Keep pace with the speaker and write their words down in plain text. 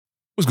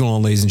What's going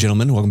on, ladies and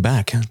gentlemen? Welcome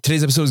back.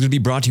 Today's episode is going to be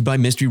brought to you by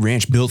Mystery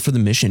Ranch, built for the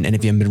mission. And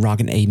if you haven't been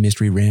rocking a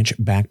Mystery Ranch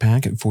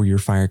backpack for your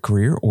fire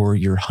career or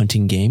your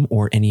hunting game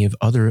or any of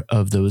other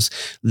of those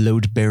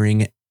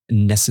load-bearing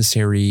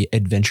necessary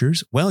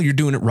adventures, well, you're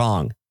doing it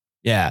wrong.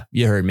 Yeah,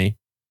 you heard me.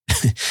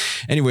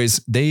 Anyways,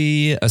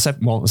 they,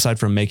 aside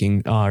from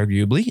making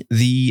arguably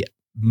the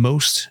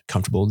most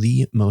comfortable,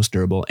 the most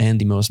durable, and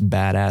the most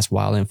badass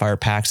Wildland Fire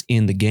packs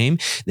in the game,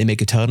 they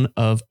make a ton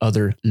of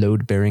other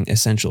load-bearing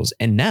essentials.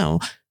 And now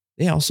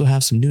they also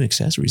have some new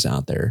accessories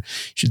out there.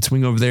 You should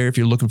swing over there if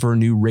you're looking for a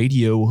new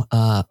radio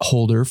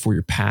holder for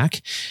your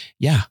pack.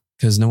 Yeah,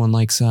 because no one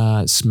likes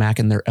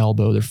smacking their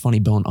elbow, their funny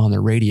bone on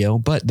their radio.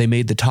 But they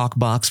made the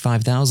TalkBox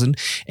 5000,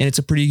 and it's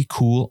a pretty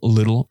cool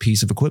little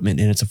piece of equipment,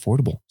 and it's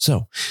affordable.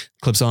 So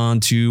clips on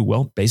to,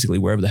 well, basically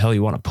wherever the hell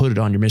you want to put it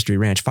on your Mystery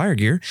Ranch fire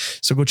gear.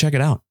 So go check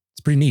it out.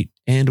 It's pretty neat.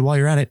 And while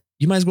you're at it,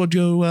 you might as well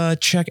go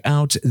check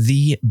out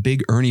the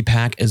Big Ernie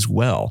pack as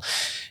well.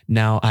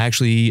 Now, I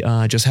actually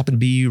just happen to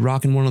be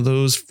rocking one of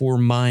those for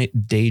my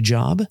day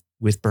job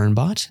with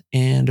BurnBot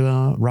and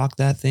rock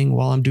that thing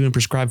while I'm doing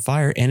prescribed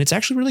fire. And it's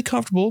actually really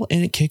comfortable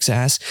and it kicks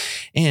ass.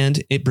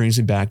 And it brings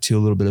me back to a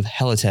little bit of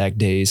Hell Attack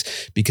days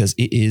because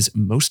it is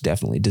most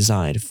definitely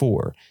designed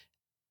for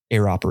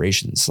air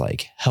operations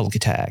like Hell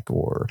Attack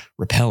or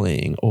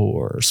rappelling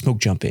or smoke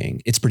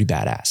jumping. It's pretty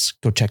badass.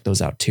 Go check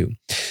those out too.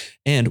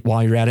 And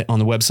while you're at it on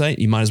the website,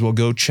 you might as well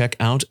go check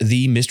out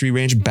the Mystery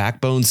Ranch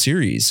Backbone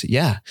series.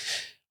 Yeah.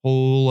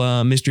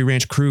 Whole Mystery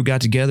Ranch crew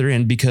got together,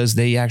 and because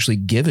they actually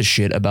give a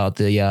shit about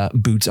the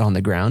boots on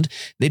the ground,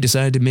 they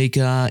decided to make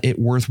it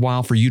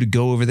worthwhile for you to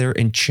go over there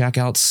and check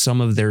out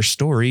some of their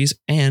stories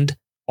and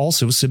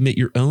also submit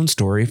your own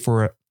story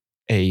for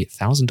a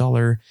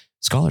 $1,000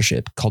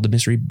 scholarship called the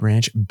Mystery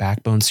Ranch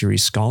Backbone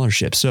Series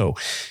Scholarship. So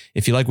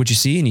if you like what you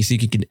see and you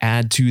think you can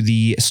add to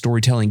the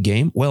storytelling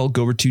game, well,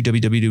 go over to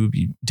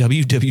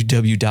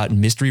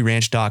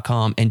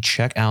www.mysteryranch.com and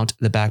check out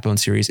the Backbone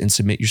Series and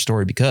submit your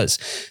story, because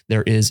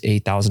there is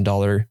a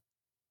 $1,000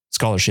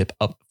 scholarship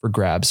up for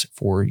grabs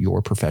for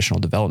your professional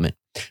development.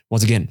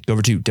 Once again, go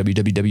over to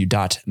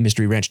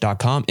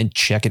www.mysteryranch.com and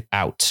check it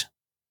out.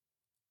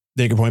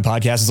 The Anchor Point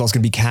Podcast is also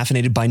going to be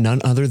caffeinated by none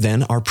other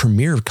than our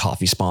premier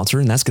coffee sponsor,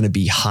 and that's going to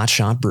be Hot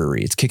Shot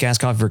Brewery. It's kick-ass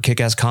coffee for a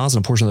kick-ass cause,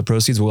 and a portion of the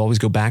proceeds will always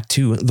go back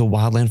to the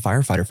Wildland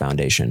Firefighter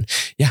Foundation.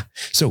 Yeah,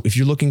 so if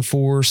you're looking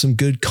for some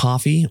good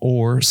coffee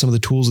or some of the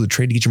tools of the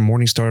trade to get your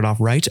morning started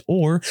off right,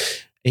 or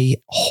a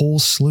whole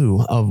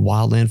slew of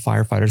Wildland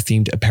Firefighter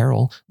themed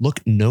apparel,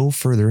 look no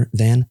further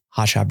than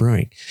Hot Shot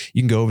Brewing.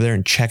 You can go over there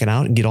and check it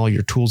out and get all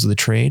your tools of the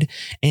trade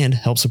and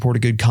help support a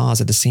good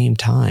cause at the same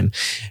time.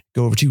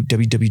 Go over to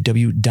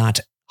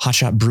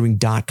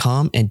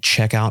www.hotshotbrewing.com and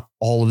check out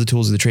all of the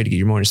tools of the trade to get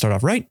your morning start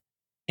off right,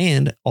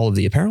 and all of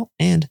the apparel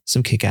and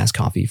some kick-ass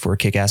coffee for a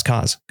kick-ass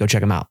cause. Go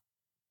check them out.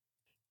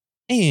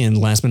 And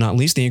last but not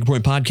least, the Anchor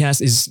Point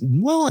Podcast is,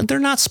 well, they're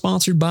not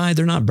sponsored by,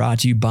 they're not brought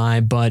to you by,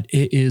 but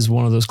it is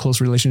one of those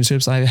close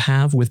relationships I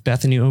have with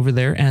Bethany over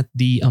there at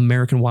the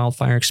American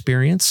Wildfire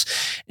Experience.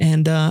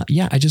 And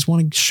yeah, I just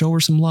want to show her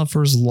some love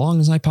for as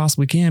long as I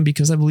possibly can,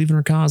 because I believe in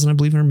her cause and I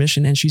believe in her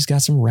mission, and she's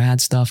got some rad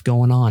stuff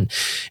going on.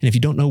 And if you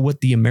don't know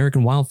what the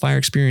American Wildfire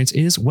Experience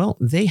is, well,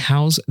 they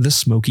house the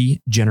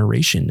Smoky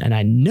Generation. And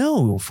I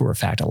know for a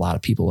fact a lot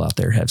of people out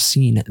there have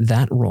seen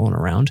that rolling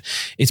around.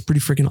 It's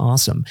pretty freaking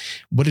awesome.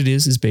 What it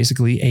is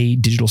basically a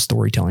digital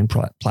storytelling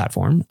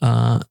platform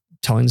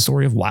telling the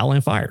story of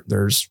Wildland Fire.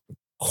 There's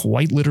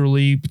quite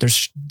literally,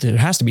 there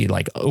has to be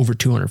like over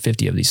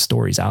 250 of these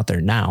stories out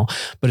there now,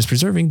 but it's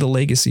preserving the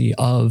legacy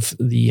of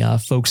the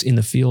folks in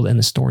the field and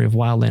the story of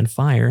Wildland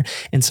Fire.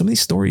 And some of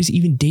these stories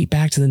even date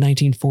back to the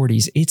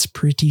 1940s. It's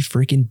pretty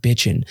freaking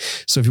bitchin'.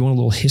 So if you want a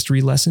little history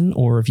lesson,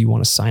 or if you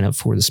want to sign up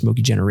for the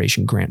Smoky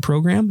Generation grant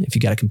program, if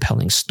you got a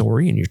compelling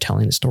story and you're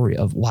telling the story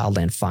of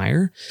Wildland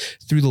Fire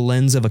through the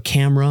lens of a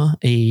camera,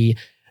 a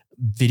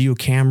video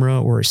camera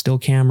or a still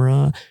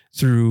camera,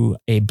 through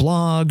a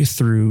blog,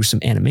 through some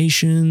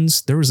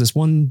animations. There was this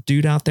one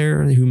dude out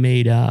there who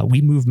made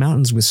We Move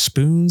Mountains with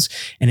Spoons,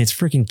 and it's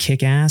freaking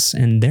kick-ass,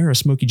 and they're a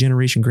Smoky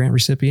Generation grant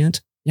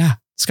recipient. Yeah,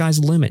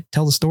 sky's the limit.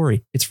 Tell the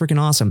story. It's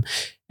freaking awesome.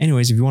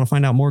 Anyways, if you want to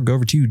find out more, go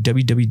over to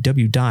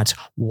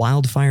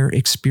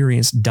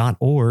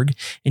www.wildfireexperience.org,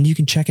 and you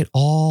can check it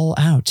all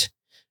out.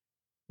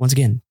 Once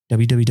again,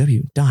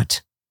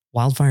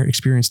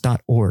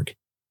 www.wildfireexperience.org.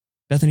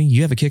 Bethany,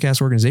 you have a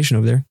kick-ass organization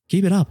over there.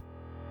 Keep it up.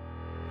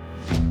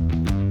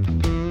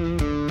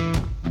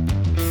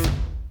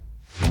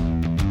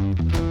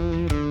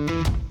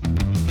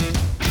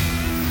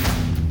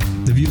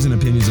 The views and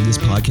opinions of this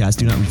podcast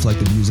do not reflect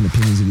the views and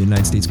opinions of the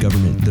United States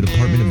government, the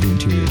Department of the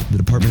Interior, the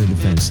Department of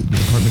Defense, the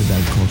Department of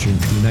Agriculture,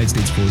 the United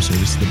States Forest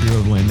Service, the Bureau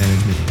of Land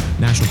Management,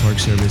 National Park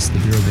Service, the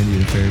Bureau of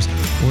Indian Affairs,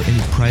 or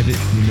any private,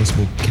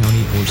 municipal,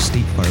 county, or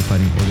state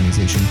firefighting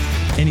organization,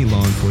 any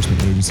law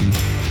enforcement agency,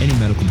 any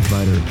medical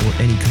provider, or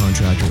any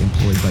contractor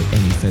employed by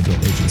any federal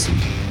agency.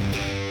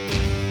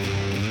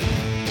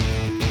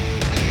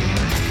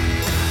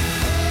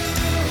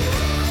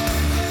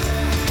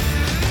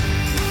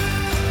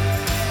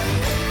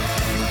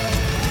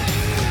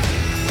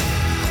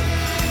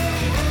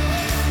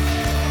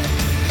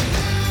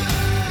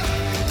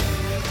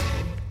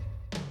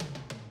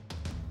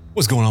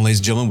 What's going on, ladies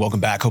and gentlemen?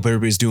 Welcome back. Hope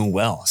everybody's doing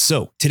well.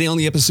 So today on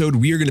the episode,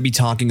 we are going to be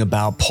talking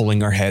about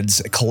pulling our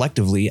heads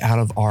collectively out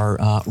of our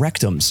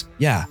rectums.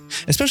 Yeah,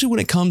 especially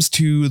when it comes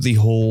to the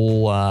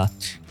whole,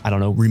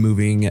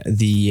 removing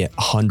the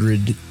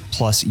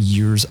 100+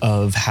 years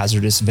of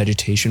hazardous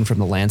vegetation from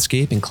the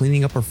landscape and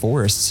cleaning up our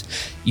forests,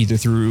 either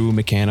through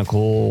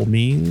mechanical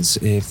means,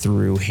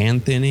 through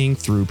hand thinning,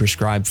 through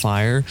prescribed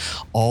fire,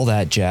 all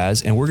that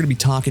jazz. And we're going to be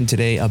talking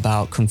today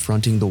about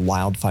confronting the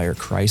wildfire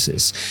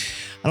crisis.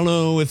 I don't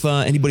know if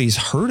anybody's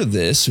heard of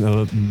this.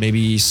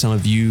 Maybe some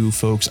of you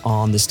folks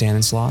on the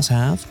Stanislaus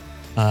have,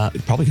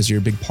 probably because you're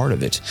a big part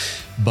of it.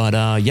 But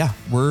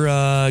we're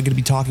going to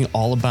be talking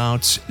all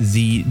about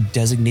the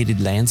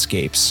Designated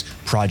Landscapes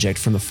project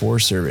from the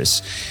Forest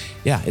Service.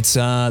 Yeah, it's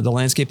the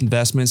landscape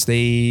investments.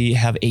 They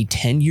have a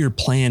 10-year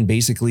plan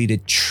basically to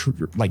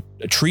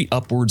treat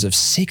upwards of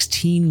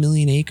 16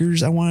 million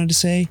acres, I wanted to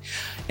say.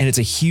 And it's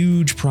a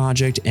huge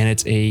project and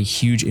it's a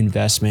huge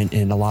investment.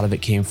 And a lot of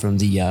it came from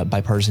the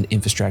Bipartisan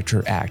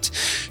Infrastructure Act.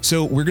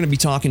 So we're going to be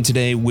talking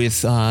today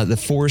with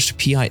the Forest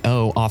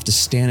PIO off the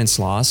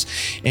Stanislaus.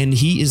 And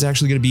he is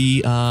actually going to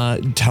be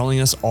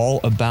telling us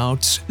all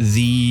about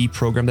the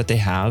program that they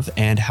have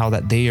and how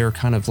that they are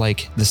kind of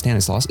like, the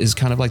Stanislaus is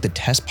kind of like the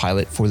test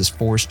pilot for this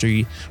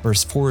forestry or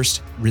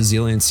forest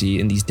resiliency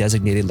in these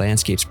designated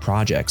landscapes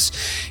projects.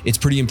 It's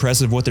pretty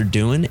impressive what they're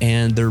doing,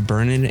 and they're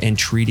burning and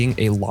treating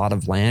a lot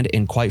of land.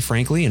 And quite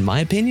frankly, in my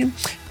opinion,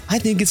 I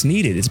think it's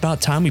needed. It's about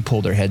time we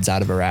pulled our heads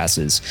out of our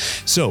asses.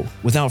 So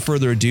without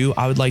further ado,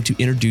 I would like to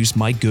introduce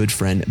my good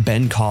friend,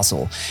 Ben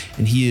Cossel,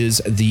 and he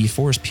is the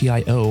Forest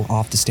PIO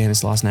off the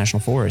Stanislaus National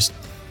Forest.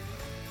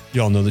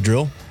 You all know the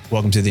drill.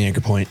 Welcome to the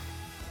Anchor Point.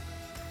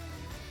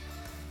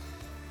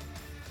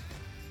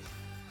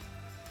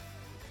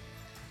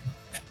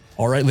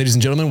 All right, ladies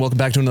and gentlemen, welcome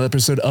back to another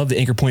episode of the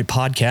Anchor Point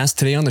podcast.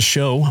 Today on the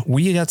show,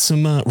 we got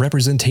some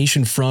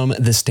representation from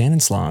the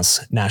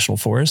Stanislaus National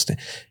Forest.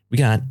 We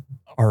got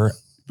our,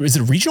 is it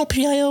a regional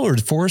PIO or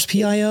Forest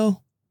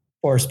PIO?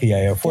 Forest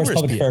PIO, Forest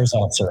Public Affairs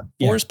Officer.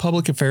 Forest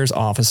Public Affairs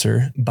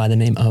Officer by the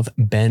name of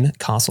Ben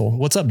Cossel.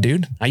 What's up,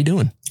 dude? How you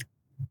doing?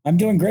 I'm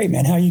doing great,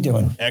 man. How are you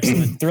doing?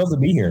 Excellent. Thrilled to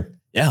be here.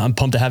 Yeah, I'm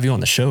pumped to have you on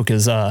the show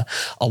because a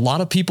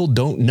lot of people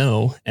don't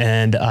know,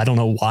 and I don't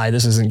know why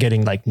this isn't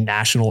getting like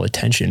national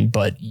attention,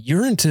 but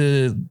you're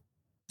into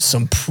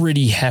some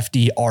pretty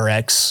hefty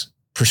RX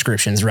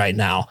prescriptions right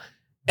now,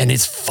 and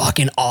it's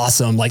fucking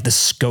awesome. Like the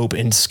scope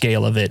and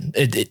scale of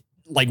it,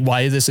 like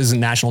why this isn't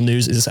national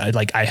news is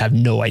I have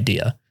no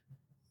idea.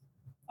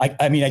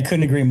 I mean, I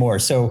couldn't agree more.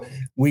 So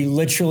we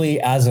literally,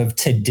 as of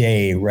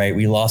today, right,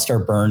 we lost our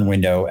burn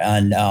window,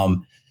 and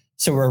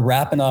so we're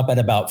wrapping up at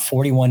about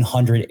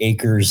 4,100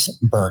 acres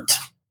burnt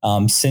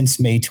since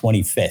May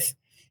 25th.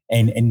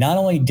 And not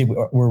only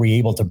were we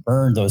able to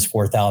burn those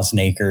 4,000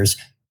 acres,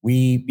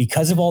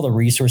 because of all the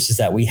resources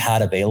that we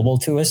had available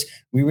to us,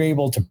 we were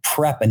able to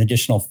prep an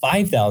additional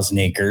 5,000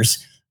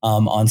 acres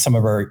on some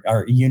of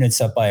our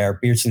units up by our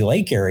Beardsley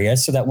Lake area,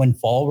 so that when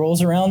fall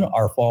rolls around,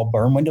 our fall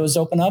burn windows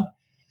open up,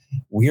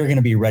 we are going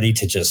to be ready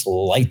to just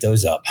light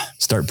those up.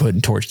 Start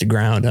putting torch to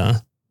ground,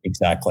 huh?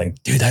 Exactly.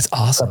 Dude, that's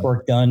awesome. Prep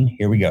work done.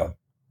 Here we go.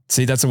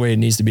 See, that's the way it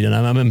needs to be done.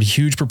 I'm a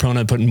huge proponent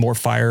of putting more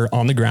fire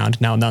on the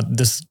ground. Now,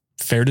 this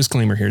fair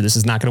disclaimer here, this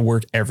is not going to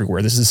work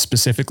everywhere. This is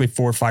specifically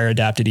for fire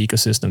adapted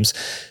ecosystems.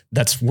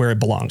 That's where it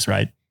belongs,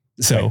 right?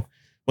 So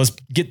let's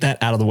get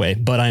that out of the way.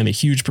 But I am a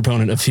huge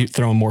proponent of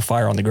throwing more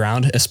fire on the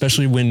ground,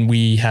 especially when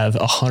we have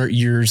 100+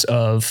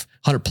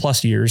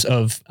 years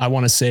of, I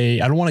want to say,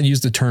 I don't want to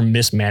use the term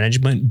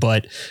mismanagement,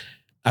 but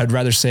I'd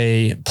rather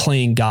say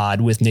playing God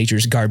with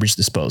nature's garbage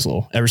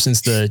disposal ever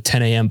since the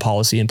 10 a.m.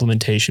 policy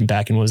implementation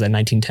back in, what was that,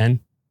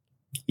 1910?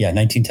 Yeah,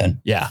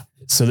 1910. Yeah.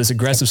 So this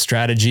aggressive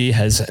strategy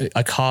has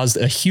caused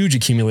a huge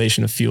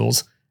accumulation of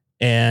fuels.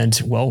 And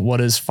well,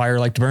 what does fire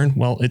like to burn?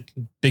 Well,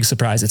 big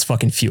surprise, it's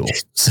fucking fuel.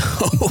 So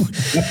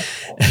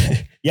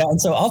yeah. And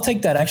so I'll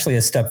take that actually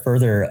a step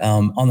further.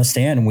 On the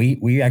stand,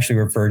 we actually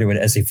refer to it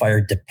as a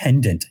fire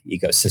dependent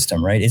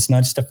ecosystem, right? It's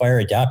not just a fire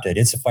adapted,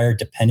 it's a fire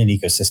dependent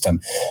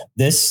ecosystem.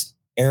 This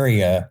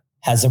area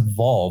has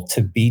evolved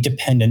to be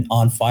dependent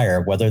on fire,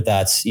 whether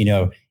that's,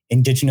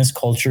 indigenous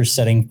cultures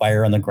setting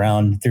fire on the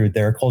ground through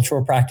their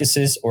cultural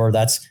practices, or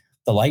that's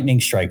the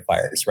lightning strike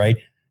fires, right?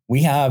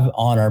 We have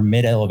on our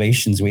mid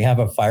elevations, we have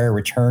a fire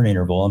return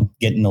interval. I'm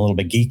getting a little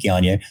bit geeky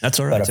on you. That's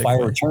all right. But a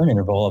fire return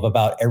interval of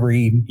about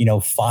every,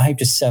 5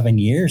 to 7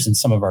 years in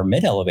some of our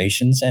mid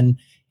elevations. And,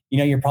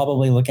 you're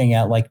probably looking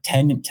at like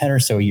 10 or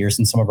so years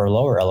in some of our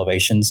lower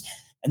elevations.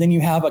 And then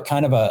you have a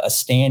kind of a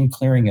stand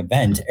clearing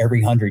event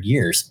every 100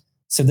 years.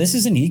 So this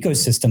is an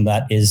ecosystem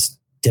that is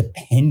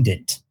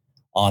dependent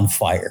on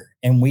fire.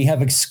 And we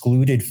have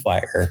excluded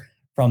fire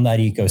from that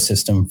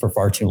ecosystem for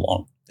far too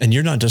long. And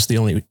you're not just the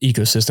only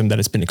ecosystem that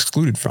it's been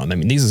excluded from. I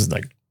mean, these are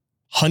like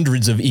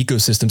hundreds of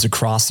ecosystems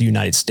across the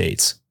United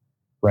States.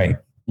 Right.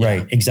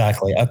 Right.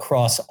 Exactly.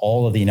 Across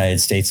all of the United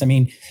States. I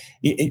mean,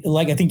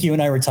 like I think you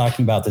and I were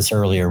talking about this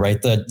earlier, right?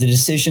 The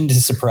decision to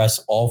suppress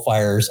all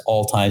fires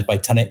all times by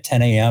 10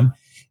 a.m.,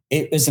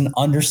 it was an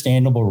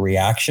understandable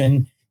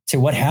reaction to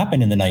what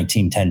happened in the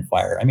 1910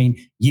 fire. I mean,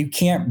 you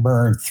can't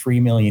burn 3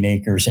 million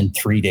acres in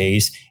 3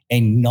 days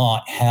and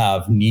not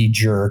have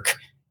knee-jerk,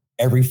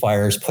 every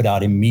fire is put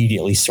out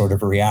immediately sort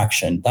of a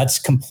reaction. That's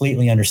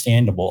completely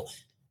understandable.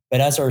 But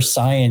as our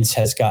science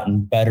has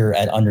gotten better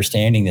at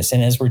understanding this,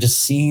 and as we're just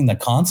seeing the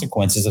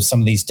consequences of some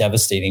of these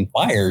devastating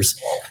fires,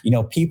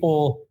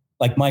 people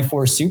like my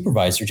forest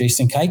supervisor,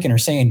 Jason Kiken, are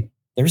saying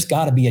there's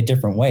got to be a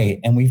different way,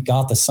 and we've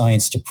got the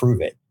science to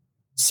prove it.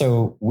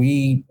 So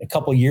a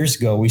couple of years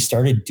ago, we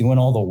started doing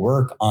all the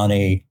work on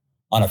a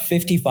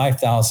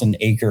 55,000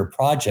 acre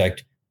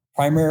project,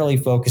 primarily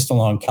focused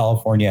along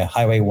California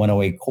Highway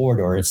 108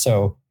 corridor. And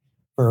so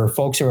for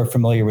folks who are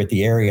familiar with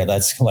the area,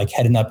 that's like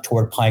heading up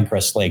toward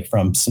Pinecrest Lake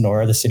from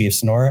Sonora, the city of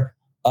Sonora,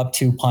 up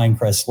to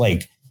Pinecrest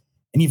Lake.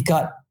 And you've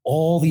got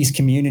all these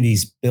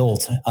communities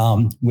built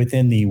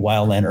within the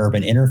wildland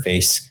urban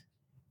interface.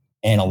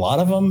 And a lot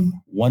of them,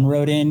 one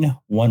road in,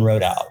 one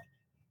road out.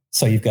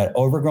 So you've got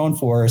overgrown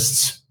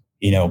forests,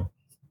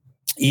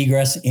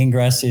 egress,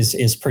 ingress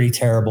is pretty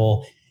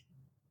terrible.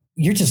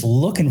 You're just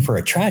looking for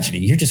a tragedy.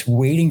 You're just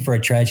waiting for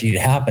a tragedy to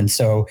happen.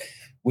 So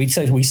we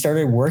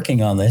started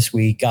working on this.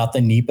 We got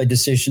the NEPA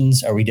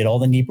decisions, or we did all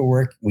the NEPA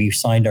work. We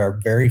signed our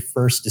very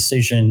first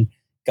decision,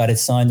 got it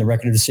signed, the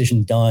record of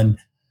decision done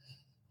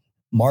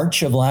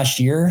March of last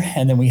year.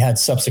 And then we had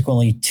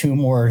subsequently 2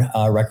 more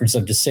records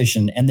of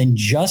decision. And then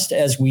just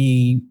as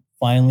we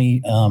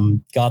finally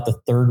got the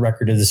 3rd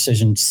record of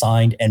decision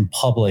signed and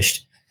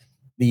published,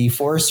 the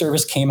Forest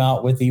Service came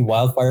out with the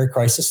wildfire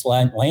crisis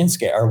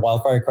landscape, or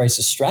wildfire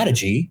crisis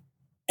strategy.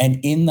 And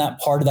in that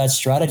part of that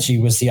strategy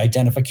was the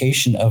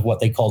identification of what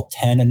they call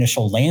 10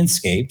 initial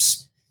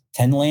landscapes,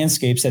 10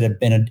 landscapes that have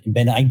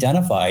been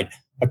identified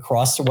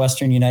across the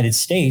Western United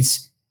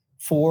States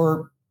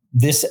for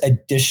this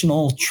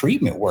additional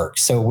treatment work.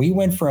 So we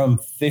went from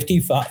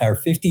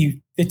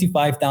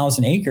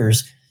 55,000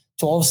 acres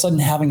to all of a sudden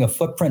having a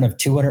footprint of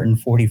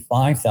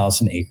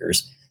 245,000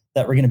 acres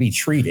that were going to be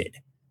treated.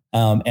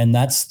 And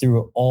that's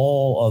through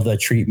all of the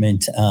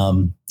treatment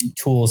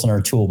tools in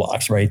our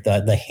toolbox, right?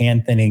 The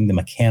hand thinning, the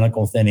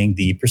mechanical thinning,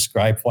 the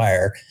prescribed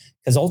fire,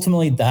 because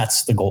ultimately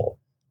that's the goal.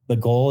 The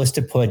goal is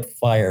to put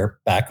fire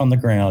back on the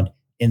ground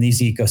in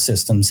these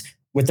ecosystems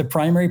with the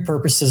primary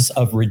purposes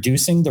of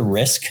reducing the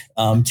risk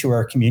to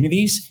our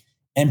communities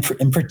and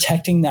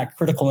protecting that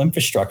critical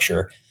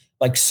infrastructure.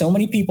 Like, so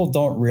many people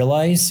don't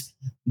realize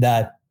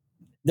that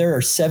there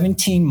are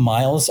 17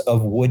 miles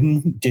of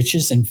wooden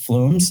ditches and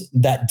flumes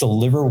that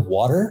deliver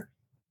water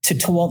to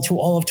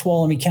all of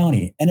Tuolumne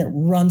County, and it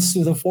runs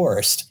through the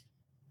forest.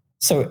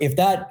 So if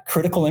that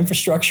critical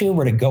infrastructure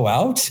were to go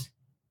out,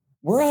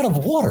 we're out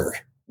of water.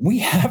 We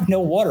have no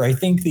water. I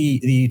think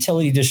the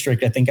utility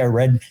district, I think I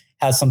read,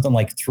 has something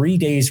like 3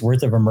 days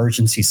worth of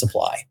emergency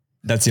supply.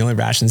 That's the only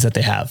rations that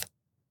they have.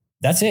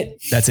 That's it.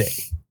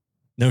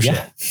 No shit.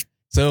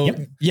 So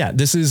yeah,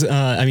 this is,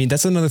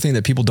 that's another thing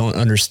that people don't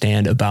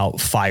understand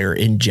about fire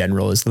in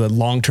general is the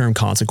long-term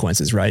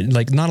consequences, right?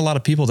 Like, not a lot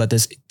of people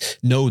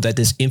know that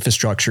this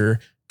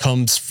infrastructure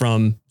comes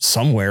from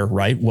somewhere,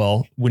 right?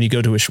 Well, when you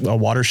go to a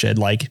watershed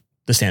like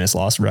the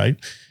Stanislaus, right,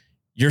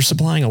 you're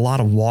supplying a lot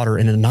of water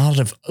and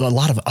a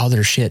lot of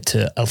other shit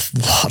to a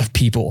lot of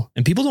people,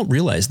 and people don't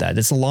realize that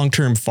it's a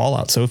long-term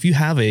fallout. So if you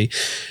have a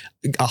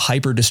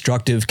hyper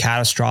destructive,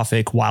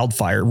 catastrophic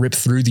wildfire rip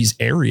through these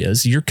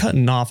areas, you're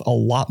cutting off a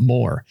lot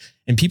more.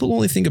 And people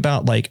only think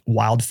about like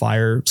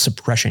wildfire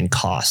suppression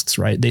costs,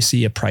 right? They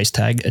see a price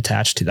tag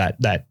attached to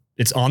that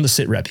it's on the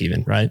sit rep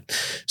even, right?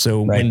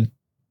 So when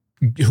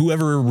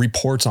whoever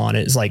reports on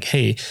it is like,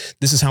 hey,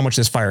 this is how much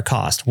this fire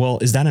cost. Well,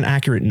 is that an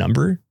accurate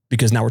number?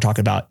 Because now we're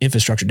talking about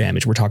infrastructure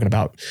damage. We're talking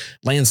about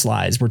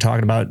landslides. We're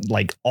talking about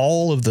like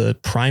all of the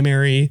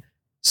primary,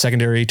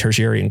 secondary,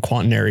 tertiary, and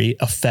quaternary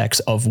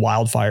effects of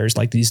wildfires,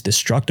 like these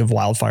destructive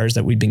wildfires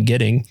that we've been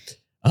getting.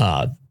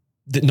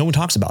 That no one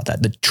talks about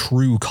that, the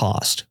true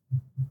cost.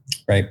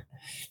 Right.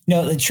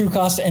 No, the true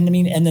cost. And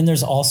then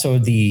there's also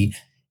the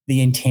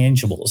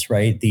intangibles,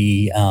 right?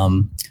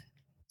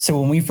 So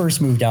when we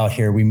first moved out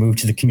here, we moved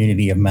to the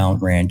community of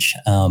Mountain Ranch,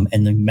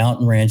 and the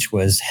Mountain Ranch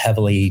was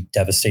heavily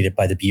devastated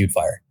by the Butte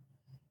fire.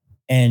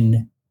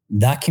 And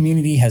that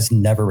community has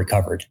never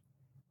recovered.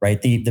 Right.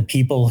 The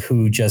people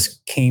who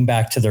just came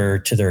back to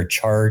their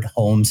charred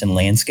homes and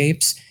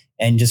landscapes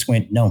and just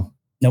went, nope,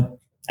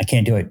 I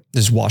can't do it.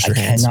 Just wash your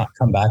hands. I cannot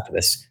come back to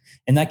this.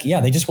 And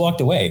they just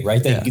walked away.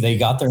 Right. They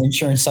got their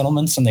insurance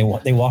settlements and they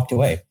walked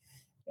away,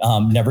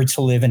 never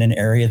to live in an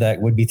area that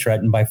would be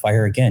threatened by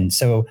fire again.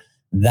 So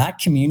that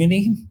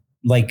community,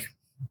 like,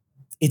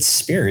 its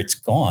spirit's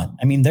gone.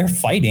 I mean, they're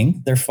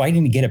fighting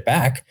to get it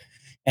back.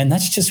 And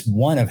that's just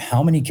one of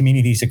how many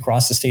communities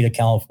across the state of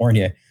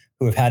California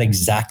who have had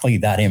exactly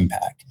that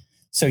impact.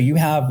 So you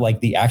have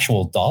like the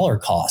actual dollar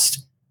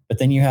cost, but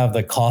then you have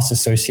the costs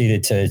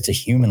associated to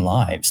human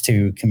lives,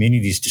 to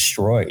communities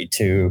destroyed,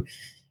 to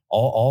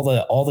all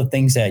the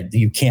things that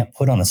you can't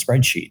put on a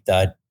spreadsheet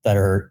that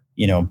are,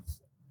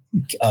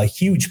 a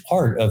huge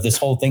part of this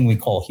whole thing we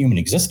call human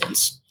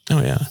existence.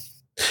 Oh yeah.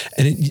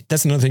 And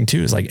that's another thing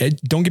too, is like,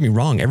 don't get me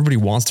wrong. Everybody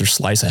wants their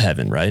slice of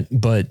heaven, right?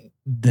 But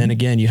then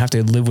again, you have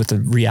to live with the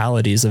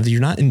realities of you're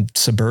not in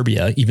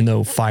suburbia, even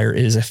though fire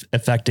is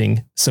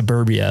affecting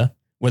suburbia,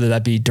 whether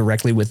that be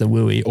directly with the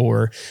WUI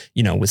or,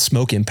 with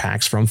smoke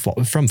impacts from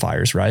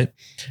fires. Right.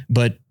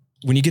 But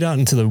when you get out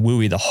into the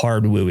WUI, the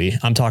hard WUI,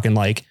 I'm talking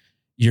like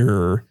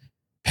your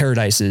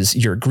Paradises,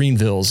 your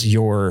Greenvilles,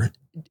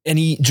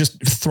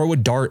 just throw a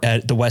dart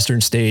at the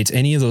Western states,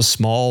 any of those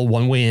small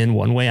one way in,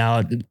 one way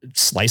out,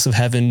 slice of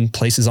heaven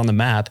places on the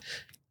map.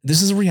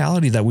 This is a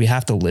reality that we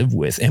have to live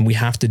with, and we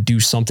have to do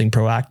something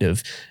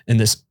proactive. And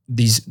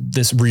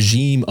this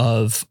regime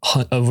of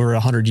over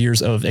 100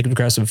 years of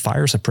aggressive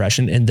fire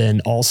suppression, and then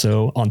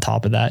also on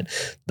top of that,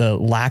 the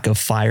lack of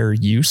fire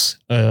use,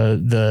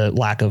 the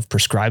lack of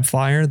prescribed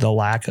fire, the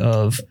lack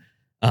of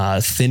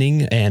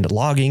thinning and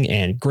logging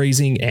and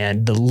grazing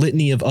and the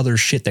litany of other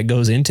shit that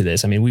goes into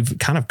this. I mean, we've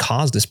kind of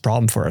caused this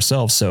problem for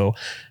ourselves. So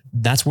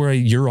that's where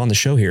you're on the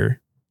show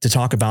here to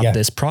talk about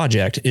this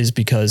project, is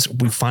because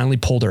we finally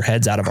pulled our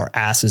heads out of our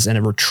asses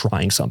and we're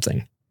trying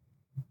something.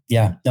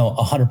 Yeah, no,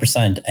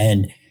 100%.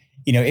 And,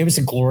 it was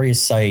a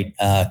glorious sight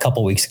a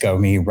couple of weeks ago,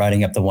 me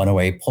riding up the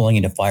 108, pulling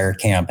into fire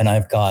camp. And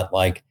I've got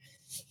like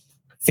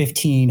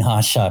 15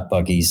 hotshot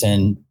buggies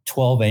and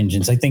 12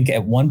 engines. I think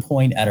at one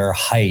point at our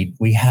height,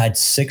 we had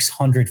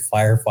 600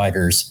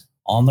 firefighters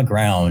on the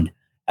ground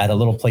at a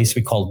little place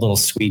we called Little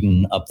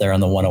Sweden up there on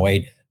the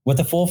 108 with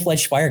a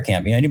full-fledged fire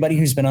camp. Anybody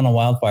who's been on a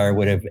wildfire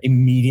would have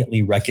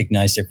immediately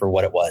recognized it for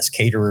what it was.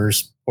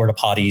 Caterers, porta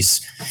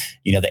potties,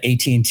 the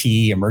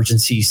AT&T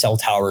emergency cell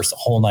towers, the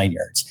whole 9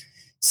 yards.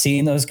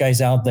 Seeing those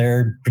guys out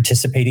there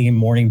participating in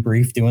morning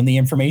brief, doing the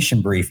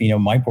information brief,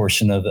 my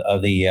portion of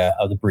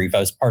the brief, I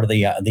was part of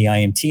the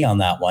IMT on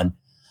that one.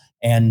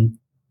 And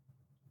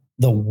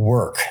the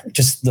work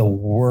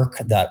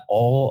that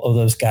all of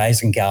those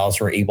guys and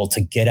gals were able to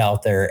get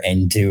out there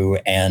and do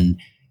and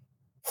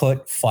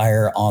put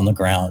fire on the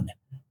ground.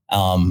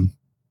 I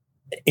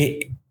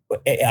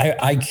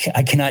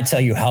cannot tell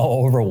you how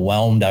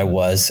overwhelmed I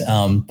was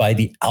by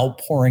the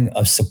outpouring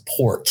of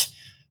support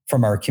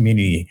from our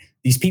community.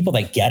 These people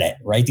that get it,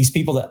 right? These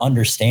people that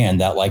understand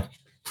that, like,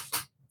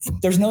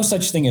 there's no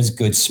such thing as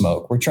good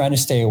smoke. We're trying to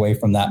stay away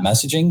from that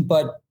messaging,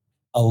 but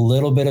a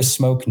little bit of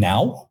smoke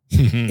now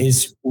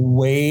is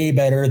way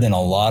better than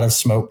a lot of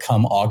smoke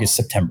come August,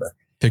 September.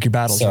 Pick your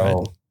battles, right?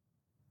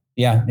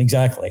 Yeah,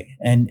 exactly.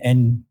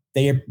 And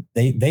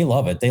they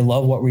love it. They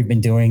love what we've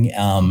been doing.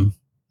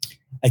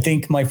 I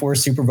think my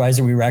forest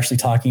supervisor, we were actually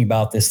talking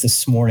about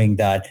this morning,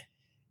 that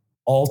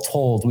all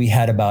told, we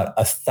had about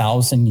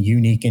 1,000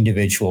 unique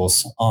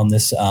individuals on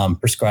this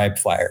prescribed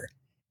fire.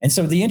 And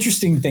so the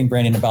interesting thing,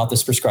 Brandon, about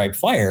this prescribed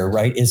fire,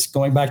 right, is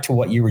going back to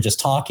what you were just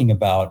talking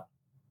about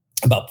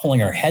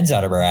pulling our heads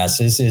out of our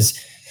asses, is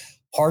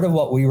part of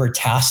what we were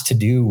tasked to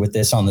do with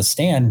this on the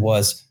stand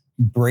was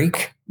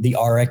break the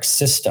RX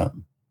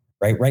system,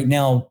 right? Right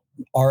now,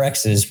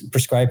 RX's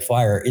prescribed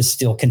fire is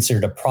still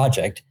considered a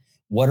project.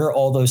 What are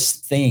all those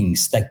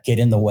things that get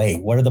in the way?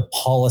 What are the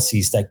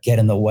policies that get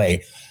in the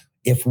way?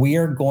 If we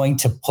are going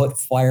to put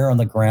fire on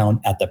the ground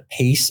at the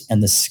pace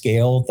and the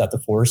scale that the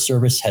Forest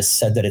Service has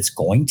said that it's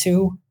going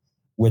to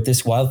with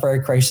this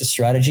wildfire crisis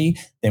strategy,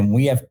 then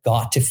we have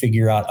got to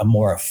figure out a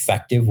more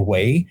effective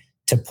way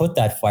to put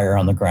that fire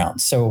on the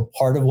ground. So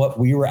part of what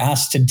we were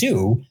asked to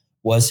do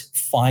was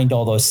find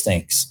all those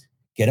things,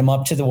 get them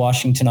up to the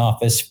Washington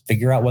office,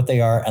 figure out what they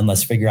are, and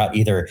let's figure out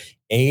either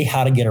A,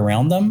 how to get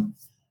around them,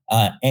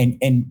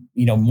 and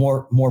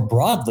more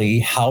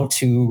broadly, how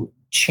to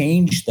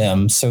change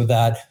them so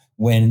that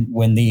when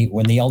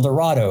the El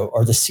Dorado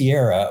or the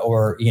Sierra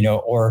or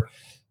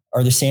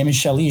the Salmon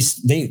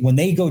Chalice, when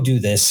they go do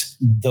this,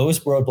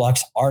 those roadblocks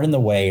aren't in the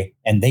way,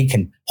 and they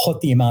can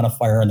put the amount of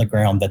fire on the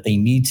ground that they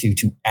need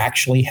to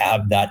actually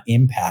have that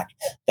impact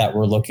that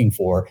we're looking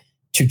for,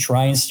 to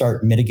try and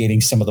start mitigating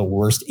some of the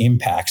worst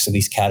impacts of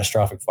these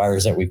catastrophic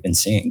fires that we've been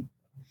seeing.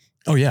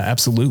 Oh yeah,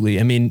 absolutely.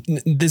 I mean,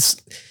 that's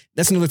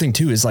another thing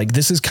too, is like,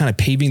 this is kind of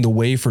paving the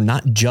way for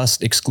not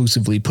just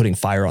exclusively putting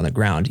fire on the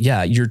ground.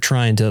 Yeah. You're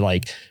trying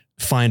to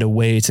find a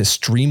way to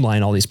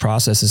streamline all these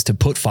processes to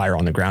put fire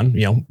on the ground,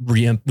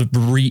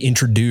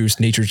 reintroduce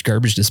nature's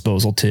garbage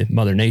disposal to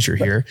Mother Nature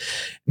here.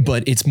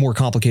 But it's more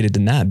complicated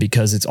than that,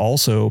 because it's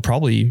also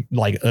probably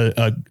like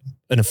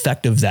an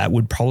effect of that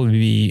would probably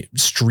be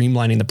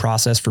streamlining the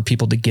process for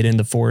people to get in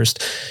the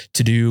forest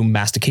to do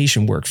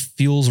mastication work,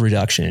 fuels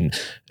reduction,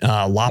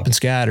 lop and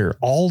scatter,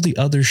 all the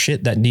other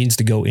shit that needs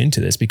to go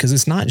into this, because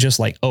it's not just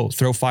like, oh,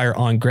 throw fire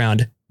on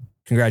ground.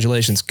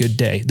 Congratulations. Good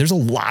day. There's a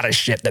lot of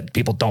shit that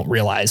people don't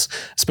realize,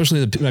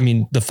 especially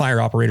the fire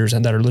operators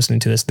and that are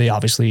listening to this. They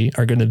obviously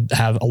are going to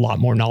have a lot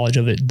more knowledge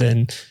of it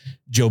than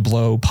Joe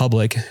Blow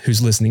public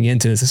who's listening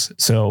into this.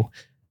 So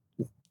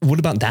what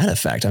about that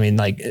effect? I mean,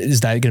 is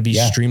that going to be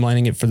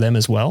streamlining it for them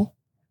as well?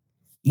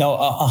 No,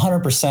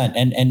 100%.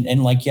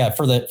 And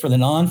for the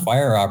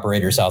non-fire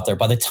operators out there,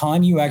 by the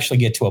time you actually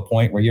get to a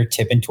point where you're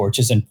tipping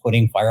torches and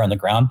putting fire on the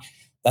ground,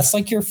 that's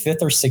like your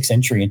 5th or 6th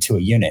entry into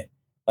a unit.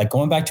 Like,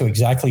 going back to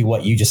exactly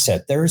what you just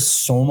said, there's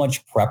so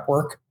much prep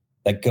work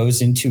that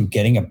goes into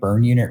getting a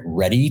burn unit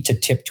ready to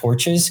tip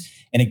torches.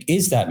 And it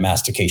is that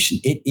mastication.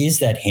 It is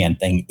that hand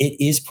thing. It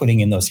is putting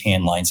in those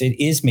hand lines. It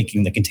is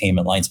making the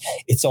containment lines.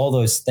 It's all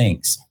those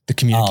things. The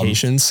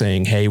communication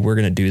saying, hey, we're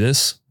going to do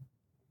this.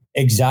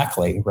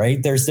 Exactly.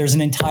 Right. There's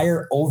an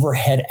entire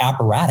overhead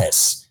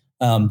apparatus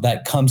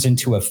that comes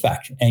into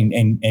effect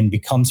and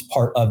becomes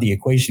part of the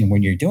equation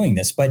when you're doing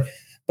this. But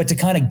to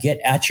kind of get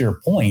at your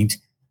point,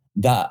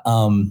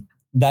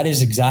 that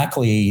is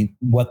exactly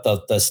what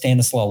the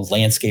Stanislaus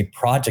landscape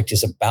project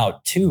is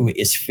about too,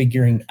 is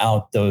figuring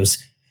out those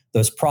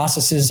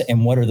processes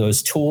and what are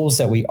those tools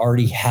that we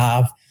already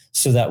have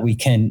so that we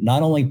can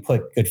not only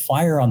put good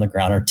fire on the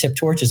ground or tip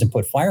torches and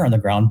put fire on the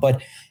ground,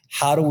 but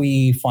how do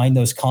we find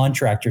those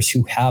contractors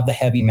who have the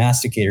heavy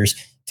masticators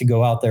to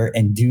go out there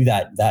and do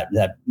that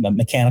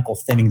mechanical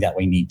thinning that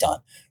we need done?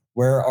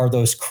 Where are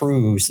those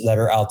crews that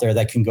are out there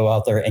that can go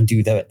out there and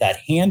do that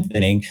hand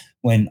thinning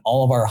when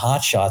all of our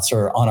hot shots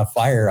are on a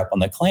fire up on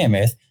the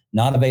Klamath,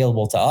 not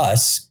available to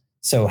us?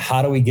 So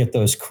how do we get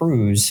those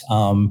crews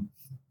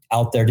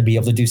out there to be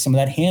able to do some of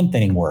that hand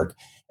thinning work?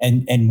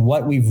 And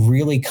what we've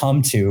really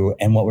come to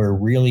and what we're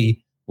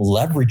really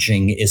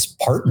leveraging is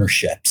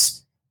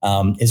partnerships,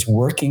 is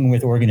working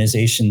with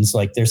organizations.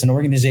 Like there's an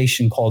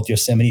organization called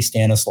Yosemite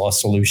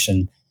Stanislaus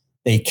Solution.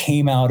 They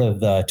came out of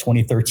the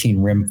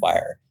 2013 Rim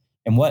Fire.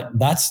 And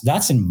that's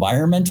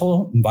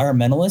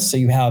environmentalists. So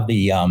you have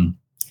the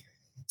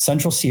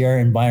Central Sierra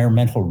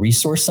Environmental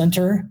Resource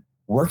Center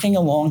working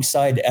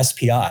alongside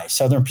SPI,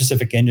 Southern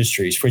Pacific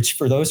Industries, which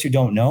for those who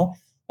don't know,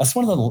 that's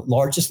one of the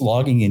largest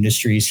logging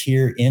industries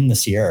here in the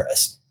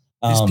Sierras.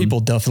 These people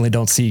definitely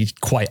don't see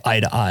quite eye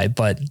to eye,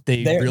 but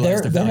they're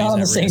not on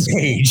the same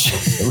page.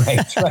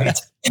 Right.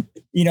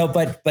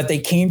 But they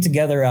came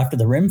together after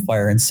the Rim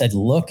Fire and said,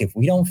 look, if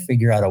we don't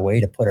figure out a way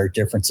to put our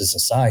differences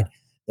aside,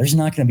 there's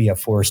not going to be a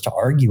forest to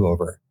argue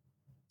over.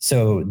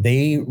 So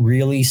they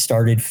really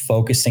started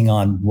focusing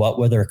on what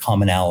were their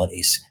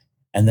commonalities.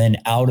 And then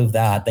out of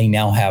that, they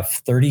now have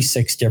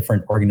 36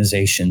 different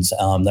organizations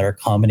that are a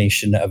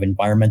combination of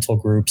environmental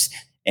groups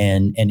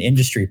and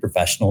industry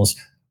professionals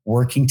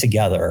working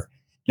together.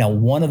 Now,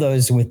 one of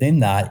those within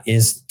that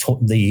is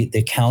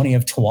the county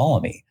of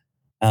Tuolumne.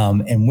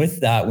 And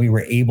with that, we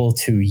were able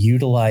to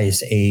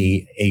utilize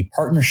a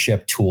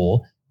partnership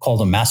tool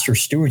called a master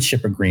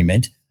stewardship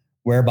agreement,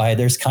 whereby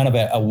there's kind of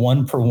a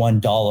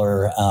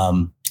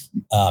 $1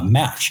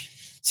 match.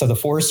 So the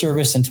Forest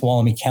Service and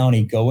Tuolumne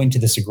County go into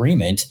this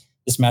agreement,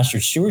 this master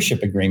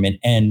stewardship agreement,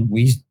 and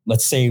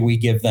let's say we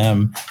give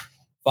them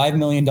 $5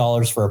 million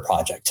for a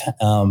project.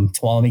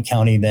 Tuolumne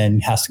County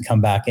then has to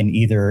come back and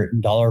either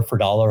dollar for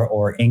dollar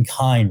or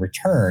in-kind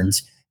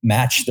returns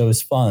match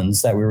those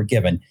funds that we were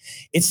given.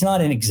 It's not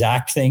an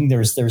exact thing.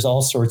 There's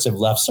all sorts of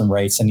lefts and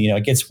rights, and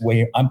it gets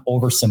I'm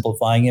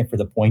oversimplifying it for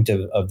the point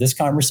of this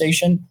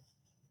conversation.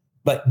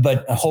 But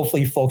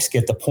hopefully folks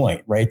get the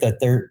point, right?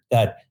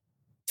 That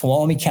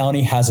Tuolumne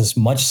County has as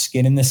much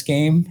skin in this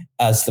game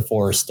as the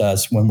forest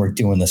does when we're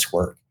doing this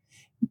work.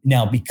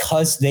 Now,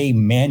 because they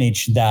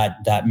manage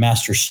that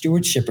master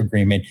stewardship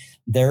agreement,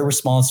 they're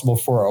responsible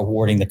for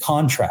awarding the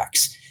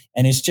contracts.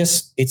 And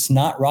it's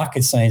not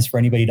rocket science for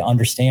anybody to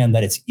understand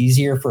that it's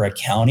easier for a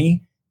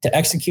county to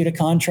execute a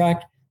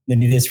contract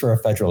than it is for a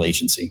federal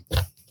agency.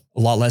 A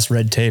lot less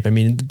red tape. I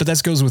mean, but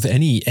that goes with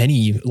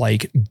any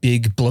like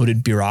big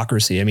bloated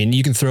bureaucracy. I mean,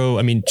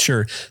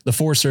 sure, the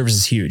Forest Service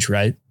is huge,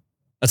 right?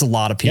 That's a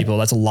lot of people.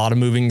 Yep. That's a lot of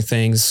moving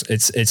things.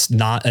 It's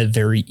not a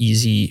very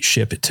easy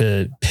ship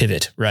to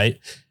pivot, right?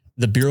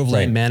 The Bureau of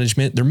Land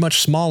Management, they're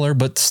much smaller,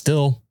 but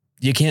still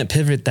you can't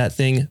pivot that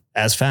thing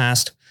as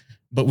fast.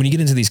 But when you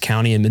get into these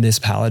county and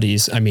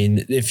municipalities, I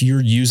mean, if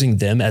you're using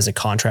them as a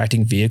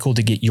contracting vehicle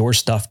to get your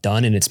stuff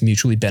done and it's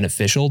mutually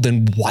beneficial,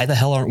 then why the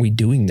hell aren't we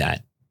doing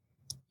that?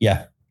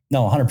 Yeah,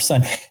 no,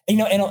 100%.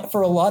 And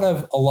for a lot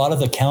of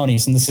the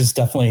counties, and this is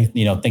definitely,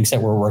 things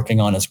that we're working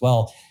on as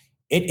well,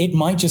 it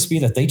might just be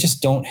that they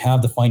just don't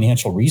have the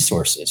financial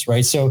resources,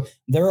 right? So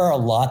there are a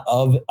lot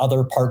of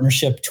other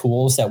partnership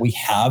tools that we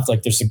have,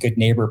 like there's a Good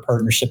Neighbor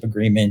Partnership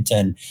Agreement.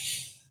 And,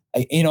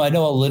 I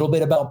know a little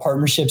bit about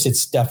partnerships.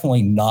 It's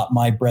definitely not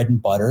my bread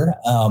and butter,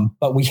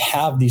 but we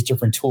have these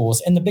different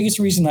tools. And the biggest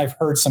reason I've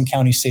heard some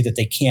counties say that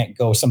they can't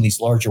go some of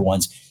these larger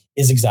ones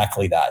is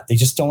exactly that. They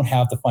just don't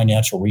have the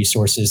financial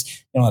resources.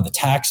 They don't have the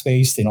tax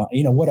base. They don't,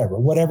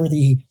 whatever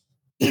the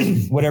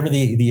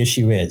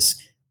issue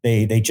is,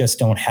 they just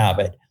don't have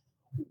it.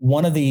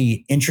 One of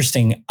the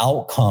interesting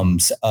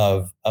outcomes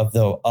of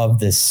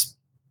this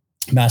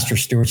master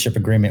stewardship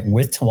agreement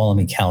with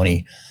Tuolumne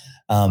County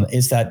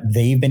is that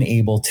they've been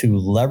able to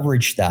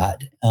leverage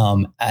that,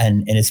 and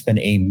it's been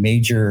a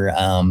major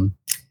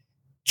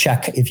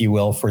check, if you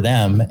will, for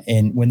them.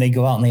 And when they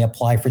go out and they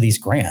apply for these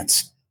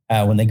grants.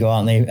 When they go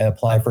out and they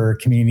apply for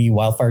community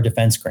wildfire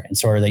defense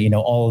grants, or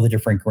all of the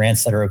different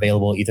grants that are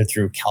available either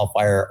through CAL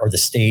FIRE or the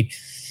state,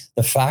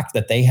 the fact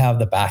that they have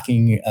the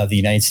backing of the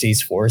United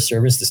States Forest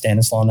Service, the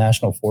Stanislaus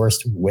National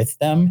Forest with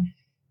them,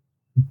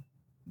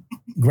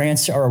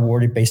 grants are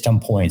awarded based on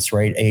points,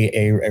 right?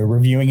 A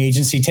reviewing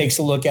agency takes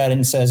a look at it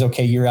and says,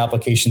 okay, your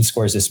application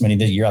scores this many,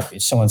 you're up,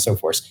 so on and so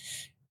forth.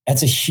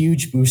 That's a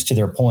huge boost to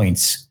their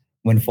points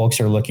when folks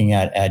are looking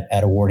at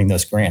awarding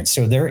those grants.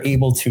 So they're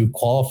able to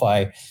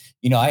qualify.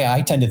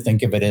 I tend to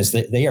think of it as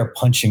that they are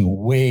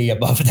punching way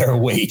above their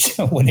weight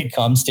when it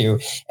comes to,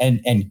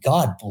 and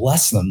God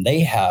bless them.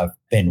 They have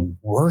been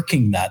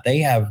working that. They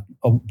have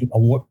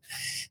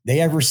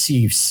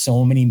received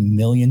so many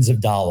millions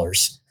of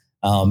dollars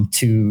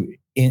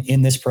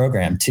in this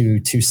program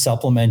to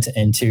supplement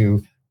and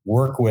to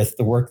work with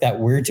the work that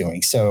we're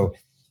doing. So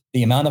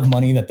the amount of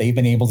money that they've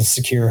been able to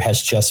secure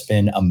has just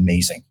been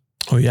amazing.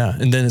 Oh yeah.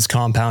 And then it's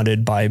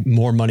compounded by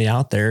more money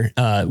out there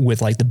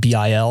with like the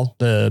BIL,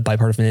 the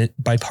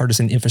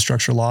bipartisan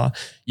infrastructure law.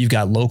 You've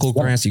got local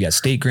grants, you got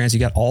state grants, you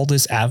got all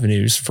this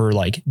avenues for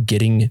like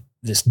getting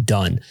this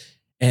done.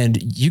 And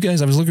you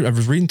guys, I was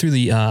reading through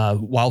the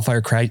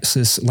wildfire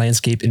crisis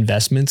landscape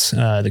investments,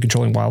 the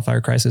Controlling Wildfire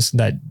Crisis,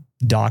 that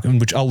doc,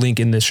 which I'll link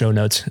in the show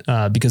notes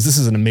because this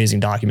is an amazing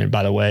document,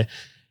 by the way.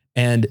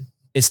 And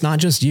it's not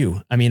just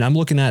you. I mean, I'm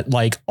looking at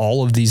like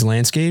all of these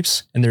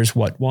landscapes and there's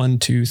what, 1,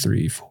 2,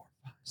 3, 4.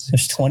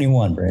 There's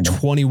 21, Brandon.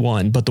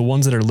 21, but the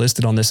ones that are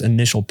listed on this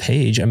initial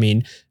page, I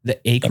mean, the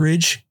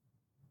acreage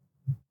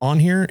on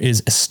here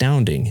is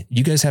astounding.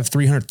 You guys have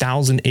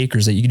 300,000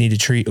 acres that you need to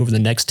treat over the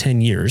next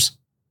 10 years.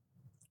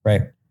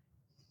 Right.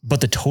 But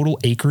the total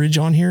acreage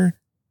on here,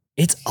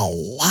 it's a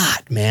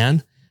lot,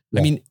 man. Yeah.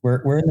 I mean,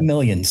 we're in the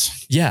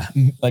millions. Yeah.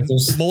 Like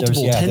there's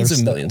tens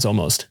of millions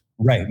almost.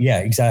 Right. Yeah,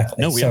 exactly.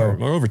 No,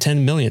 we're over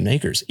 10 million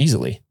acres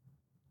easily.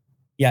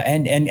 Yeah.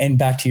 And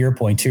back to your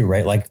point too,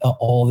 right? Like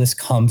all this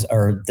comes,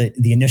 or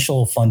the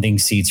initial funding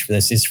seeds for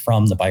this is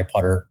from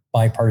the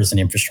bipartisan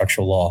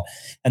infrastructure law.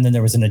 And then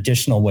there was an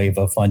additional wave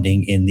of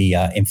funding in the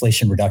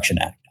Inflation Reduction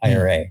Act,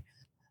 IRA.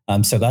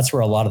 So that's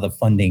where a lot of the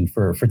funding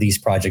for these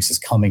projects is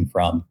coming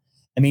from.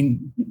 I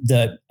mean,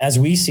 as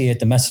we see it,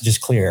 the message is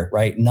clear,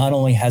 right? Not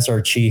only has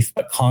our chief,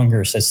 but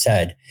Congress has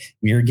said,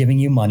 we are giving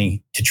you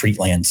money to treat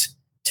lands,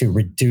 to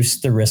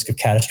reduce the risk of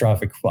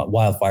catastrophic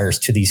wildfires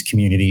to these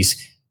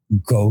communities.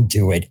 Go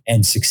do it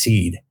and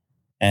succeed.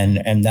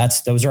 And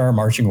those are our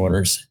marching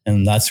orders.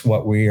 And that's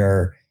what we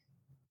are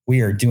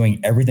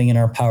doing everything in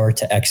our power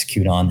to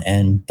execute on.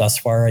 And thus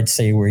far, I'd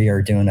say we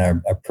are doing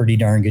a pretty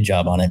darn good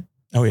job on it.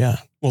 Oh yeah.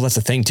 Well, that's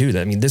the thing too.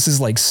 I mean, this is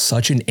like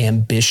such an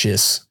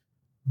ambitious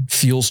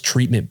fuels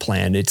treatment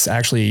plan. It's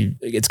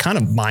kind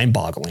of mind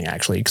boggling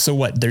actually. So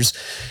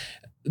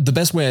the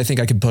best way I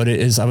think I could put it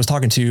is I was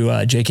talking to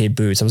JK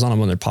Boots. I was on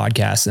one of their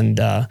podcasts and,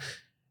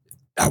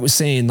 I was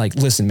saying like,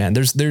 listen, man,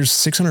 there's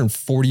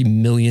 640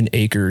 million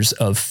acres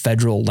of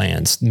federal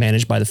lands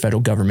managed by the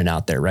federal government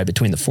out there, right?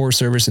 Between the Forest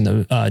Service and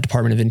the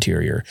Department of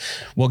Interior.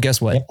 Well,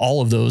 guess what?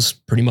 All of those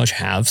pretty much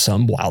have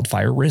some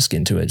wildfire risk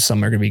into it.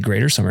 Some are going to be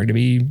greater. Some are going to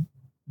be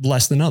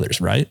less than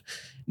others, right?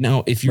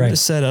 Now, if you're to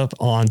set up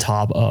on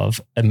top of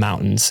a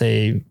mountain,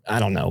 say, I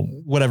don't know,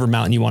 whatever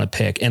mountain you want to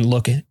pick and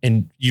look,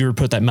 and you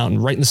put that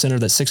mountain right in the center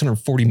of that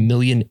 640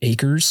 million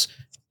acres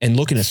and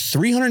look at a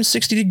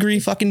 360 degree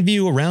fucking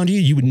view around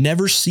you, you would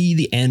never see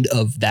the end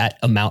of that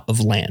amount of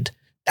land.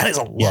 That is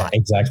a lot. Yeah,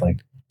 exactly.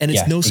 And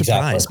it's no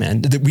surprise,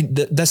 man.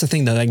 That's the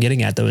thing that I'm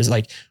getting at though, is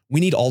like, we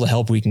need all the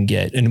help we can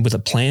get. And with a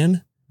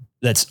plan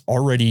that's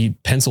already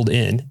penciled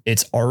in,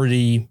 it's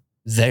already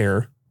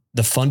there.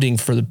 The funding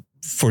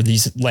for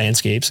these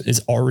landscapes is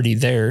already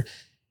there.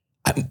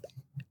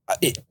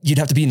 You'd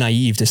have to be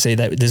naive to say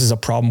that this is a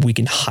problem we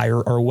can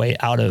hire our way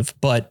out of.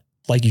 But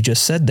like you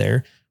just said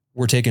there,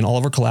 we're taking all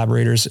of our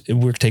collaborators,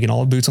 we're taking all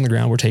the boots on the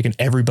ground, we're taking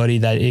everybody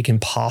that it can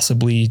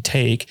possibly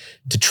take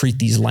to treat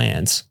these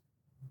lands.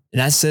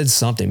 And that says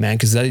something, man,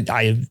 because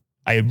I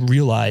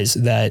realize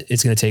that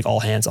it's going to take all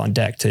hands on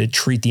deck to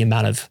treat the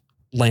amount of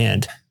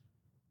land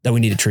that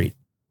we need to treat.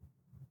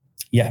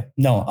 Yeah,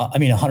 no, I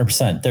mean,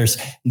 100%.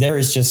 There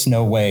is just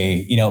no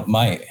way,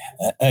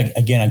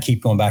 again, I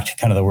keep going back to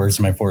kind of the words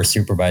of my forest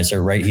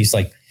supervisor, right? He's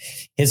like,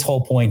 his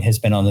whole point has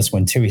been on this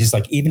one too. He's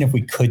like, even if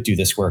we could do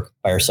this work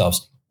by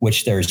ourselves,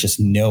 which there's just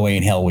no way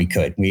in hell we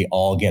could, we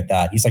all get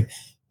that. He's like,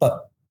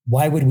 but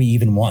why would we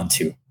even want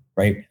to,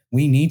 right?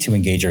 We need to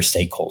engage our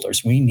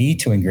stakeholders. We need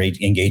to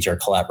engage our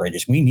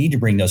collaborators. We need to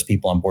bring those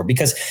people on board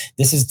because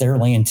this is their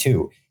land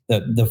too.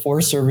 The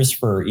Forest Service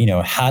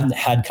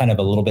had kind of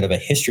a little bit of a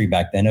history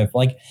back then of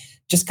like,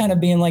 just kind of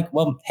being like,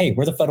 well, hey,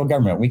 we're the federal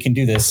government. We can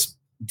do this,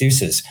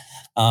 deuces,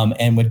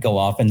 and would go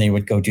off and they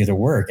would go do their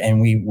work.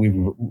 And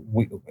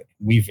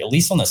we've at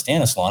least on the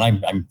Stanislaus,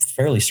 and I'm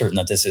fairly certain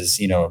that this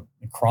is,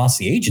 across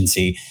the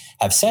agency,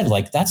 have said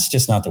like, that's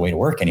just not the way to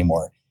work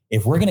anymore.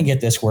 If we're going to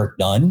get this work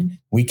done,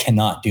 we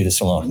cannot do this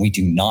alone. We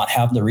do not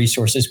have the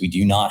resources. We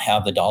do not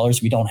have the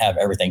dollars. We don't have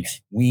everything.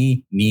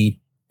 We need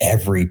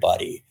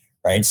everybody.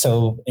 Right.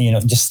 So,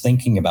 just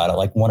thinking about it,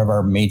 like one of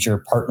our major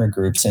partner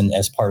groups and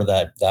as part of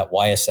that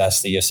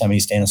YSS, the Yosemite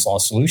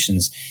Stanislaus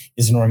Solutions,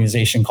 is an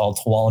organization called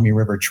Tuolumne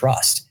River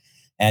Trust.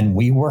 And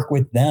we work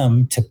with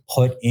them to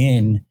put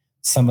in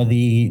some of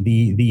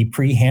the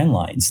pre-hand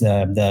lines,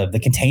 the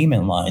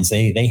containment lines.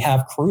 They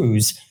have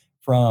crews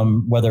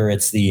from whether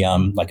it's the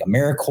like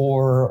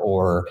AmeriCorps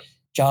or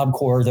Job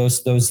Corps,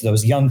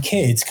 those young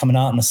kids coming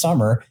out in the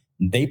summer,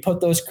 they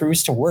put those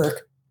crews to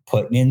work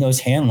putting in those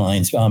hand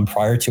lines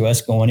prior to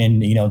us going in,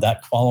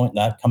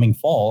 that coming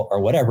fall or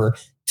whatever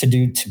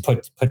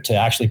to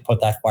actually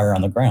put that fire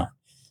on the ground.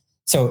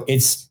 So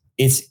it's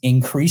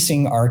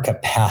increasing our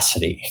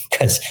capacity,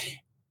 because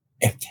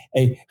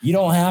you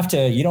don't have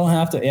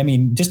to, I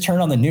mean, just turn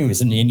on the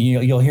news and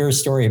you'll hear a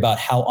story about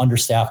how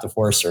understaffed the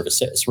Forest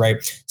Service is, right?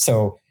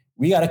 So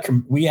we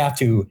have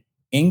to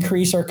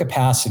increase our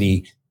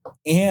capacity,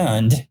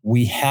 and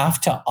we have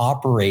to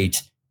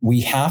operate.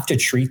 We have to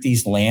treat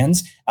these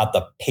lands at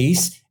the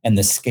pace and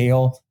the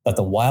scale that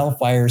the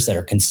wildfires that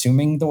are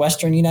consuming the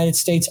Western United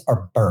States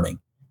are burning.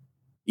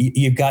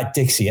 You've got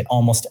Dixie at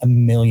almost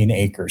 1 million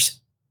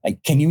acres.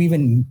 Like, can you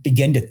even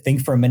begin to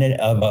think for a minute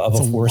of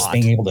a forest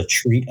being able to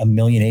treat 1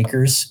 million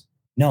acres?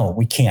 No,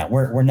 we can't.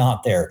 We're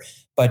not there.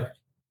 But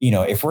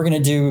if we're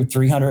going to do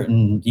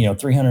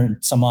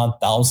 300 some odd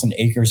thousand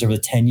acres over the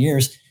 10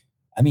 years,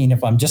 I mean,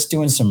 if I'm just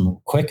doing some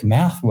quick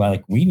math,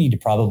 we need to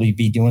probably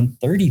be doing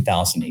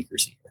 30,000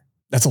 acres a year.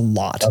 That's a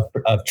lot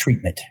of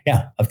treatment.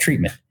 Yeah, of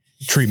treatment.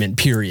 Treatment,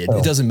 period. So,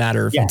 it doesn't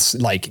matter if it's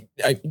like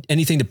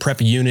anything to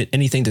prep a unit,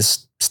 anything to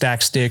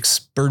stack sticks,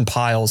 burn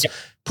piles,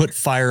 put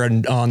fire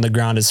on the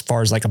ground as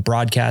far as like a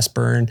broadcast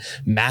burn,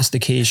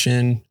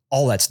 mastication,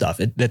 all that stuff.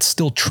 That's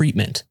still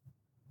treatment.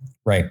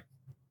 Right.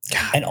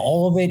 God. And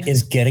all of it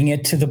is getting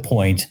it to the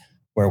point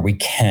where we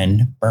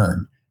can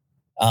burn.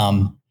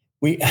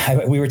 We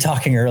were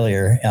talking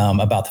earlier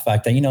about the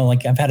fact that,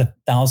 I've had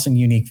 1,000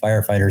 unique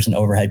firefighters and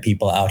overhead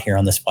people out here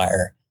on this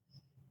fire.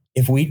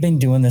 If we'd been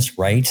doing this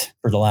right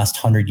for the last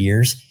 100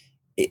 years,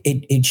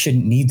 it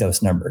shouldn't need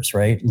those numbers,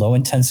 right? Low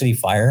intensity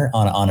fire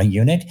on a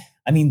unit.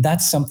 I mean,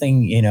 that's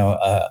something,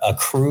 a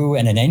crew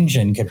and an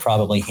engine could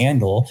probably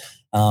handle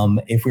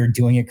if we were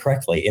doing it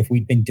correctly. If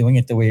we'd been doing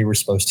it the way we were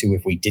supposed to,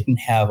 if we didn't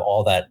have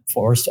all that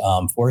forest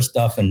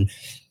stuff and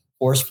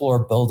forest floor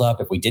buildup,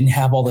 if we didn't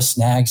have all the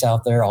snags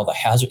out there, all the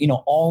hazard,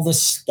 all the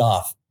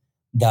stuff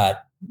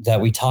that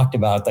we talked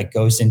about that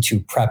goes into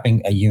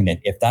prepping a unit.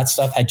 If that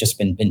stuff had just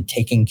been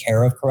taken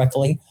care of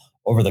correctly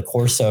over the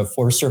course of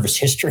Forest Service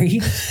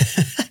history,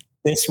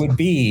 this would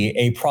be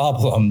a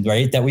problem,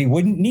 right? That we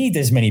wouldn't need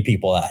as many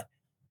people at,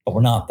 but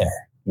we're not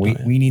there. We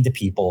need the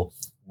people.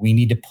 We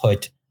need to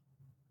put,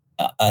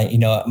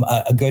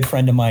 a good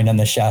friend of mine on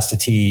the Shasta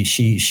T,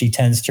 she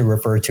tends to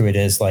refer to it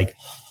as like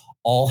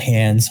all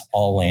hands,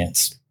 all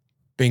lands.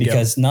 Bingo.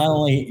 Because not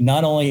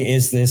only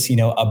is this,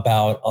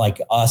 about like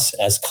us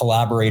as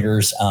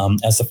collaborators,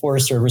 as the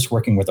Forest Service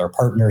working with our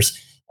partners,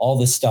 all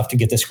this stuff to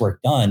get this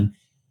work done,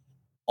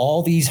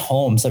 all these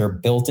homes that are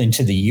built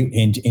into the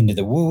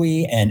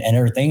WUI and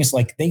everything is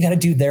like, they got to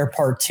do their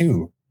part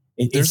too.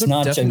 It's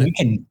not just, we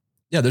can.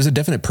 Yeah, there's a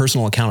definite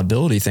personal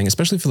accountability thing,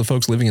 especially for the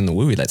folks living in the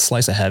WUI, that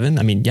slice of heaven.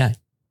 I mean,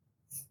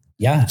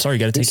 yeah. Sorry, you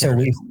got to take care of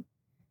it.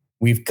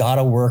 We've got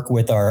to work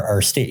with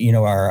our state,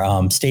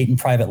 our state and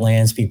private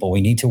lands people.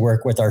 We need to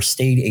work with our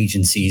state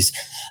agencies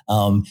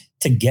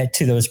to get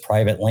to those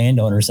private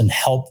landowners and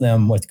help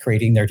them with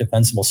creating their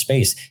defensible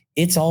space.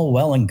 It's all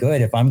well and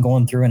good if I'm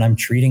going through and I'm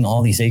treating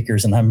all these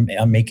acres and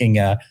I'm making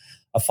a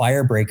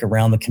fire break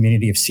around the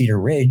community of Cedar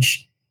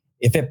Ridge.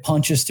 If it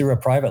punches through a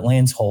private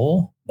lands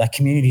hole, that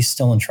community is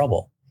still in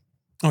trouble.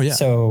 Oh yeah.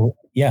 So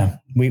yeah,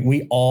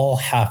 we all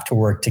have to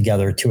work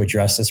together to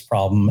address this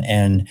problem.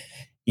 And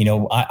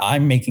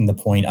I'm making the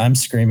point, I'm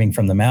screaming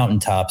from the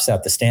mountaintops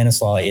that the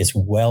Stanislaus is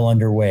well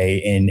underway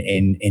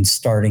in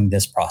starting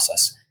this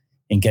process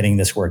and getting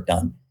this work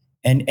done.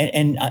 And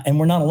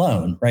we're not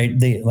alone, right?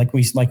 Like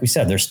we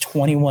said, there's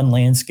 21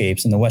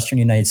 landscapes in the Western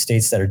United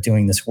States that are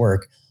doing this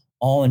work,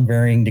 all in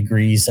varying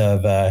degrees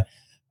of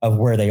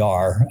where they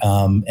are,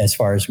 as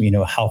far as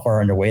how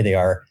far underway they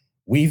are.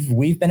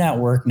 We've been at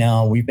work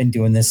now. We've been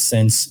doing this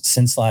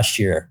since last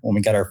year when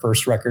we got our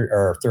first record, or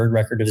our third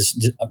record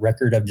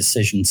of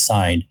decision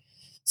signed.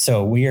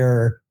 So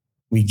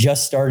we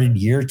just started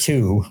year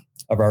 2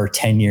 of our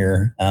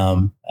 10-year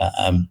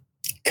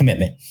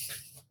commitment.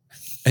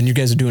 And you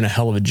guys are doing a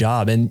hell of a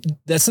job. And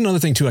that's another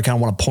thing too, I kind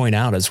of want to point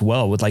out as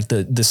well, with like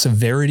the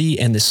severity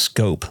and the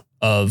scope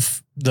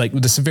of like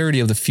the severity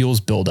of the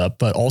fuels buildup,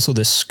 but also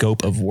the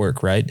scope of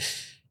work, right?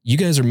 You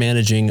guys are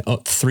managing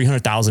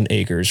 300,000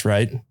 acres,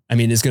 right? I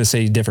mean, it's going to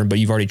say different, but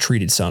you've already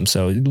treated some.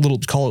 So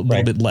call it a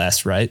little bit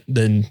less, right?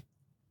 Than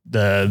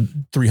the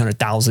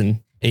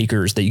 300,000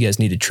 acres that you guys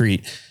need to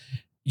treat.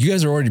 You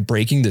guys are already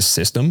breaking the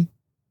system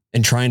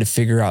and trying to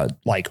figure out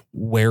like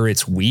where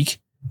it's weak.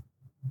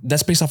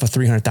 That's based off of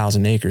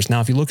 300,000 acres.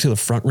 Now, if you look to the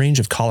Front Range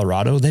of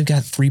Colorado, they've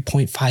got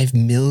 3.5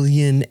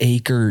 million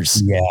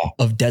acres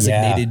of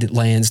designated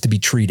lands to be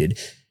treated.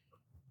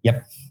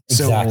 Yep,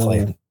 exactly.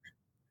 So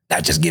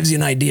that just gives you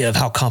an idea of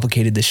how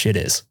complicated this shit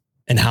is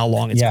and how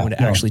long it's going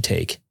to actually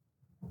take.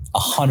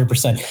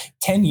 100%.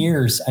 10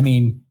 years. I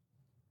mean,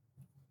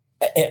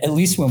 at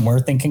least when we're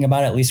thinking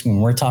about it, at least when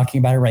we're talking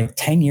about it, right?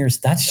 10 years,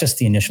 that's just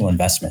the initial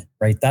investment,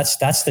 right? That's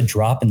the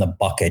drop in the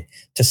bucket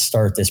to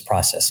start this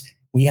process.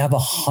 We have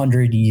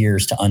 100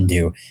 years to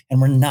undo,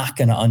 and we're not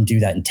going to undo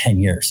that in 10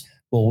 years.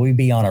 Will we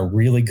be on a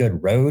really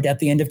good road at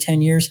the end of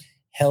 10 years?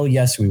 Hell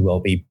yes, we will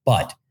be.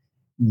 But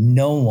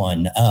no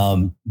one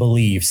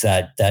believes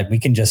that we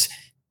can just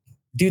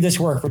do this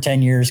work for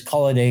 10 years,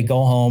 call it a day,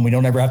 go home. We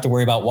don't ever have to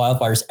worry about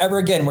wildfires ever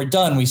again. We're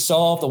done. We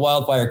solved the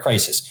wildfire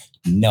crisis.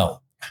 No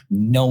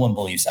one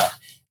believes that.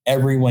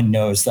 Everyone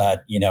knows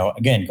that,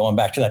 again, going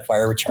back to that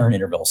fire return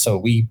interval. So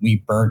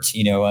we burnt,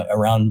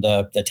 around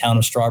the town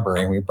of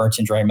Strawberry, and we burnt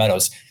in Dry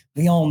Meadows.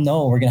 We all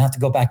know we're going to have to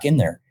go back in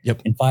there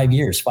in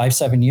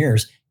 7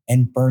 years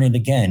and burn it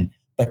again.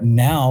 But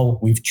now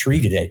we've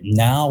treated it.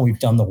 Now we've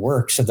done the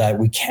work so that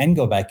we can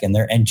go back in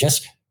there and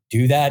just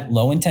do that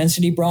low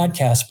intensity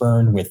broadcast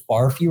burn with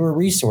far fewer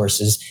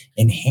resources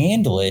and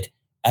handle it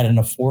at an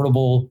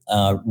affordable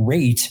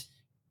rate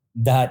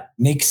that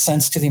makes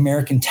sense to the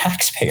American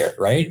taxpayer,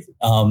 right?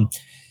 We're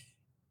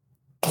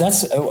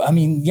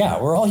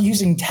all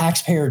using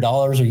taxpayer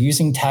dollars or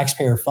using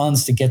taxpayer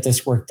funds to get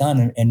this work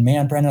done. And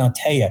man, Brendan, I'll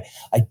tell you,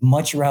 I'd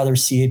much rather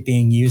see it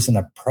being used in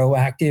a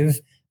proactive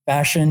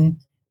fashion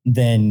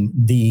than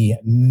the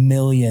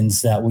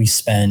millions that we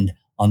spend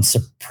on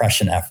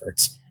suppression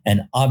efforts.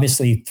 And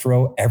obviously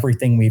throw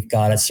everything we've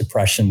got at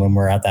suppression when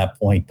we're at that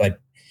point. But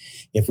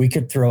if we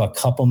could throw a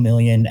couple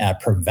million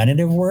at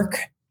preventative work,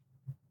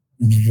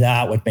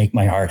 that would make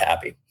my heart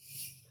happy.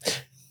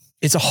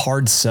 It's a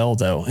hard sell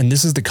though. And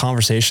this is the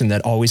conversation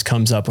that always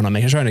comes up when I'm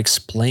trying to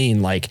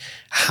explain like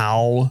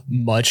how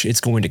much it's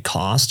going to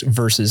cost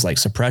versus like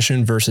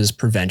suppression versus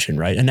prevention,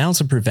 right? An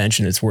ounce of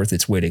prevention is worth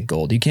its weight in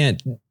gold. You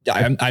can't,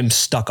 I'm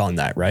stuck on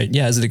that, right?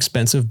 Yeah. Is it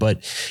expensive?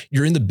 But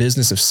you're in the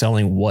business of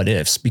selling what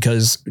ifs,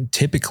 because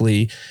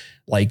typically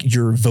like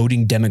your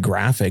voting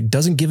demographic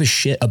doesn't give a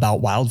shit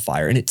about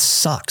wildfire, and it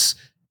sucks.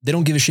 They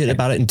don't give a shit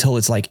about it until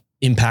it's like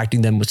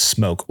impacting them with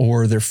smoke,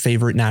 or their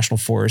favorite national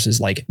forest is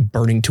like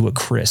burning to a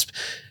crisp.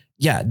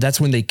 Yeah,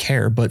 that's when they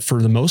care. But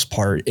for the most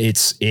part,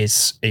 it's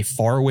a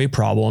faraway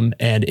problem,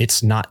 and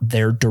it's not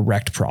their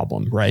direct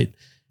problem, right?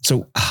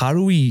 So how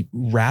do we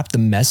wrap the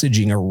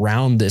messaging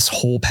around this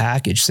whole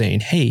package saying,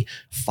 hey,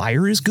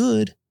 fire is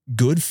good.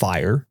 Good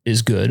fire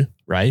is good,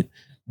 right?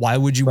 Why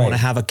would you want to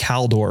have a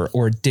Caldor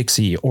or a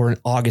Dixie or an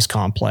August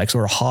complex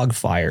or a hog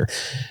fire?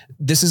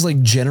 This is like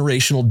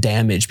generational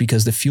damage,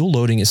 because the fuel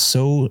loading is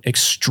so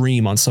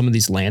extreme on some of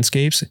these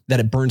landscapes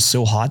that it burns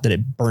so hot that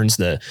it burns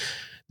the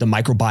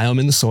microbiome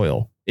in the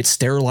soil. It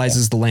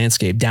sterilizes the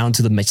landscape down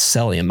to the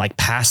mycelium, like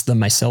past the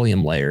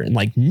mycelium layer, and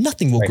like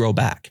nothing will grow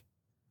back.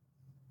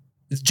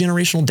 It's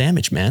generational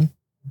damage, man.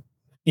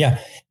 Yeah.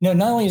 No,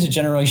 not only is it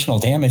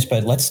generational damage,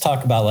 but let's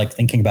talk about like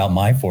thinking about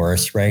my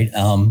forest, right?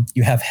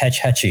 You have Hetch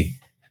Hetchy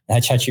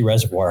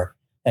Reservoir.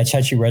 That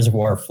Hetchy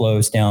Reservoir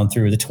flows down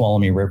through the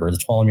Tuolumne River. The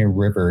Tuolumne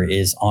River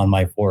is on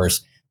my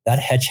forest. That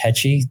Hetch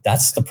Hetchy,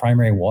 that's the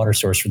primary water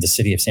source for the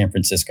city of San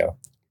Francisco.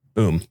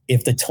 Boom.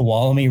 If the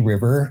Tuolumne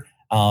River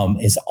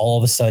is all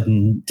of a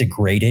sudden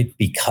degraded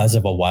because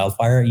of a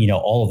wildfire,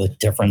 all of the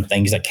different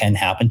things that can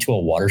happen to a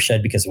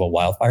watershed because of a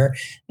wildfire,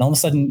 and all of a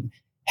sudden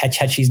Hetch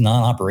Hetchy's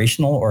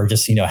non-operational, or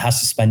just, has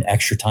to spend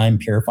extra time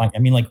purifying. I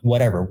mean, like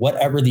whatever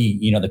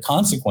the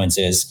consequence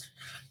is,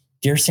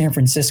 dear San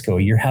Francisco,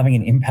 you're having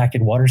an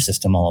impacted water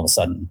system all of a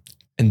sudden.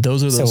 And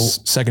those are those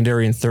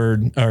secondary and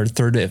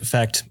third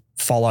effect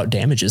fallout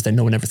damages that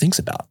no one ever thinks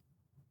about.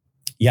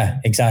 Yeah,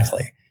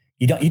 exactly.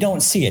 You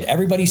don't see it.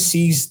 Everybody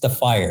sees the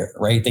fire,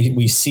 right?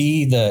 We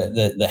see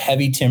the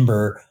heavy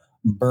timber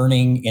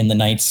burning in the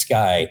night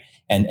sky.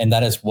 And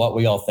that is what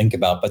we all think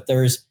about. But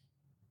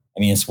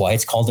it's why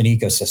it's called an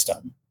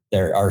ecosystem.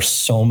 There are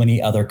so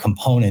many other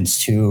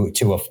components to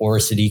a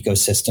forested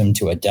ecosystem,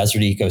 to a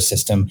desert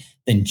ecosystem,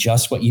 than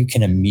just what you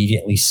can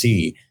immediately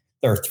see.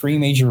 There are three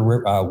major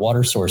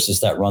water sources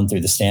that run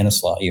through the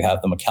Stanislaus. You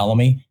have the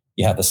McCallum,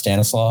 you have the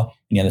Stanislaus,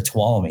 and you have the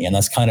Tuolumne. And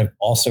that's kind of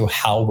also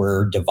how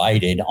we're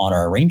divided on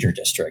our ranger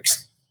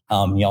districts.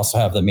 You also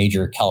have the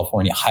major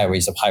California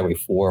highways of Highway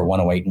 4,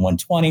 108, and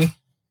 120.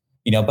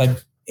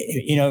 But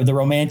the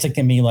romantic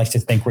in me likes to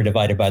think we're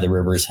divided by the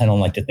rivers. I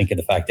don't like to think of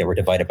the fact that we're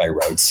divided by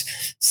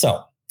roads.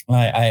 So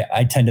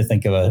I tend to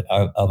think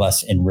of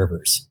us in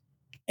rivers.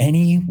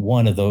 Any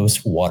one of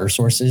those water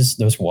sources,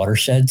 those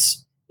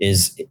watersheds,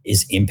 is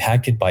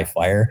impacted by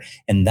fire,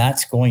 and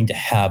that's going to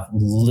have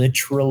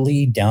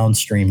literally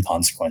downstream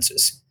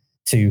consequences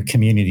to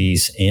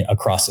communities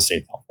across the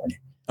state of California.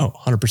 Oh,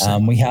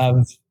 100%.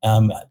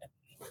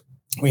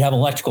 We have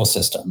electrical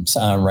systems,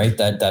 right?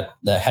 That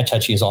the Hetch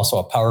Hetchy is also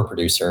a power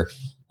producer.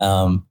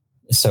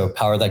 So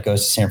power that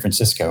goes to San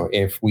Francisco.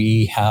 If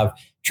we have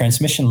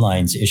transmission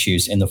lines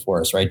issues in the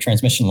forest, right?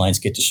 Transmission lines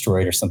get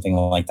destroyed or something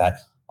like that.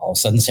 All of a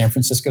sudden, San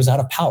Francisco's out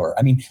of power.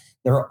 I mean,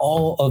 there are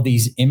all of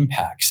these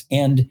impacts,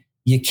 and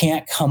you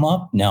can't come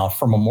up now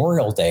for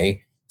Memorial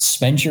Day,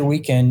 spend your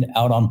weekend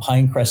out on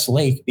Pinecrest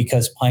Lake,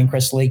 because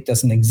Pinecrest Lake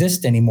doesn't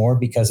exist anymore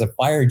because a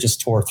fire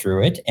just tore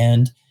through it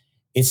and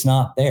it's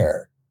not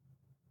there.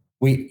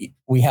 We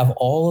have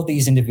all of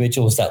these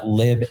individuals that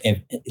live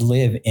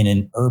in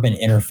an urban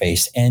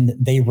interface, and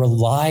they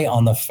rely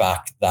on the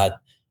fact that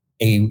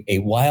a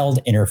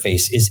wild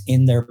interface is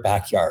in their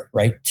backyard,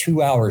 right?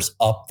 2 hours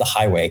up the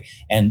highway,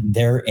 and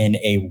they're in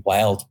a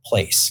wild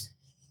place.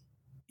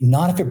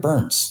 Not if it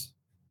burns,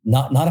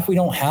 not if we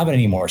don't have it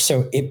anymore.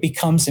 So it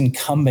becomes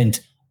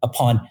incumbent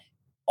upon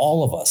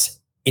all of us.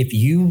 If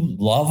you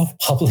love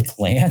public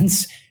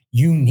lands,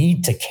 you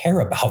need to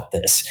care about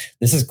this.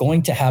 This is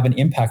going to have an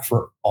impact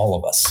for all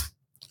of us.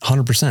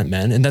 100%,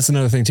 man. And that's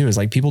another thing too, is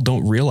like people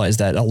don't realize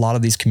that a lot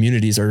of these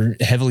communities are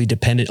heavily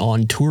dependent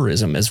on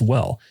tourism as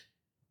well.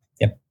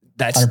 Yep.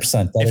 That's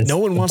 100%. If no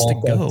one wants to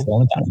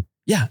go.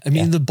 Yeah. I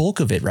mean, the bulk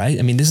of it, right?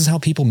 I mean, this is how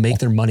people make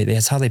their money.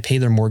 That's how they pay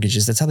their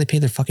mortgages. That's how they pay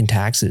their fucking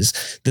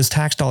taxes. This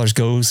tax dollars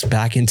goes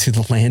back into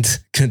the land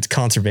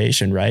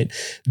conservation, right?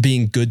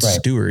 Being good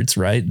stewards,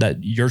 right?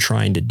 That you're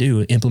trying to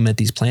do, implement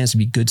these plans to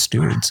be good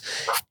stewards.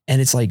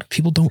 And it's like,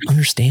 people don't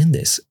understand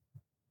this.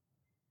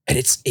 And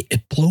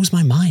it blows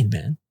my mind,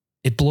 man.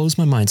 It blows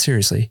my mind.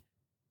 Seriously.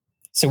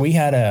 So we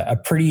had a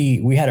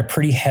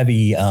pretty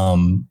heavy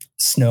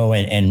snow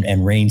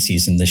and rain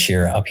season this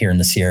year up here in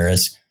the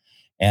Sierras,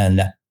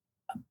 and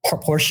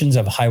portions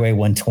of Highway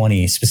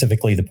 120,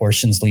 specifically the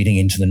portions leading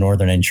into the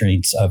northern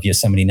entrance of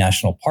Yosemite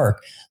National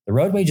Park, the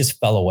roadway just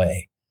fell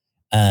away,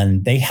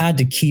 and they had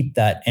to keep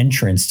that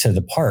entrance to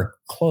the park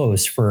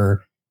closed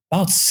for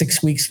about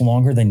 6 weeks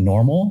longer than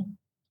normal.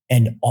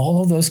 And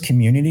all of those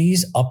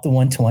communities up the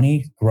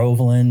 120,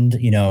 Groveland,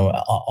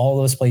 all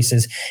those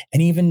places,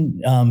 and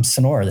even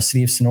Sonora, the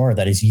city of Sonora,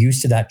 that is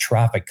used to that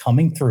traffic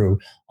coming through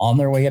on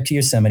their way up to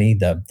Yosemite,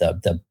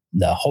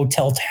 the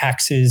hotel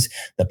taxes,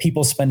 the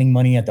people spending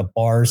money at the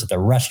bars, at the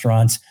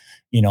restaurants,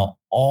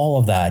 all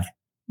of that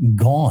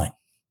gone.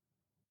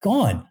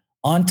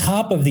 On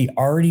top of the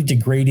already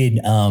degraded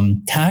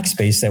tax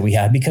base that we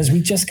had, because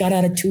we just got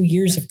out of 2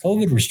 years of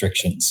COVID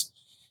restrictions.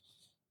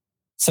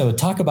 So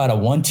talk about a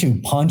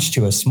 1-2 punch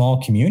to a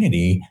small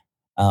community,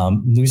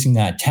 losing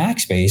that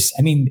tax base.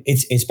 I mean,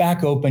 it's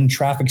back open,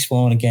 traffic's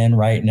flowing again,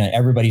 right? And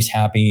everybody's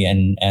happy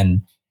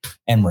and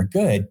we're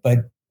good.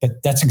 But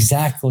that's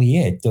exactly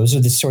it. Those are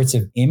the sorts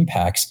of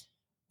impacts.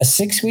 A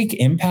 6-week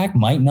impact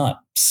might not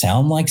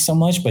sound like so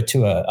much, but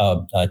to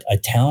a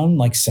town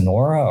like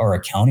Sonora or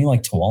a county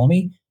like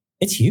Tuolumne,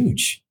 it's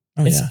huge.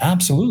 It's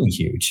absolutely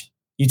huge.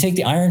 You take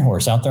the Iron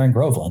Horse out there in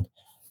Groveland,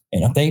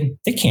 they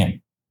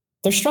can't.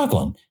 They're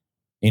struggling.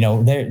 They're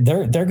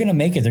going to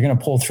make it. They're going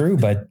to pull through.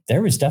 But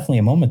there was definitely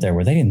a moment there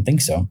where they didn't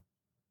think so.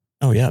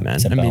 Oh yeah, man.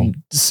 I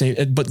mean,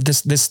 but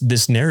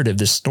this narrative,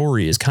 this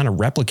story is kind of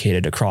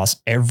replicated across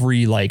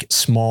every like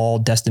small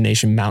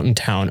destination mountain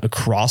town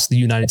across the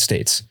United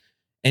States.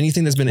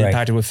 Anything that's been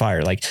impacted with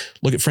fire, like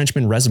look at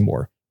Frenchman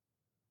Reservoir.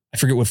 I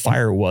forget what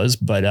fire it was,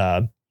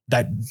 but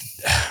that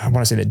I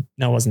want to say that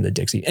no, it wasn't the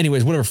Dixie.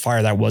 Anyways, whatever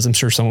fire that was, I'm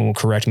sure someone will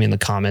correct me in the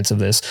comments of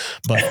this,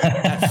 but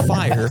that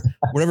fire,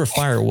 whatever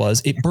fire it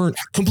was, it burnt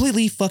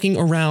completely fucking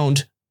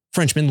around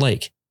Frenchman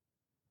Lake.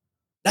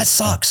 That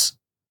sucks.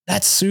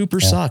 That super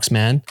sucks,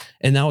 man.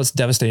 And now it's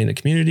devastating the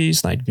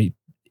communities. Like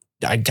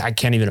I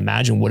can't even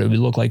imagine what it would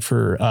look like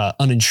for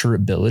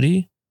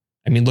uninsurability.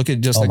 I mean, look at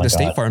just like the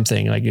State Farm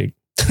thing. Like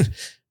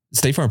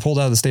State Farm pulled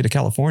out of the state of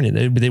California.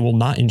 They will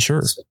not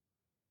insure.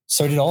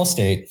 So did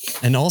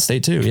Allstate. And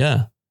Allstate too,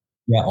 yeah.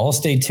 Yeah,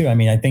 Allstate too. I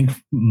mean, I think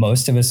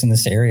most of us in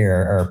this area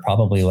are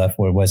probably left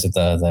with, was it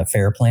the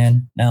FAIR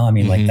plan now? I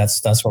mean, like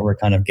that's what we're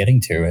kind of getting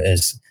to,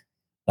 is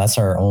that's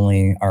our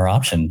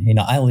option.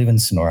 I live in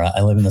Sonora.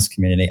 I live in this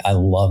community. I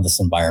love this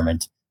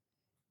environment.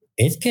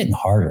 It's getting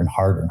harder and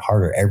harder and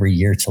harder every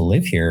year to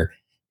live here.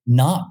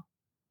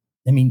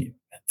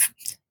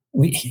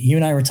 You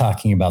and I were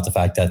talking about the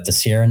fact that the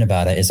Sierra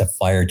Nevada is a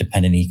fire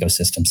dependent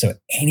ecosystem. So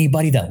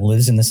anybody that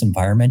lives in this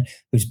environment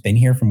who's been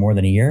here for more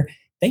than a year,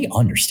 they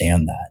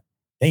understand that.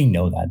 They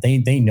know that.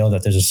 They know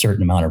that there's a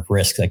certain amount of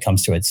risk that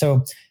comes to it.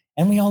 So,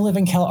 and we all live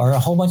in or a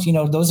whole bunch,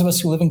 those of us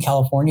who live in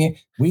California,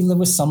 we live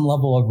with some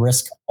level of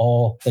risk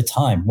all the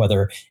time,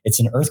 whether it's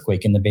an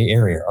earthquake in the Bay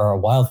Area or a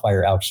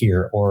wildfire out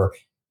here, or,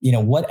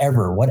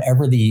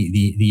 whatever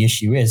the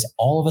issue is.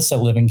 All of us that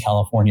live in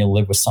California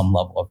live with some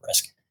level of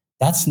risk.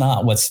 That's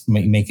not what's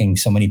making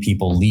so many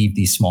people leave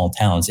these small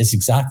towns. It's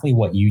exactly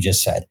what you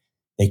just said.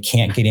 They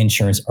can't get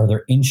insurance, or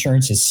their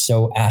insurance is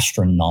so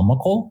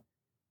astronomical.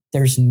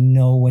 There's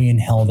no way in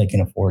hell they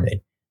can afford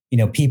it.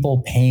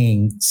 People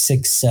paying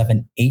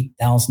 $6,000, $7,000,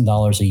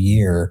 $8,000 a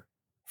year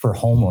for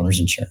homeowners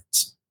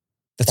insurance.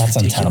 That's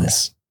untenable.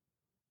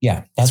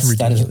 Yeah,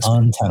 that is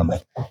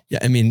untenable. Yeah,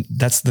 I mean,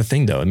 that's the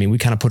thing, though. I mean, we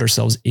kind of put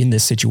ourselves in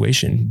this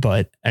situation,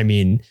 but I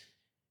mean,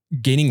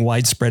 gaining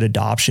widespread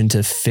adoption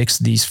to fix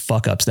these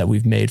fuck ups that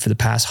we've made for the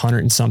past 100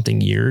 and something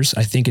years,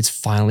 I think it's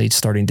finally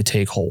starting to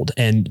take hold.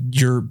 And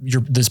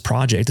this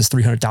project, this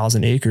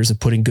 300,000 acres of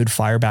putting good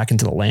fire back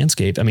into the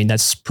landscape, I mean,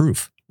 that's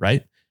proof,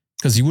 right?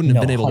 Because you wouldn't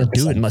have been able 100%. To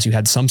do it unless you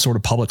had some sort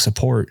of public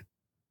support.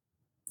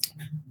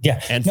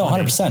 Yeah, and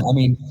 100%. I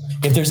mean,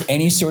 if there's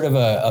any sort of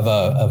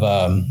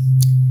a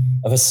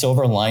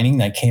silver lining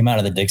that came out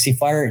of the Dixie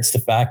Fire, it's the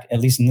fact, at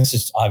least, and this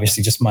is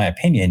obviously just my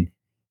opinion,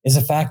 is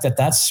the fact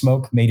that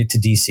smoke made it to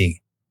DC.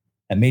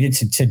 that made it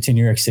to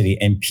New York City,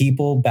 and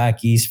people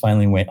back east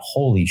finally went,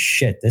 holy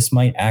shit, this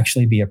might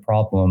actually be a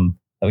problem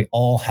that we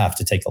all have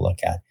to take a look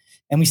at.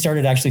 And we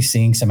started actually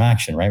seeing some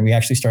action, right? We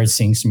actually started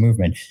seeing some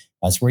movement.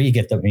 That's where you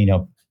get the,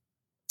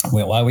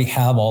 why we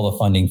have all the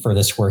funding for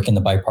this work in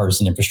the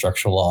bipartisan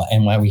infrastructure law,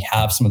 and why we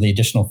have some of the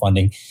additional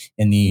funding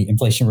in the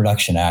Inflation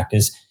Reduction Act,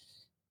 is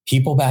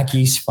people back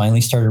east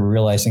finally started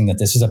realizing that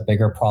this is a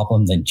bigger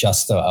problem than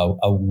just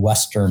a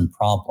Western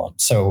problem.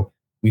 So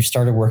we've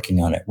started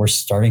working on it. We're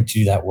starting to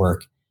do that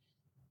work.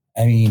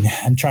 I mean,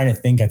 I'm trying to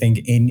think, I think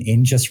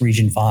in just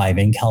Region 5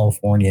 in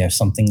California,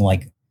 something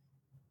like,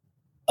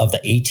 of the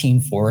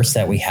 18 forests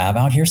that we have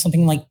out here,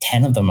 something like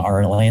 10 of them are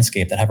in a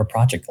landscape that have a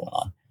project going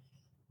on.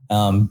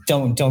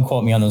 Don't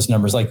quote me on those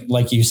numbers.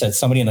 Like you said,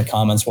 somebody in the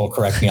comments will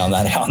correct me on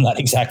that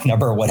exact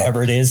number or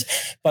whatever it is.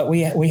 But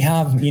we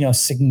have,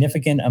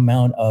 significant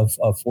amount of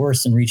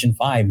forests in Region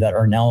 5 that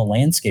are now a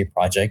landscape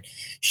project,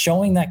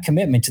 showing that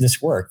commitment to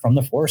this work from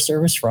the Forest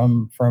Service,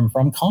 from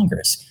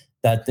Congress,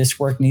 that this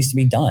work needs to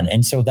be done.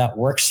 And so that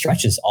work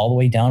stretches all the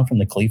way down from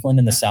the Cleveland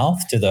in the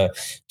south to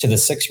the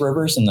Six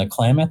Rivers and the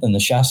Klamath and the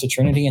Shasta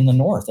Trinity in the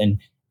north. And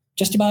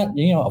just about,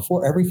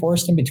 every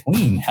forest in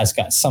between has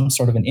got some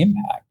sort of an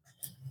impact.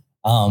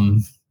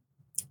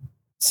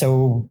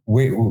 So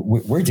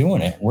we're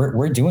doing it.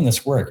 We're doing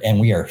this work, and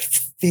we are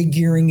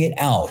figuring it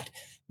out.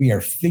 We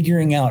are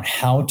figuring out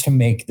how to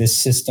make this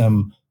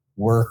system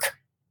work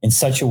in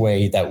such a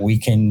way that we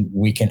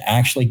can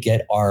actually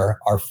get our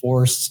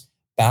forests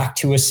back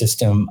to a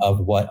system of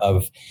the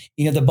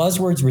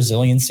buzzword's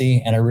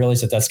resiliency. And I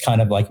realize that that's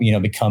kind of like,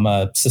 become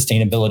a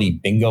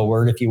sustainability bingo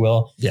word, if you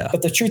will. Yeah.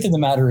 But the truth of the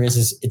matter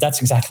is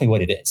that's exactly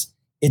what it is.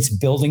 It's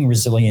building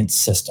resilient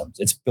systems.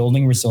 It's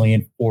building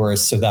resilient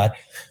forests so that,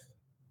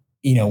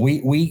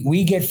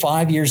 we get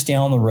 5 years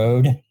down the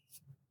road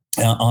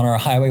on our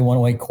Highway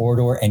 108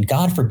 corridor, and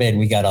God forbid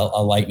we got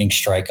a lightning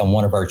strike on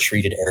one of our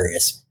treated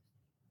areas.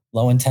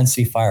 Low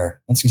intensity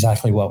fire. That's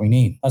exactly what we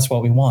need. That's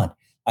what we want.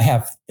 I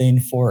have thin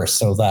forests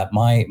so that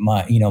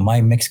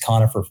my mixed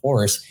conifer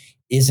forest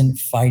isn't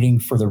fighting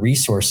for the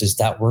resources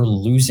that we're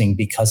losing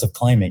because of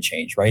climate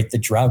change, right? The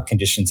drought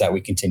conditions that we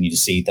continue to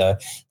see, the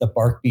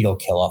bark beetle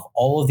kill off,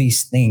 all of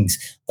these things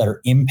that are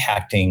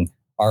impacting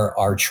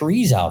our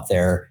trees out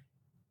there.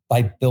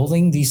 By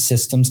building these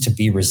systems to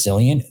be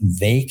resilient,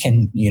 they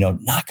can,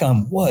 knock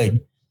on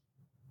wood,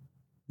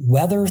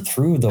 weather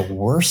through the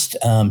worst,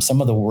 some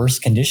of the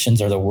worst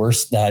conditions, or the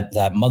worst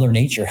that Mother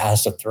Nature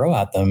has to throw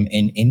at them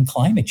in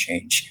climate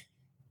change.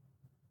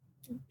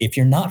 If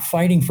you're not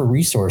fighting for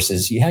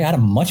resources, you got a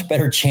much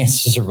better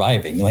chance of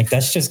surviving. Like,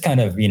 that's just kind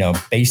of,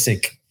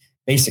 basic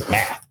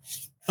math.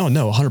 Oh,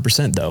 no,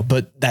 100% though.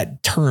 But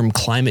that term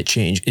climate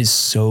change is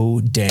so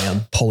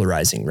damn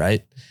polarizing,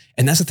 right?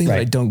 And that's the thing that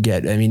I don't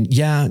get. I mean,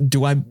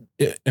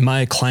 am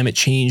I a climate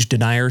change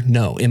denier?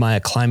 No. Am I a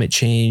climate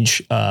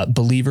change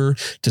believer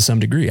to some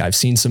degree? I've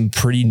seen some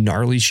pretty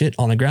gnarly shit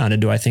on the ground.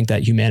 And do I think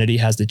that humanity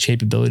has the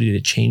capability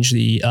to change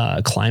the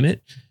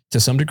climate to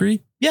some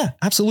degree? Yeah,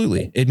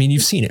 absolutely. I mean,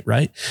 you've seen it,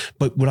 right?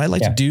 But what I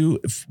like to do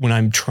when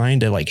I'm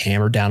trying to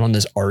hammer down on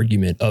this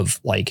argument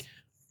of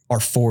our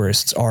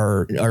forests,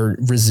 our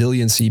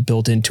resiliency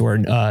built into our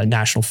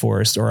national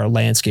forests or our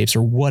landscapes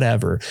or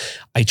whatever,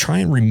 I try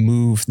and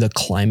remove the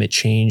climate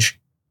change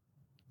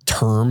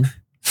term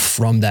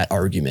from that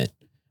argument,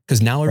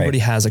 because now everybody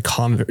has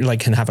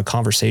can have a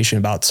conversation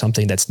about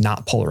something that's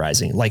not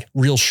polarizing, like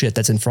real shit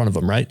that's in front of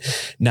them. Right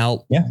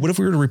now, what if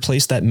we were to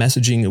replace that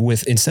messaging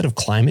with, instead of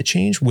climate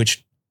change,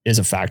 which is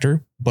a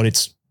factor, but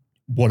it's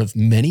one of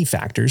many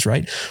factors,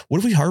 right? What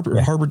if we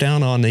harbor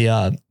down on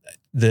the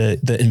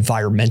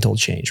environmental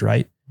change,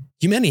 right?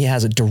 Humanity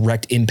has a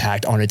direct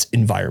impact on its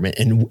environment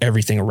and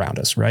everything around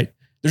us, right?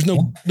 There's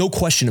no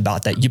question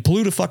about that. You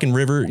pollute a fucking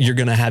river, you're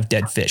going to have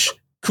dead fish.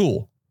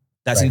 Cool.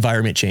 That's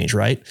environment change,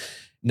 right?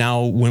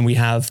 Now, when we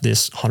have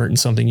this 100 and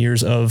something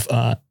years of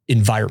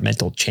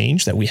environmental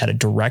change that we had a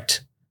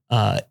direct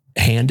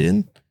hand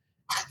in,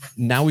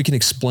 now we can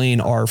explain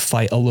our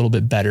fight a little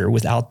bit better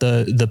without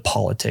the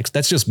politics.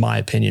 That's just my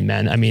opinion,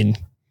 man. I mean,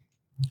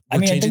 you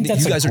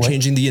guys are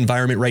changing the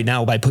environment right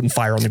now by putting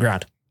fire on the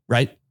ground,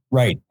 right?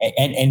 Right.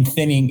 And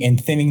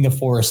thinning the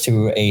forest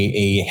to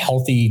a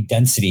healthy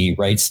density,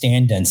 right?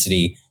 Stand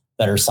density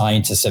that our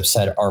scientists have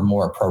said are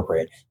more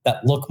appropriate,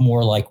 that look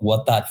more like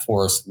what that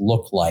forest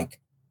looked like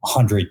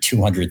 100,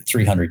 200,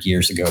 300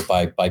 years ago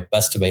by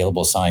best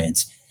available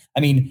science.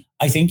 I mean,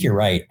 I think you're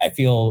right. I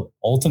feel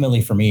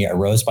ultimately for me, a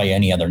rose by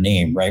any other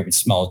name, right, would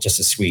smell just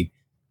as sweet.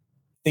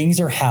 Things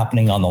are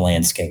happening on the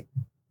landscape.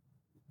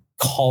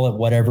 Call it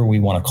whatever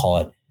we want to call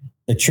it.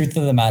 The truth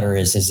of the matter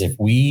is if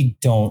we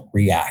don't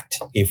react,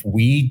 if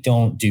we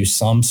don't do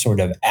some sort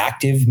of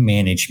active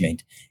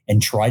management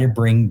and try to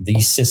bring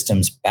these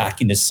systems back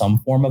into some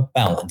form of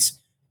balance,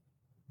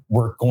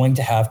 we're going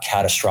to have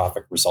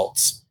catastrophic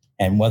results.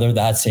 And whether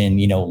that's in,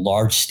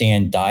 large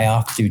stand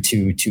die-off due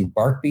to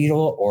bark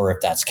beetle, or if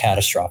that's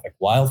catastrophic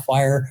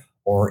wildfire,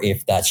 or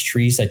if that's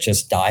trees that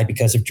just die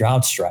because of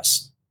drought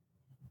stress,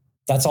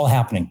 that's all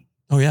happening.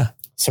 Oh, yeah.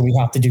 So we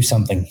have to do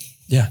something.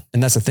 Yeah.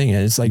 And that's the thing.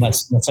 It's like,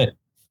 that's it.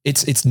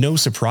 it's no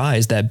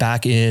surprise that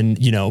back in,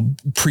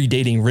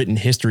 predating written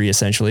history,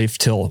 essentially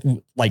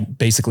till like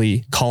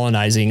basically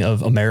colonizing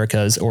of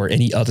Americas or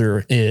any other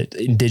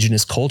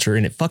indigenous culture.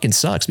 And it fucking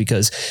sucks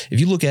because if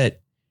you look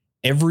at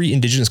every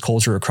indigenous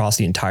culture across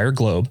the entire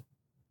globe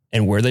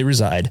and where they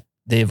reside,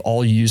 they have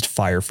all used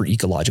fire for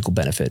ecological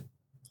benefit.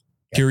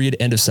 Yep. Period.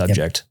 End of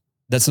subject. Yep.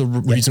 That's the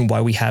reason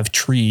why we have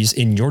trees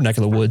in your neck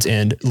of the woods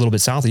and a little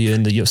bit south of you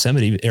in the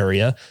Yosemite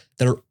area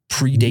that are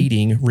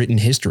predating written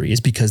history, is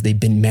because they've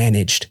been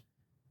managed.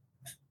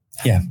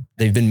 Yeah.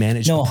 They've been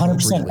managed. No,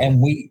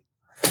 100%.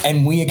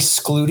 And we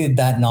excluded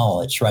that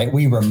knowledge, right?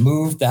 We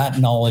removed that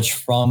knowledge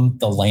from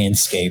the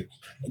landscape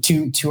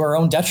to our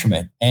own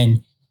detriment.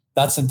 And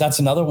that's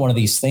another one of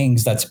these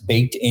things that's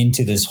baked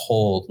into this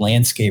whole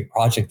landscape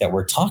project that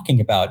we're talking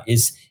about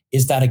is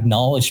that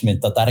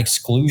acknowledgement that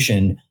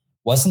exclusion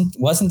wasn't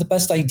the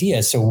best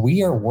idea. So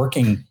we are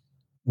working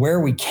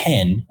where we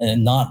can,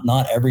 and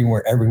not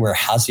everywhere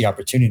has the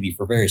opportunity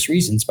for various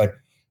reasons, but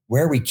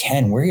where we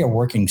can, we are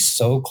working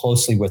so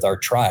closely with our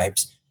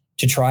tribes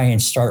to try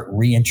and start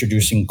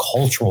reintroducing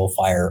cultural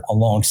fire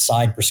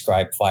alongside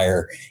prescribed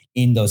fire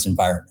in those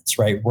environments,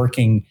 right?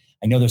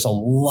 I know there's a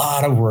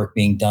lot of work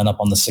being done up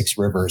on the Six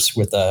Rivers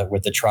with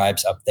the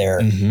tribes up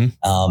there.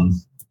 Mm-hmm.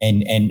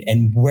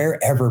 And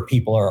wherever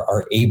people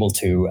are able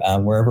to,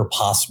 wherever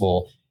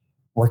possible,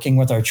 working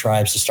with our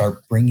tribes to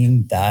start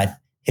bringing that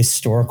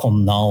historical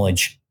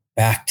knowledge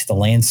back to the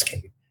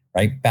landscape,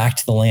 right? Back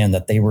to the land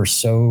that they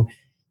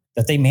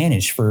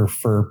managed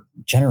for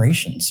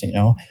generations,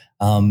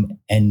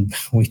 and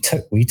we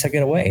took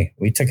it away.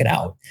 We took it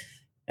out.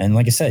 And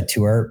like I said,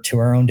 to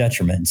our own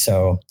detriment.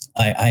 So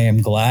I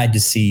am glad to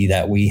see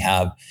that we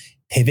have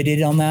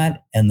pivoted on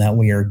that and that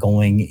we are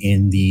going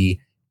in the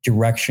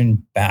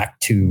direction back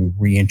to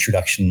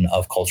reintroduction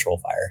of cultural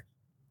fire.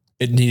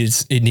 It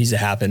needs to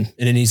happen,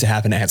 and it needs to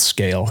happen at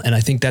scale. And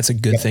I think that's a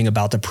good thing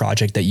about the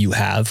project that you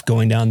have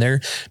going down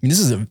there. I mean, this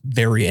is a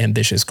very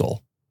ambitious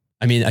goal.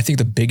 I mean, I think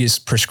the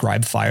biggest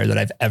prescribed fire that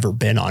I've ever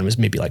been on was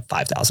maybe like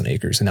 5,000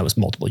 acres, and that was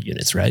multiple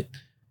units, right?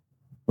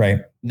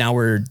 Right. Now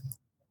we're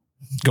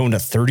going to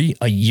 30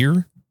 a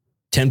year,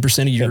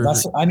 10% of your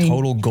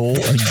total goal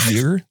a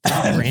year,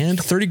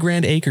 30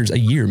 grand acres a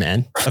year,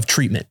 man, of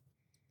treatment.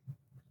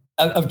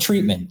 Of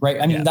treatment, right?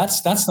 I mean,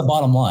 that's the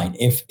bottom line.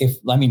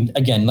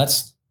 Again,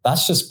 that's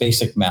just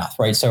basic math,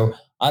 right? So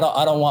I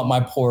don't want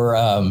my poor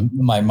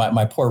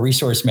my poor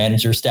resource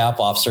manager, staff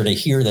officer to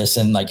hear this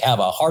and like have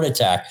a heart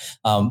attack.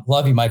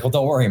 Love you, Michael.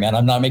 Don't worry, man.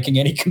 I'm not making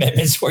any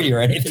commitments for you or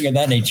anything of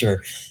that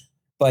nature.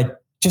 But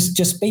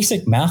just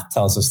basic math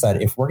tells us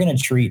that if we're going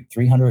to treat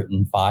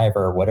 305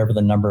 or whatever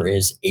the number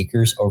is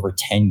acres over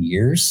 10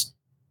 years,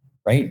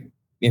 right?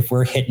 If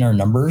we're hitting our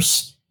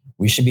numbers,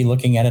 we should be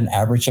looking at an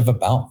average of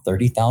about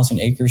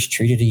 30,000 acres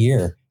treated a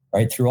year,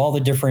 right? Through all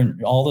the different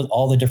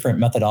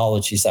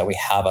methodologies that we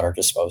have at our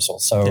disposal.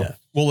 So,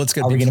 well, let's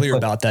get clear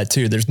about that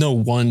too. There's no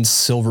one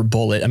silver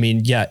bullet. I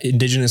mean,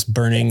 indigenous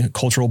burning,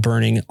 cultural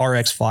burning,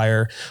 RX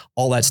fire,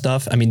 all that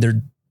stuff. I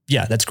mean,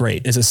 that's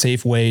great. It's a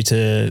safe way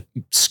to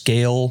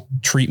scale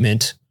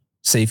treatment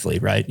safely,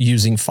 right?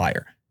 Using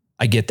fire.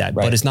 I get that,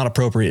 right. But it's not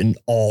appropriate in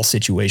all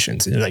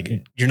situations. Like,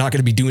 you're not going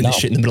to be doing this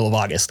shit in the middle of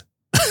August.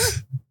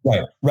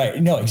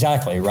 Right. No,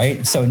 exactly.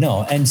 Right. So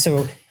no. And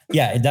so,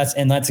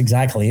 that's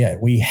exactly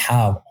it. We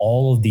have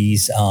all of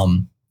these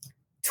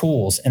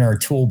tools in our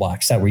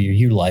toolbox that we're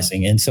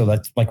utilizing. And so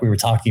that's like we were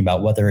talking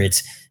about, whether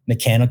it's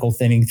mechanical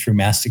thinning through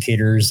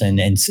masticators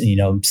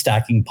and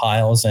stacking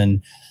piles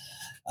and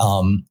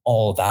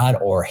all of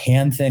that, or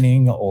hand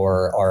thinning,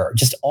 or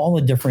just all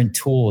the different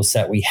tools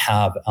that we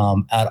have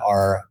at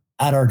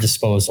our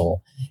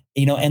disposal.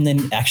 And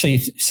then actually,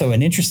 so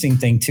an interesting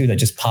thing too that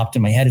just popped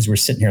in my head as we're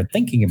sitting here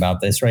thinking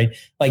about this, right?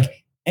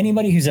 Like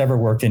anybody who's ever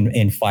worked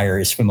in fire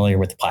is familiar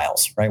with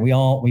piles, right? We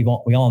all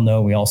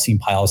know, we all seen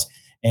piles.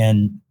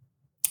 And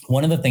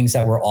one of the things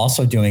that we're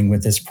also doing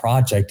with this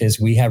project is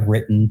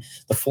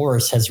the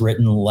forest has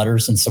written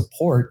letters in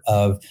support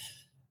of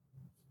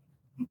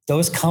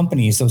those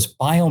companies, those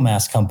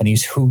biomass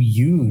companies who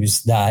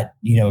use that,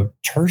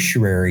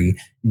 tertiary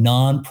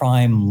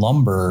non-prime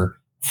lumber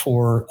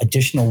for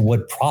additional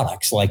wood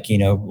products, like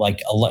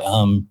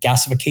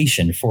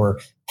gasification for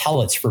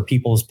pellets for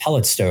people's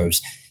pellet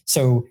stoves.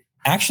 So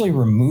actually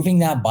removing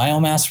that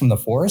biomass from the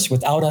forest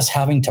without us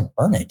having to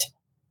burn it.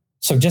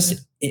 So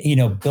just,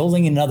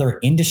 building another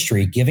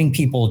industry, giving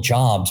people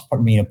jobs,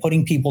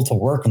 putting people to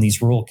work in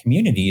these rural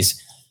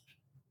communities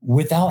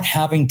without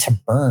having to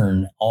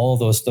burn all of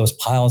those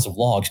piles of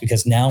logs,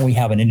 because now we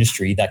have an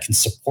industry that can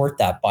support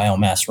that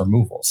biomass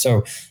removal.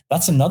 So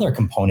that's another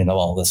component of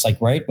all this.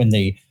 Like, right when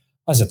the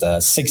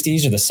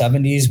 60s or the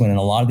 70s, when in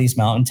a lot of these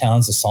mountain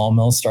towns, the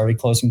sawmills started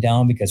closing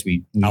down because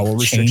we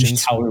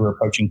changed how we were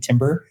approaching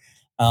timber.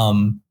 We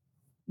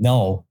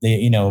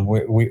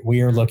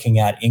are looking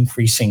at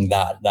increasing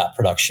that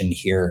production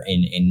here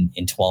in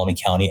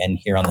Tuolumne County and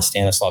here on the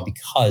Stanislaus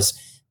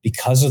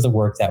because of the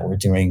work that we're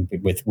doing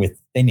with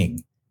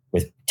thinning,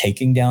 with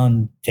taking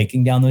down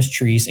those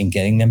trees and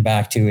getting them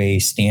back to a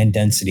stand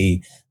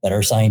density that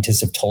our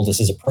scientists have told us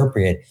is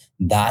appropriate,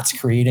 that's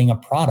creating a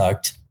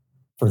product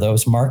for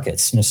those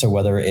markets. So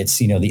whether it's,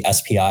 the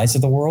SPIs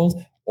of the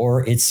world,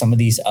 or it's some of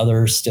these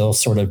other still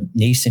sort of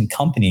nascent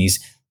companies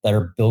that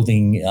are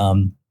building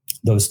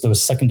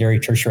those secondary,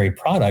 tertiary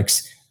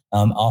products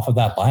off of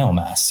that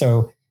biomass.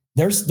 So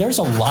there's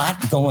a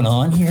lot going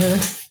on here.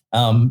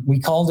 We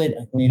called it,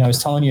 I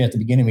was telling you at the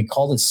beginning, we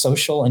called it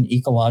social and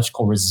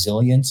ecological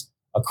resilience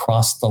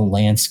across the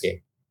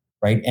landscape,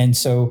 right? And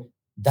so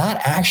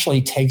that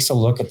actually takes a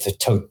look at the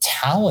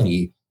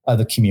totality of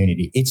the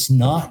community. It's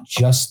not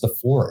just the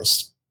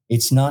forest.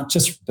 It's not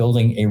just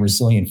building a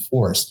resilient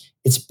forest.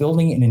 It's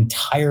building an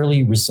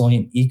entirely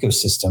resilient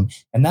ecosystem.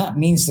 And that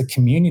means the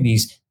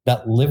communities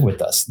that live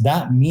with us.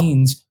 That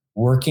means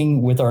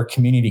working with our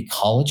community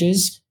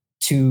colleges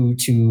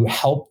to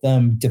help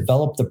them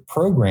develop the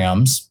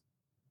programs,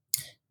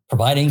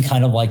 providing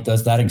kind of like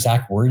that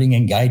exact wording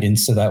and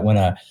guidance so that when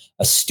a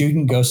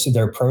student goes through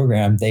their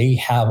program, they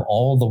have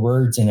all the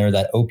words in there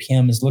that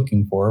OPM is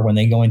looking for when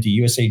they go into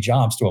USA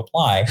Jobs to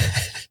apply.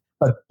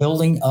 But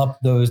building up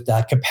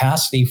that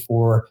capacity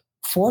for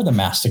the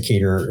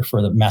masticator,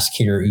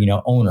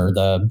 owner,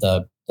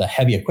 the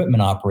heavy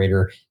equipment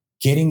operator,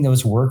 getting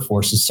those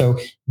workforces. So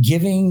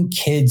giving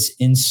kids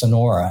in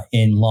Sonora,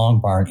 in Long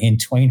Barn, in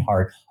Twain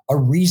Harte, a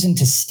reason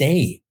to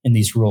stay in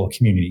these rural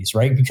communities,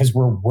 right? Because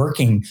we're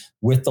working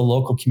with the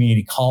local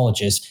community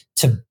colleges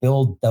to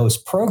build those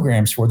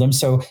programs for them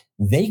so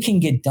they can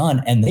get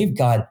done. And they've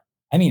got,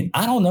 I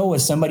don't know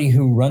what somebody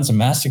who runs a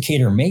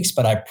masticator makes,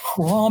 but I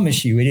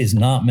promise you it is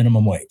not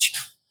minimum wage.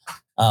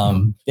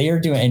 They are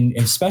doing, and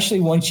especially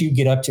once you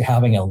get up to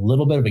having a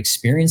little bit of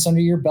experience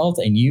under your belt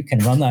and you can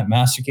run that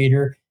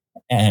masticator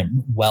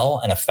and well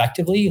and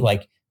effectively,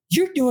 like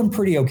you're doing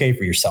pretty okay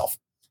for yourself.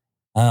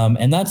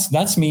 And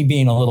that's me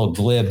being a little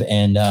glib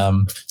and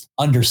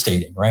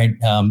understating, right?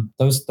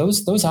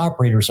 Those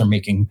operators are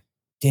making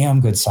damn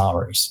good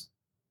salaries,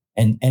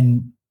 and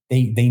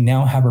they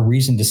now have a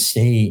reason to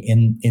stay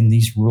in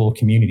these rural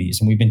communities.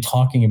 And we've been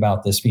talking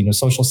about this.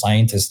 Social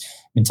scientists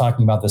have been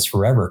talking about this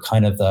forever.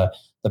 Kind of the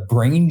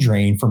brain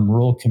drain from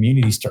rural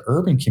communities to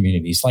urban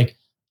communities. Like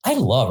I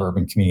love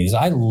urban communities.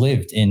 I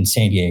lived in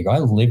San Diego. I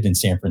lived in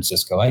San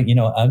Francisco. I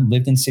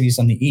lived in cities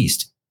on the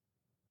East.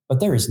 But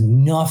there is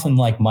nothing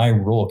like my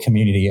rural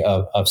community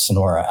of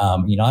Sonora.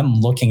 I'm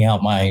looking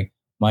out my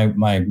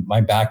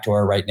back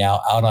door right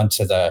now out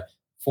onto the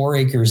 4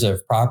 acres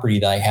of property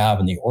that I have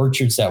and the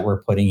orchards that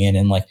we're putting in.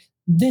 And like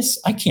this,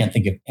 I can't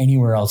think of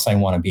anywhere else I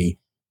want to be.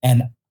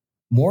 And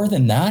more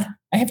than that,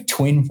 I have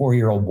twin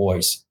 4-year-old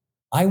boys.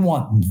 I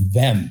want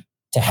them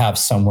to have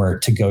somewhere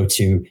to go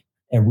to,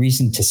 a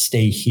reason to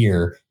stay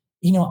here.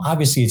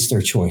 Obviously it's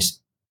their choice.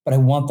 But I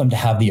want them to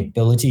have the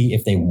ability,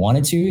 if they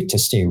wanted to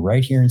stay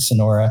right here in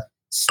Sonora,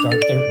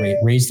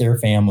 raise their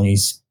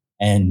families,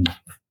 and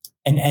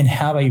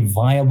have a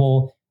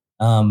viable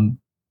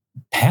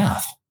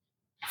path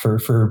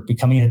for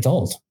becoming an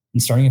adult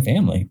and starting a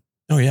family.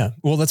 Oh yeah.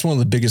 Well, that's one of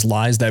the biggest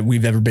lies that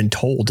we've ever been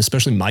told,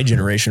 especially my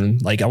generation.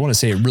 Like I want to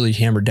say it really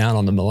hammered down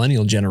on the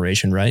millennial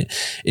generation, right?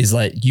 Is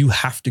that you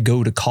have to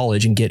go to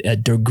college and get a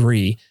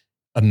degree,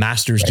 a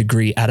master's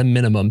degree at a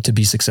minimum to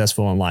be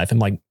successful in life. And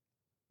like,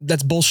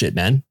 that's bullshit,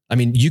 man.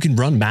 You can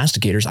run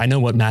masticators. I know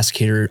what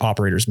masticator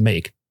operators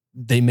make.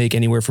 They make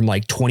anywhere from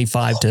like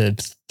 25 to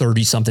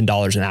 30 something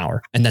dollars an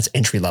hour. And that's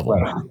entry level.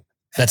 Right.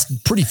 That's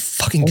pretty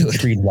fucking good.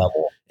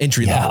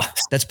 Entry level.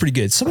 That's pretty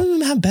good. Some of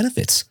them have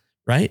benefits,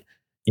 right?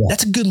 Yeah.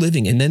 That's a good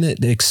living. And then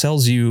it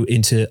excels you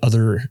into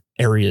other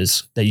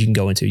areas that you can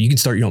go into. You can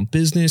start your own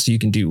business. You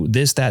can do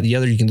this, that, the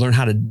other. You can learn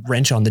how to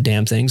wrench on the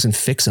damn things and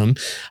fix them.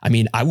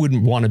 I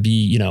wouldn't want to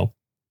be,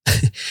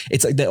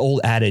 it's like the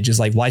old adage is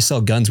like, why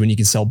sell guns when you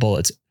can sell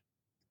bullets?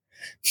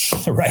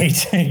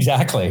 Right.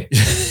 Exactly.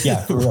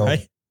 Yeah. For real.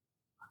 Right?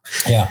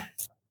 Yeah.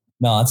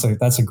 No,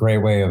 that's a great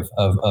way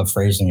of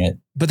phrasing it.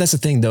 But that's the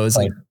thing though, is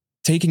like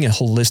taking a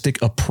holistic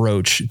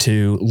approach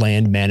to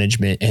land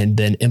management and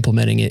then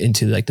implementing it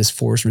into like this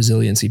forest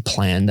resiliency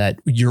plan that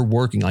you're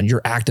working on,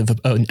 you're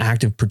an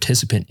active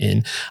participant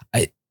in.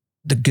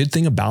 The good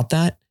thing about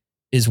that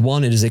is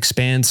one, it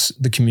expands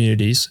the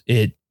communities.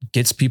 It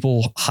gets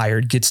people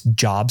hired, gets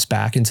jobs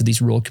back into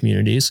these rural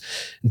communities,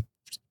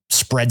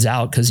 spreads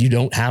out because you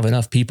don't have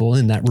enough people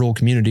in that rural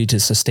community to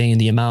sustain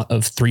the amount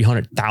of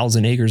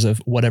 300,000 acres of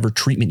whatever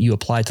treatment you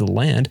apply to the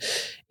land.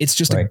 It's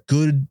just a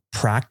good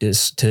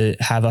practice to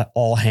have an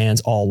all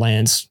hands, all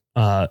lands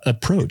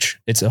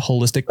approach. It's a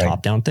holistic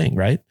top-down thing,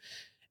 right?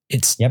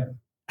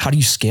 How do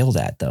you scale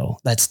that though?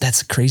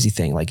 That's a crazy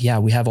thing. Like, yeah,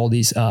 we have all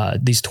these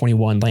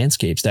 21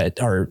 landscapes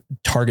that are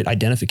target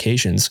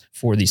identifications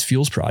for these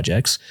fuels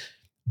projects,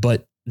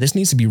 but this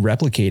needs to be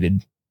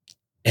replicated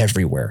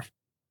everywhere.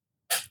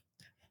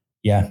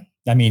 Yeah.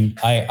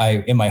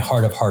 I in my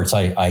heart of hearts,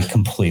 I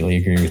completely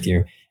agree with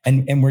you.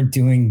 And we're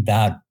doing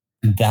that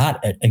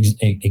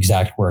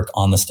exact work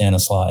on the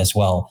Stanislaus as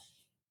well.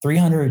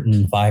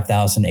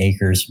 305,000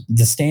 acres.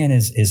 The stand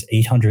is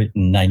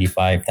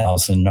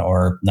 895,000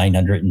 or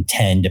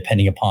 910,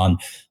 depending upon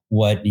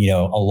what,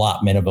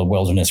 allotment of a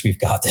wilderness we've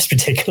got this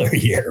particular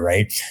year,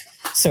 right?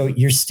 So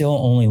you're still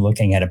only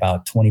looking at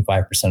about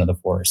 25% of the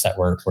forest that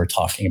we're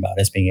talking about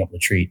as being able to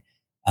treat.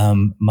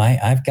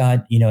 I've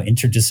got,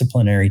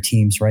 interdisciplinary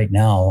teams right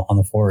now on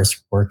the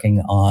forest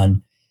working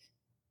on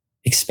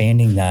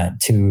expanding that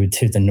to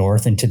the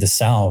north and to the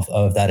south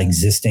of that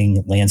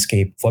existing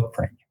landscape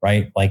footprint,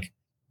 right? Like,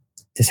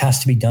 this has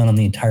to be done on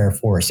the entire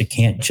forest. It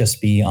can't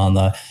just be on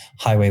the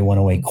Highway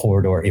 108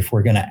 corridor. If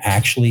we're going to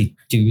actually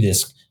do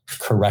this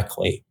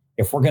correctly,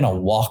 if we're going to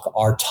walk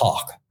our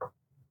talk,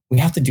 we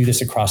have to do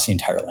this across the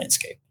entire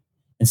landscape.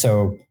 And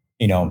so,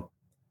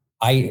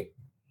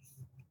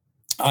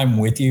 I'm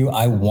with you.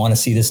 I want to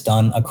see this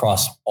done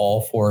across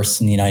all forests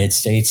in the United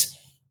States.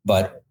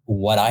 But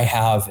what I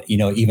have,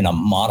 even a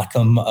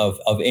modicum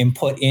of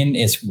input in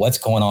is what's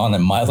going on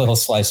in my little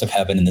slice of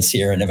heaven in the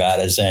Sierra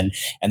Nevadas. And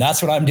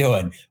that's what I'm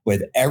doing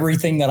with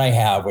everything that I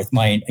have, with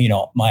my,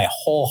 my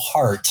whole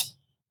heart.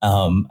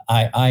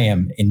 I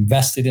am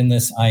invested in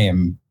this. I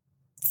am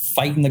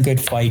fighting the good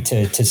fight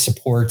to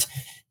support,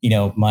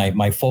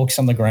 my folks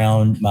on the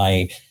ground,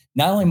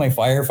 not only my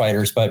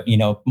firefighters, but,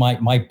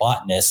 my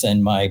botanists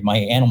and my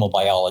animal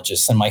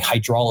biologists and my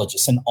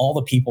hydrologists and all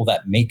the people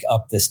that make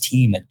up this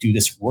team that do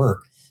this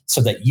work, so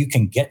that you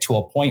can get to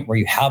a point where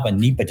you have a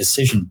NEPA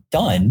decision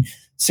done,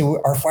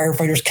 so our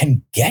firefighters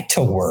can get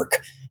to work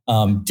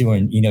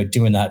doing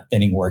that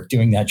thinning work,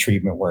 doing that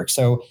treatment work.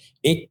 So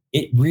it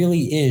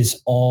really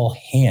is all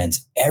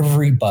hands.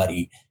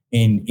 Everybody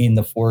in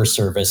the Forest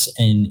Service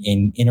and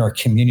in our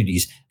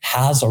communities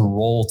has a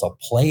role to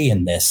play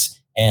in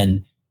this.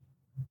 And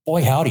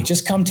boy, howdy,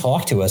 just come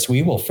talk to us.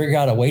 We will figure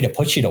out a way to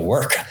put you to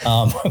work.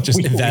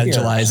 Just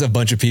evangelize a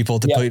bunch of people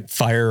to put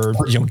fire,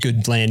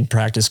 good land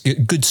practice,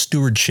 good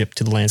stewardship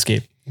to the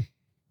landscape.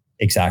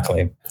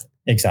 Exactly.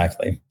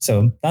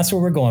 So that's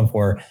what we're going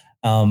for.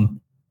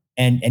 And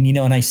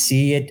I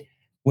see it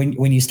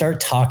when you start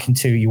talking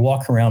you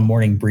walk around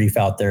morning brief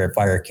out there at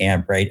fire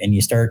camp, right? And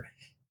you start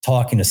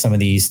talking to some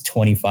of these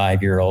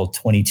 25-year-old,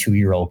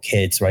 22-year-old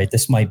kids, right?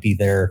 This might be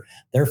their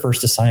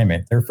first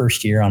assignment, their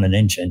first year on an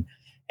engine.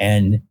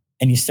 And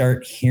you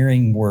start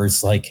hearing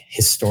words like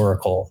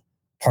historical,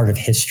 part of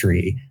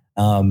history,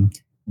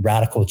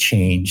 radical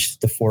change,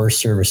 the Forest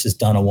Service has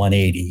done a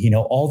 180,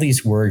 all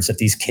these words that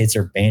these kids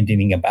are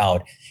bandying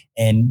about,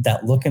 and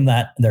that look in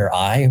their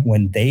eye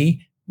when they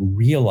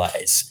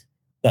realize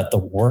that the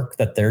work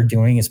that they're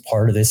doing as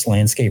part of this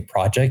landscape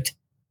project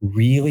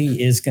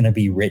really is going to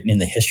be written in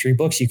the history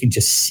books. You can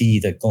just see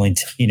the glint,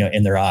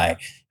 in their eye,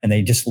 and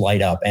they just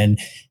light up, and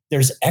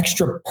there's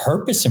extra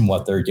purpose in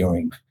what they're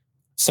doing.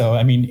 So,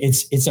 I mean,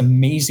 it's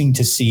amazing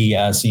to see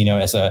as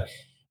the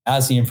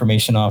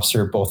information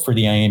officer, both for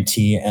the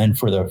IMT and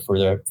for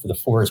the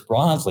forest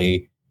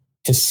broadly,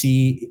 to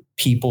see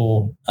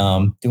people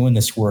doing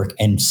this work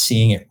and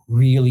seeing it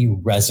really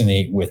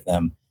resonate with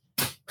them.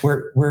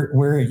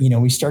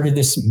 We started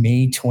this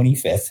May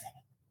 25th.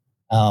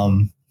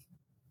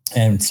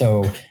 And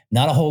so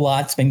not a whole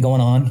lot's been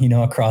going on,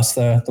 across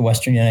the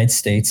Western United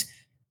States.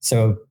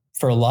 So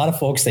for a lot of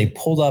folks, they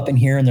pulled up in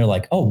here and they're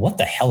like, "Oh, what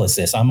the hell is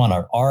this? I'm on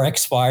a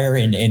RX fire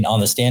on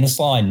the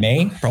Stanislaus in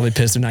May." Probably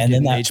pissed they're not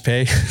getting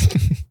HPay.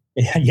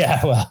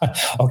 Yeah. Well,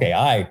 okay.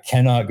 I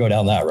cannot go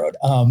down that road.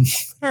 All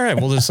right.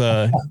 Well, this,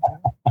 the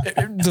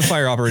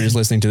fire operators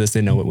listening to this,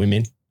 they know what we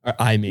mean. Or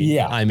I mean,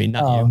 yeah. I mean,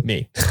 not you,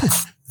 me.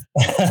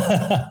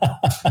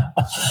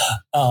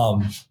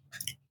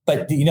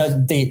 But they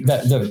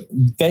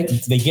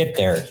get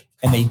there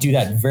and they do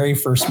that very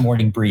first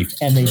morning brief,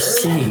 and they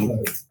see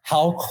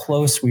how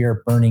close we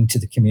are burning to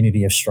the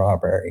community of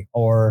Strawberry,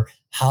 or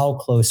how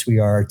close we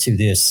are to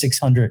the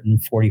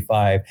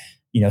 645,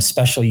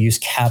 special use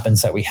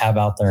cabins that we have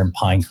out there in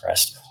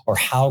Pinecrest, or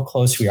how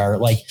close we are.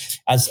 Like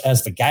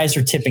as the guys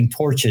are tipping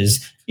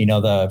torches,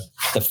 the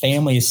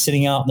family is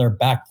sitting out on their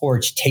back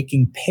porch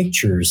taking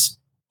pictures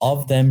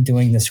of them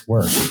doing this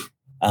work.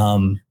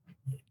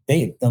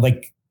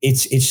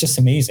 It's just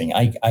amazing.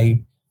 I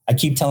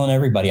keep telling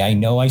everybody, I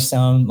know I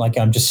sound like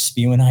I'm just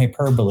spewing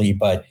hyperbole,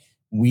 but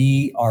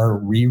we are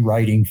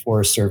rewriting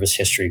Forest Service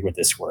history with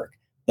this work.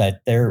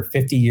 That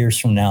 50 years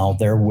from now,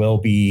 there will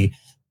be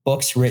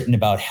books written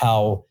about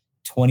how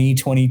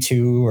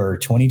 2022 or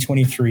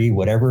 2023,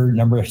 whatever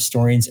number of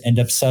historians end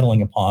up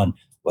settling upon,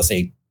 was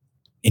a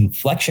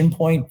inflection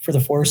point for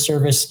the Forest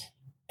Service,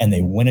 and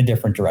they went a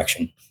different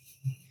direction.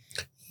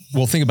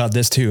 Well, think about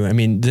this too. I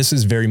mean, this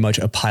is very much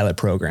a pilot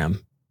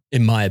program,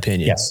 in my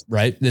opinion, yes.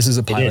 Right? This is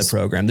a pilot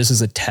program. This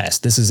is a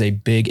test. This is a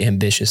big,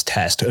 ambitious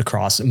test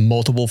across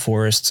multiple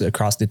forests,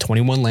 across the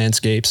 21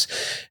 landscapes,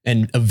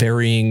 and of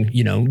varying,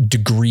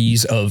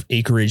 degrees of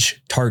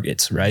acreage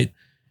targets, right?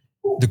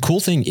 The cool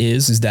thing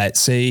is that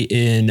say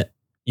in,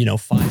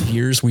 5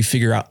 years, we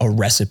figure out a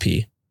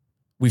recipe.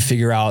 We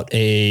figure out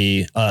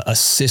a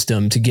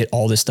system to get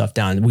all this stuff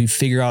done. We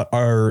figure out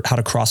how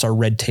to cross our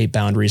red tape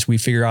boundaries. We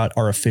figure out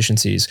our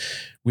efficiencies.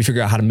 We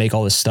figure out how to make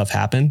all this stuff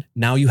happen.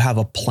 Now you have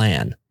a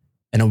plan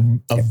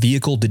and a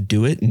vehicle to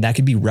do it. And that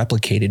can be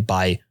replicated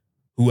by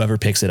whoever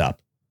picks it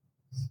up.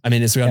 I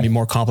mean, it's going to be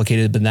more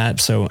complicated than that.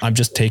 So I'm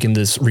just taking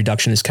this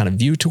reductionist kind of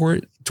view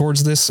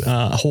towards this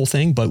whole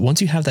thing. But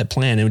once you have that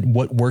plan and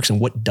what works and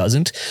what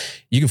doesn't,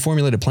 you can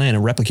formulate a plan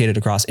and replicate it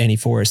across any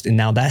forest. And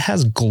now that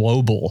has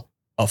global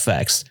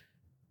effects.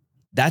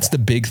 That's the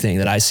big thing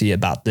that I see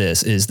about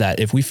this, is that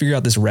if we figure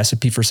out this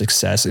recipe for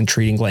success in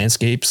treating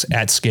landscapes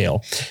at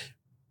scale,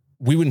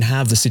 we wouldn't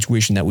have the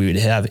situation that we would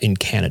have in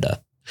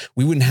Canada.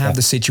 We wouldn't have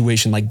the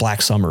situation like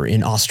Black Summer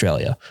in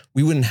Australia.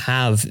 We wouldn't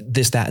have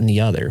this, that, and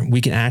the other. We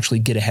can actually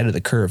get ahead of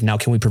the curve. Now,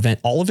 can we prevent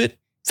all of it?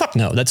 Fuck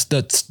no. That's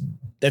dumb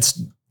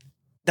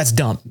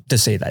to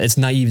say that. It's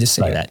naive to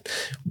say that.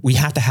 We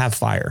have to have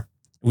fire.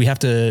 We have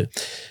to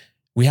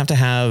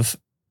have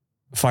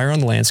fire on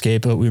the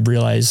landscape, but we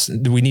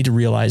need to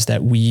realize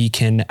that we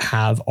can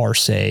have our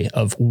say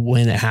of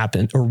when it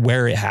happens or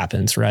where it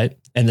happens, right?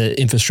 And the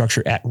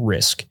infrastructure at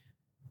risk.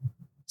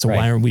 So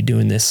why aren't we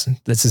doing this?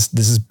 This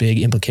is big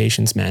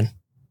implications, man.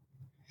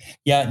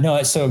 Yeah,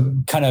 no. So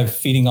kind of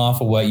feeding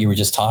off of what you were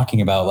just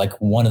talking about, like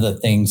one of the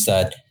things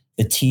that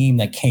the team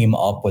that came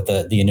up with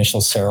the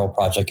initial Cerro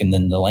project and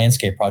then the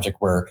landscape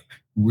project were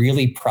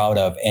really proud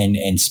of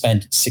and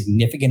spent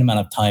significant amount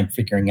of time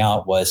figuring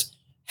out was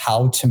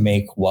how to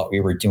make what we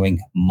were doing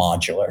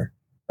modular,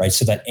 right?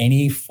 So that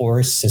any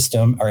forest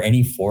system or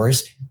any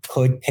forest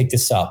could pick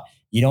this up.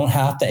 You don't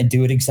have to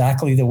do it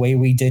exactly the way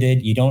we did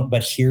it.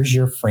 But here's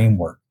your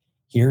framework.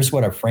 Here's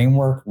what a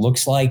framework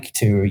looks like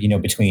to,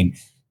 between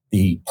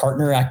the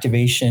partner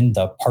activation,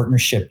 the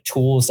partnership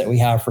tools that we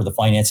have for the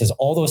finances,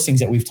 all those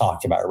things that we've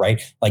talked about,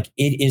 right? Like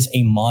it is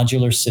a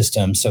modular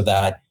system so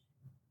that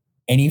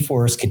any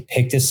forest could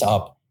pick this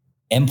up,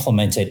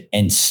 implement it,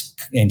 and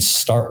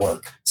start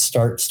work.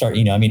 Start.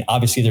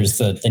 Obviously there's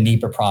the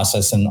NEPA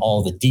process and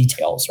all the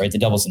details, right? The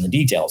devil's in the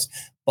details,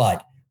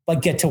 but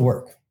get to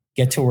work.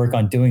 Get to work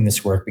on doing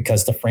this work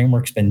because the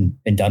framework's been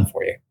done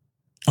for you.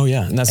 Oh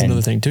yeah. And that's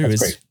another thing too.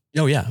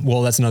 Oh yeah.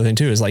 Well, that's another thing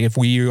too, is like, if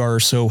we are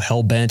so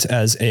hell bent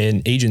as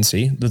an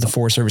agency, the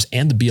Forest Service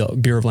and the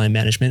Bureau of Land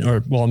Management,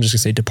 or well, I'm just gonna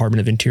say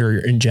Department of Interior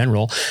in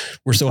general,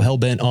 we're so hell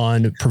bent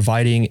on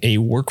providing a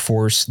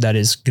workforce that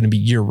is going to be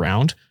year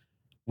round.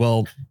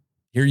 Well,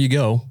 here you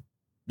go.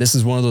 This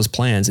is one of those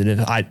plans. And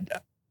if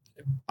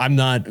I'm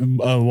not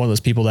one of those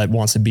people that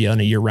wants to be on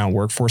a year-round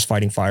workforce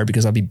fighting fire,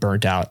 because I'll be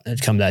burnt out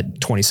and come that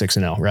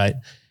 26-0, right?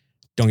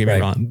 Don't get me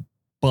wrong.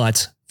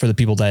 But for the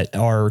people that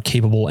are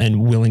capable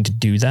and willing to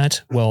do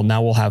that, well,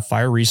 now we'll have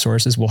fire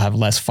resources. We'll have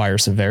less fire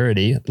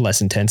severity,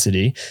 less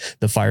intensity.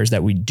 The fires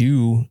that we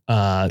do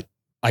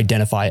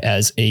identify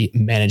as a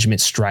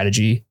management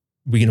strategy,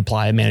 we can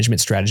apply a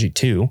management strategy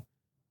to.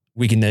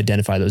 We can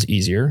identify those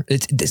easier.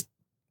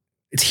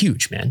 It's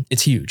huge, man.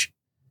 It's huge.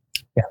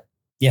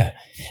 Yeah.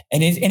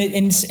 And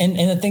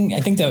the thing,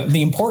 I think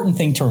the important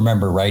thing to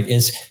remember, right,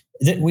 is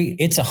that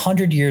it's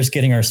 100 years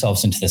getting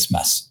ourselves into this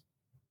mess.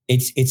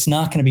 It's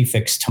not going to be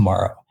fixed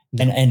tomorrow.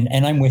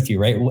 And I'm with you,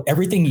 right?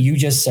 Everything you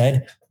just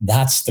said,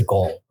 that's the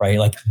goal, right?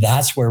 Like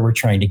that's where we're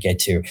trying to get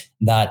to,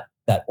 that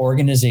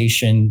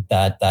organization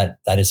that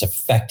is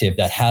effective,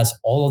 that has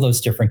all of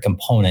those different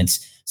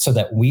components so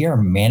that we are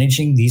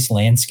managing these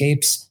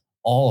landscapes,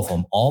 all of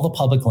them, all the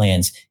public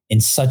lands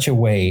in such a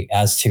way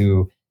as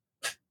to,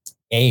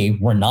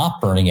 we're not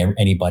burning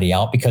anybody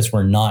out because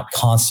we're not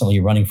constantly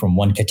running from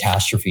one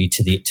catastrophe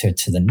to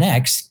the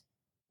next.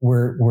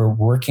 We're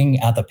working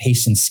at the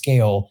pace and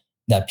scale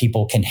that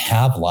people can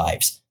have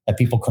lives, that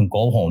people can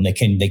go home. They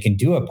can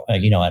do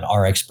an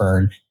RX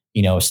burn,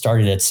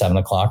 started at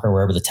 7:00 or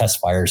wherever the test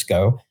fires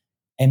go,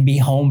 and be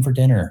home for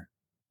dinner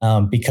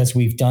because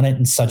we've done it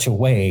in such a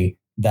way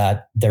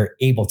that they're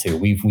able to.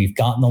 We've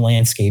gotten the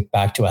landscape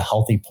back to a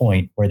healthy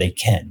point where they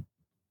can.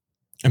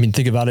 I mean,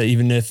 think about it,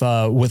 even if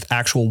with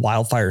actual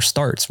wildfire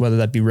starts, whether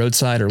that be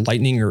roadside or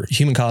lightning or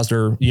human caused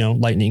or,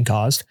 lightning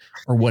caused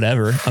or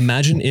whatever.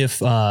 Imagine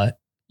if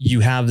you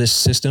have this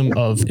system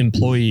of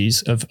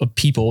employees, of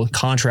people,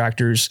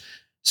 contractors,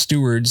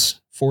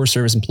 stewards, Forest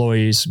Service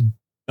employees,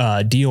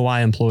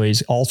 DOI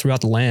employees all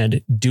throughout the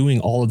land doing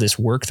all of this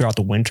work throughout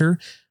the winter.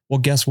 Well,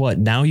 guess what?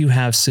 Now you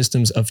have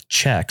systems of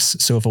checks.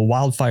 So if a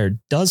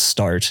wildfire does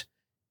start,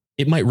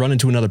 it might run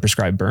into another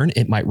prescribed burn.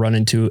 It might run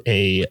into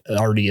a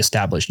already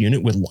established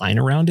unit with line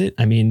around it.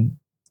 I mean,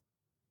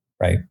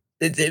 right.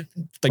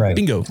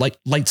 Bingo, like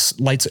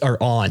lights are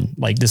on.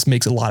 Like this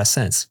makes a lot of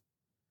sense.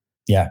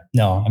 Yeah,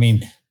 no, I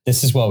mean,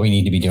 this is what we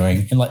need to be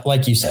doing. And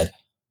like you said,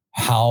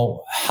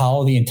 how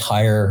the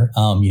entire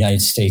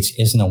United States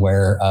isn't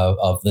aware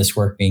of this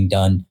work being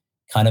done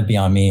kind of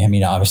beyond me. I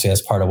mean, obviously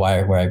that's part of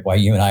why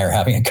you and I are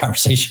having a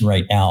conversation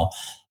right now.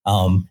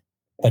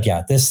 But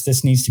yeah,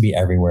 this needs to be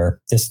everywhere.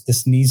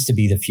 This needs to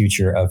be the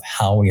future of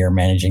how we are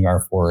managing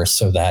our forests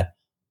so that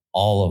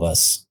all of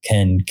us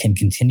can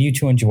continue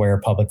to enjoy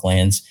our public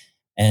lands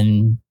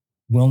and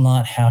will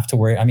not have to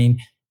worry. I mean,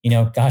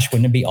 gosh,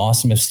 wouldn't it be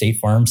awesome if State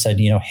Farm said,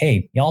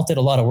 hey, y'all did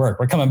a lot of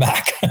work. We're coming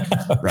back.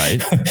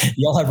 Right.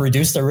 Y'all have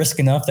reduced the risk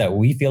enough that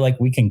we feel like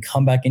we can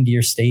come back into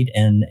your state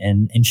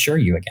and insure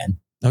you again.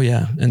 Oh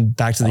yeah. And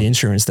back to the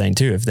insurance thing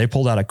too. If they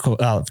pulled out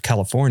of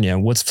California,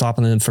 what's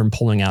stopping them from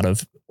pulling out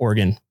of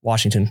Oregon,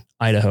 Washington,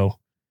 Idaho,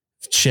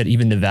 shit,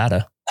 even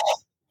Nevada.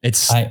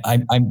 It's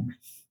I'm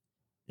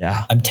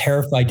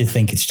terrified to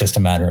think it's just a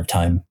matter of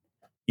time.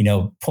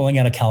 Pulling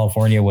out of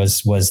California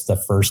was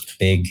the first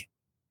big,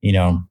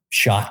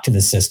 shock to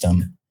the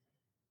system.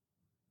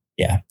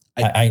 Yeah.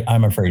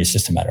 I'm afraid it's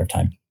just a matter of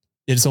time.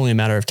 It's only a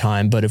matter of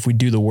time, but if we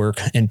do the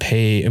work and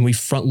pay and we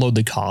front load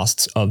the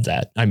costs of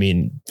that, I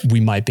mean,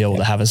 we might be able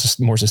to have a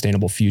more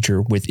sustainable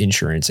future with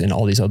insurance and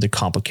all these other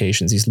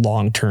complications, these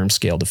long-term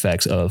scaled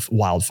effects of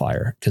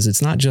wildfire. Cause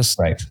it's not just,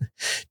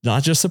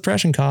 not just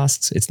suppression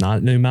costs. It's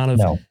not the amount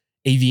of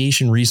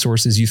aviation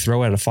resources you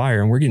throw at a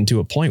fire. And we're getting to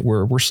a point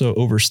where we're so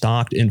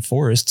overstocked in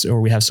forests,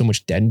 or we have so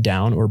much dead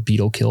down or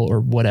beetle kill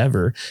or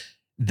whatever,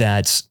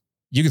 that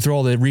you can throw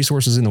all the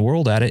resources in the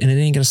world at it and it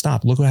ain't going to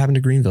stop. Look what happened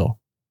to Greenville.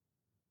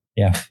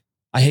 Yeah.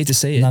 I hate to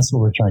say it. That's what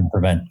we're trying to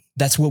prevent.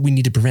 That's what we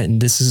need to prevent.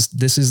 And this is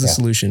the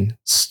solution.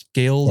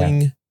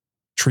 Scaling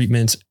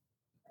treatment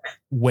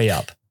way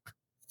up.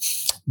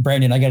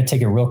 Brandon, I got to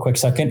take a real quick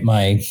second.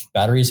 My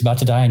battery is about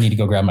to die. I need to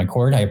go grab my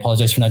cord. I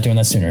apologize for not doing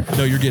that sooner.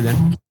 No, you're good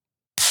then.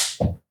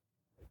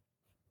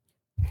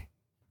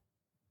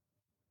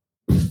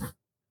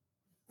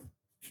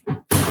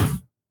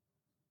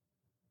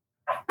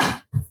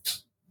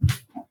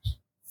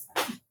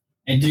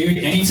 And dude,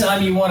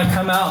 anytime you want to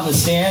come out in the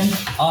stand,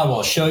 I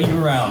will show you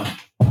around.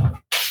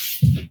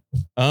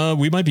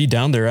 We might be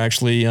down there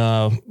actually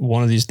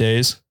one of these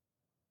days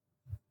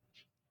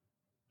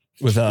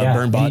with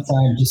burn bot.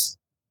 Anytime,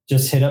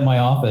 just hit up my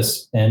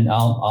office and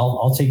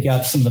I'll take you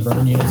out to some of the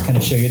burn units, kind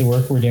of show you the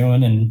work we're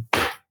doing, and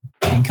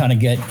kind of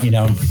get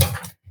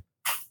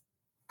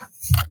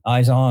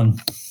eyes on.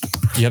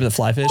 Do you have the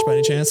fly fish by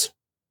any chance?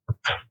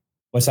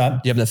 What's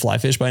that? Do you have the fly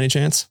fish by any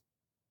chance?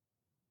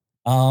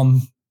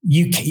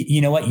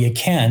 You know what? You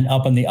can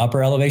up in the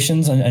upper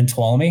elevations and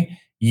Tuolumne.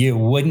 You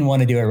wouldn't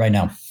want to do it right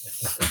now.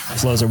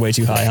 Flows are way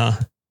too high, huh?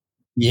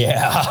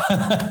 Yeah.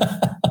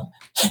 I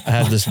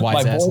have this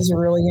wise My boys are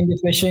really into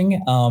fishing.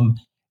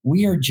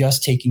 We are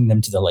just taking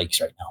them to the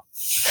lakes right now.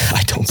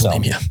 I don't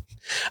blame you.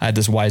 I had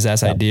this wise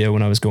ass idea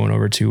when I was going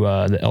over to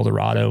the El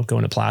Dorado,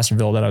 going to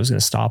Placerville, that I was going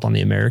to stop on the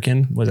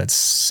American. Was that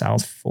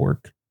South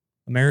Fork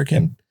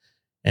American? Yep.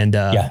 And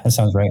that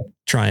sounds right.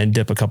 Try and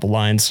dip a couple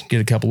lines,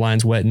 get a couple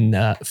lines wet, and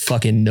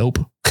fucking nope.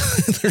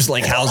 There's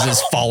like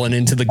houses falling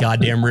into the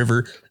goddamn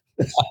river.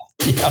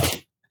 Yeah.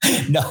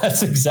 No,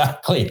 that's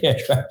exactly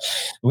it.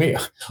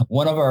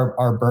 One of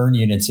our burn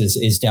units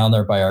is down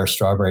there by our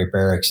Strawberry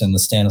Barracks, and the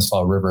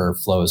Stanislaus River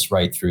flows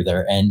right through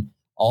there. And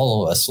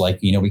all of us,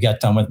 we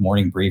got done with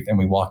morning brief and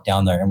we walked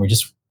down there and we're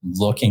just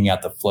looking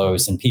at the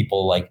flows, and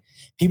people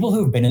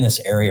who've been in this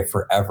area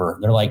forever,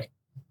 they're like,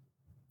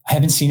 I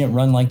haven't seen it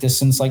run like this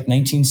since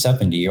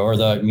 1970 or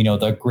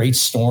the great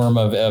storm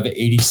of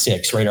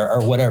 86, right?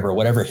 Or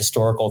whatever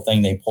historical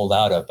thing they pulled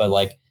out of. But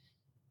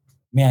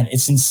man,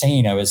 it's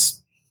insane. I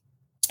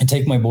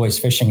take my boys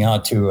fishing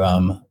out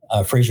to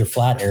Fraser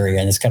Flat area,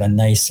 and it's got a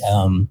nice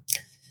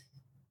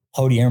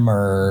podium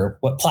or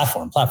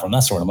platform.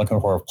 That's what I'm looking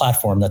for, a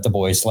platform that the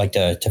boys like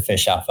to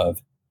fish off of.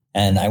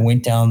 And I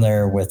went down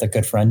there with a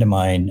good friend of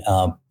mine,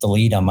 the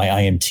lead on my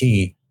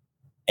IMT,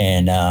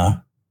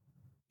 and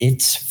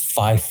it's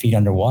 5 feet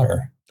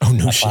underwater. Oh,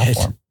 no shit.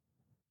 Platform.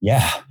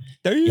 Yeah.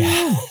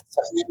 Yeah.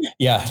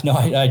 Yeah. No,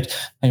 I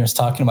was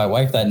talking to my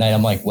wife that night.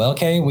 I'm like, well,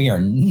 okay, we are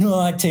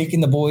not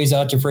taking the boys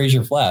out to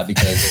Fraser Flat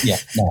because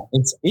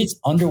it's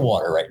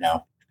underwater right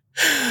now.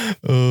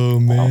 Oh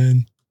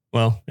man.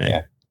 Well, hey.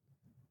 Yeah.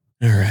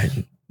 All right.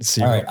 Let's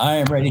see. All right. I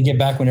am ready to get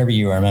back whenever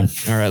you are, man.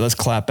 All right. Let's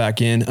clap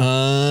back in.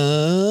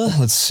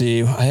 Let's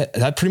see.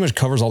 That pretty much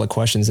covers all the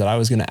questions that I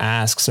was going to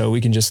ask. So we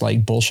can just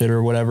bullshit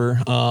or whatever.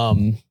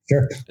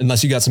 Sure.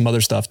 Unless you got some other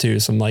stuff too.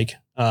 Some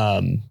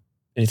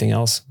anything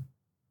else?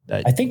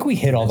 I think we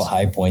hit all the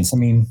high points. I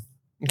mean,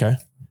 okay.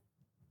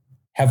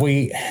 Have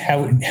we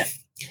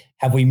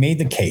made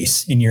the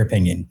case, in your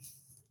opinion?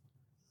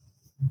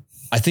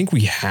 I think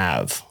we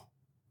have,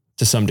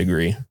 to some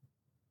degree.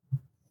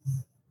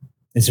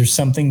 Is there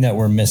something that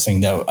we're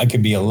missing that I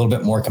could be a little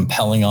bit more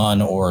compelling on,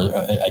 or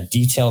a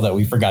detail that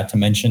we forgot to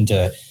mention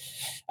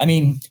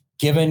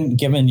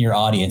given your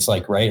audience,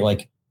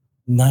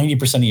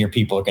 90% of your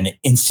people are going to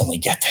instantly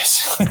get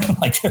this. They're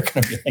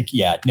going to be like,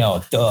 yeah,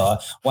 no, duh.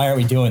 Why are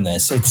we doing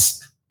this?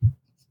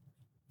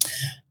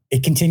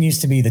 It continues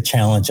to be the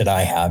challenge that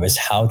I have, is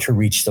how to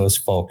reach those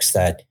folks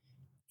that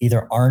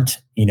either aren't,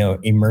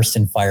 immersed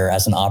in fire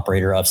as an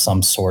operator of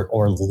some sort,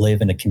 or live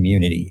in a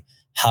community.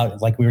 How,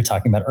 like we were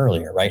talking about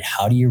earlier, right?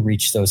 How do you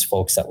reach those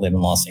folks that live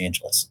in Los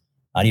Angeles?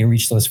 How do you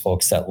reach those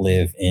folks that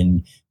live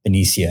in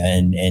Benicia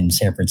and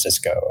San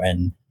Francisco?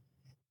 And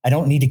I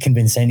don't need to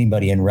convince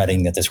anybody in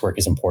Redding that this work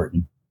is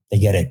important. They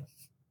get it,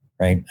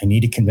 right? I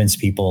need to convince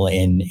people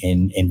in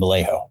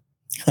Vallejo,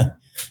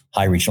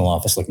 high regional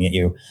office looking at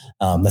you,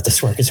 that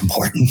this work is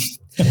important.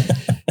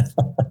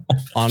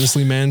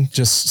 Honestly, man,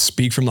 just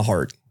speak from the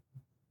heart.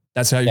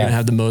 That's how you're going to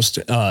have the most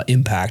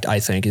impact, I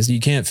think, is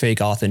you can't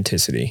fake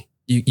authenticity.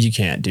 You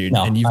can't, dude.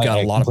 No, and you've got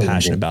a lot of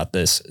passion about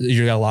this.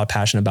 You've got a lot of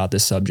passion about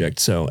this subject.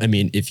 So, I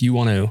mean, if you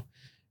want to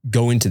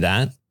go into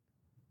that,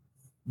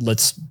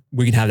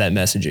 we can have that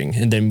messaging,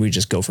 and then we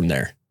just go from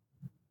there.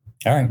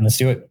 All right, let's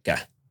do it.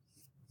 Okay.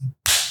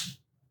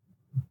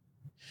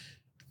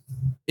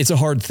 It's a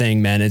hard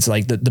thing, man. It's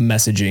like the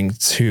messaging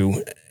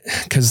too,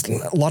 because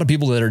a lot of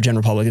people that are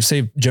general public,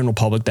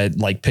 that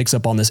like picks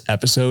up on this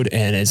episode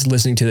and is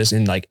listening to this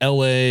in like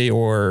LA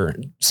or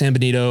San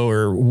Benito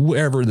or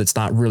wherever that's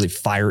not really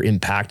fire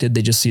impacted.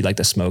 They just see like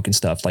the smoke and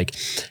stuff. Like,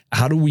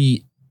 how do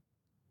we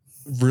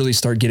really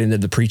start getting into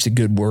the preach the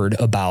good word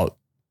about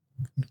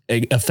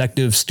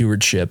effective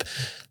stewardship,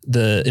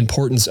 the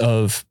importance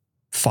of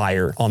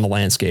fire on the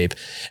landscape?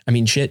 I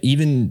mean, shit,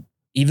 even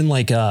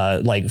like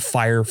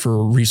fire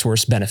for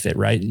resource benefit,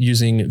 right?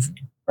 Using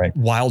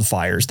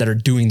wildfires that are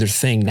doing their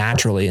thing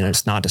naturally and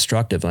it's not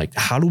destructive. Like,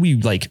 how do we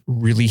like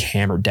really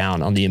hammer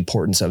down on the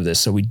importance of this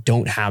so we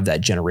don't have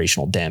that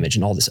generational damage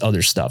and all this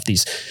other stuff,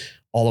 these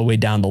all the way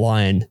down the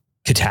line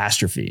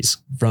catastrophes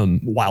from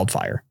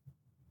wildfire?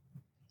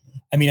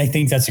 I mean, I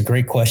think that's a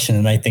great question.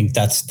 And I think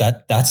that's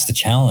the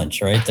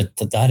challenge, right?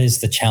 That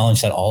is the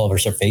challenge that all of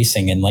us are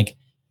facing. And like,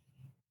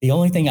 the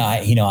only thing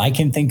I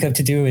can think of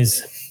to do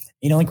is,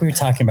 like we were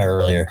talking about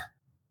earlier,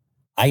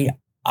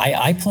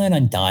 I plan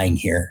on dying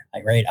here,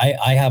 right?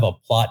 I have a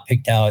plot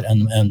picked out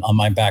on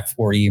my back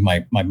 40.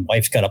 My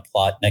wife's got a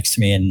plot next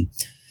to me, and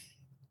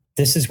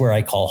this is where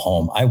I call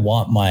home. I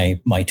want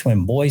my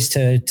twin boys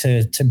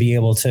to be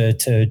able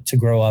to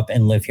grow up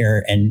and live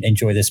here and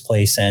enjoy this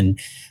place. And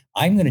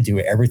I'm going to do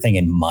everything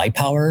in my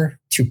power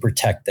to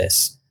protect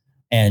this.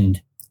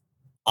 And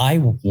I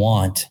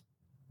want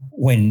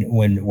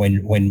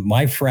when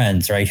my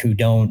friends, right, who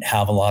don't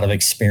have a lot of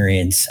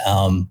experience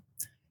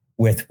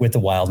with the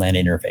wildland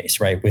interface,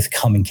 right,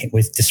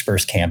 with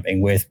dispersed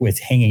camping, with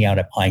hanging out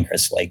at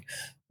Pinecrest Lake,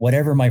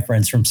 whatever my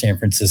friends from San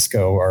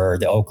Francisco or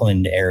the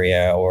Oakland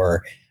area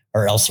or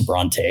El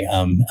Sobrante,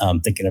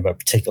 I'm thinking of a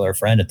particular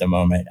friend at the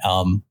moment.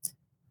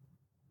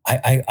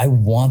 I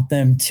want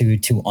them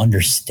to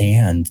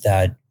understand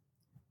that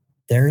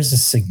there is a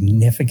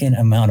significant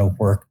amount of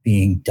work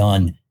being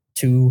done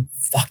to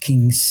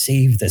fucking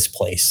save this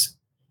place,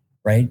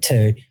 right?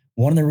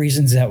 One of the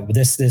reasons that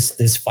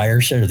this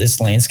fire shed or this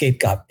landscape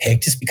got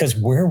picked is because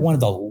we're one of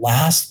the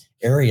last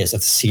areas of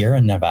the Sierra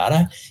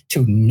Nevada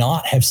to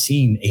not have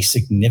seen a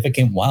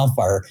significant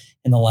wildfire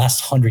in the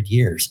last 100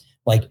 years.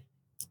 Like,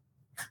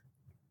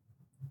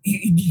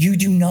 you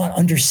do not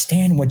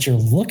understand what you're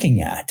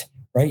looking at,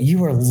 right?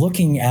 You are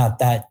looking at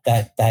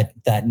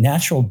that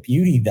natural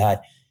beauty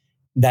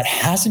that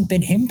hasn't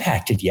been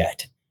impacted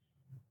yet.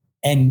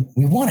 And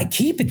we want to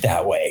keep it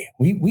that way.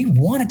 We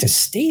want it to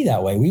stay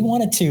that way. We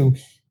want it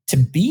to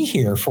be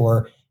here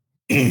for,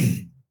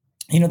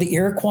 the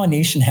Iroquois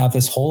Nation have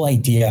this whole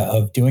idea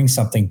of doing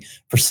something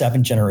for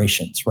 7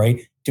 generations, right?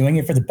 Doing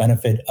it for the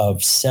benefit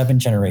of 7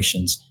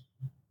 generations.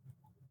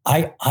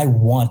 I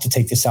want to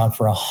take this out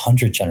for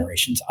 100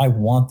 generations. I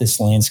want this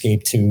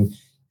landscape to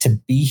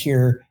be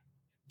here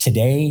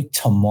today,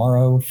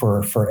 tomorrow,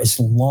 for as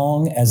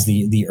long as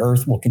the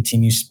earth will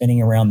continue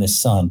spinning around the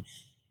sun.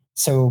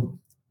 So,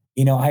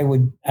 I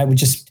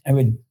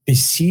would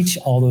beseech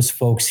all those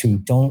folks who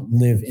don't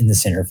live in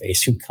this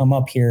interface, who come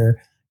up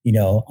here,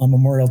 on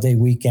Memorial Day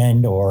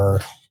weekend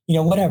or,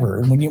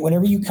 whatever.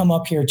 Whenever you come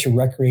up here to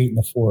recreate in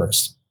the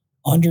forest,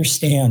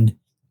 understand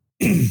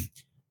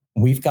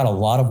we've got a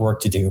lot of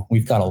work to do.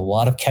 We've got a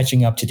lot of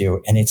catching up to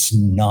do, and it's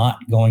not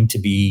going to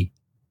be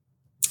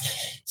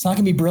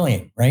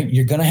brilliant, right?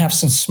 You're going to have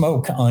some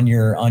smoke on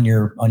your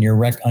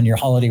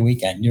holiday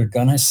weekend. You're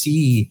going to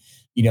see,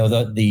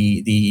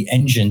 the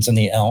engines and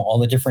all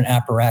the different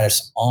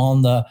apparatus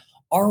on the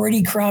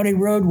already crowded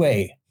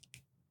roadway.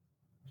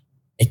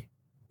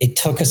 It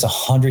took us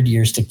 100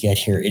 years to get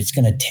here. It's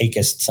going to take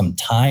us some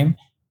time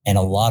and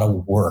a lot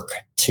of work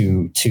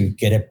to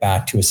get it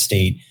back to a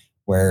state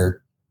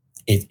where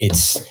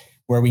it's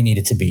where we need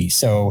it to be.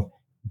 So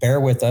bear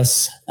with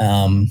us,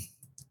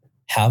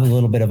 have a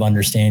little bit of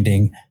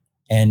understanding,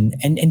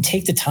 and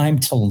take the time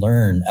to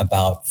learn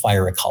about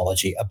fire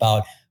ecology,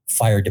 about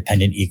fire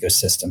dependent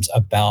ecosystems,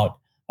 about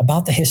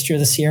the history of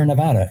the Sierra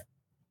Nevada,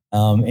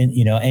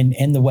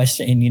 and the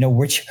Western,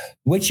 and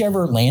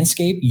whichever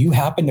landscape you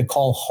happen to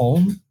call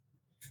home,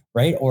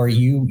 right? Or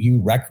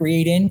you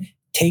recreate in,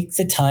 take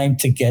the time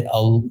to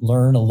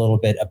learn a little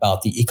bit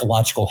about the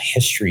ecological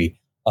history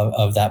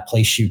of that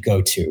place you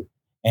go to.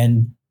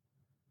 And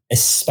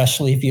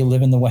especially if you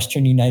live in the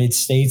Western United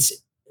States,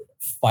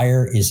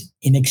 fire is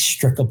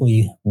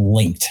inextricably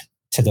linked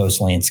to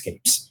those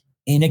landscapes,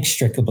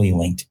 inextricably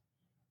linked.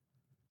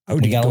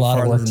 We got a lot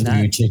of work to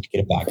do to get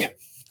it back.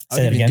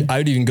 Say that again. I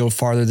would even go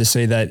farther to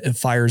say that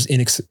fire is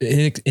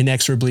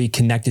inexorably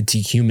connected to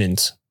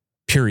humans,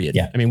 period.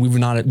 Yeah. I mean, we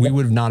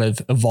would not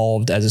have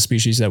evolved as a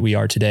species that we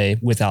are today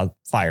without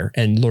fire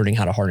and learning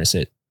how to harness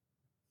it.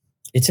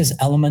 It's as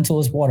elemental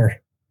as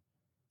water.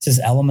 It's as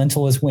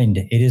elemental as wind.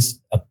 It is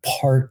a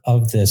part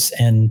of this.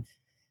 And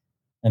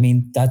I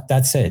mean,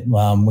 that's it.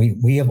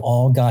 We have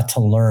all got to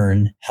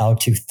learn how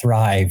to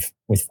thrive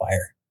with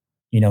fire.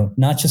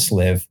 Not just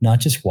live, not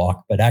just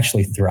walk, but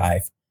actually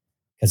thrive.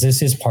 Because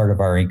this is part of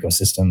our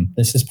ecosystem.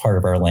 This is part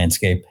of our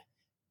landscape.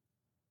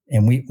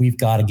 And we've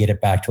got to get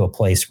it back to a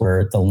place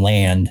where the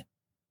land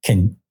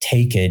can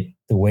take it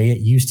the way it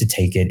used to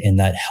take it, in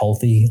that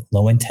healthy,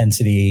 low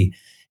intensity,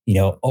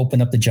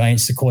 open up the giant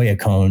sequoia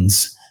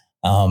cones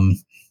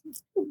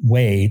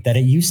way that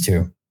it used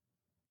to.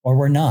 Or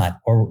we're not,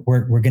 or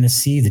we're going to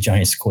see the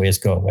giant sequoias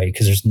go away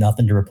because there's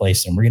nothing to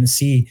replace them. We're going to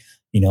see,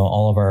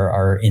 all of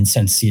our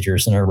incense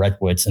cedars and our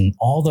redwoods and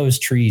all those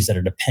trees that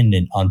are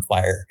dependent on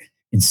fire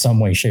in some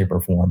way, shape,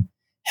 or form.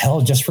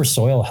 Hell, just for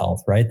soil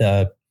health, right?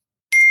 The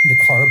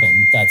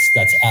carbon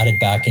that's added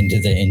back into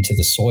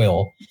the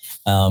soil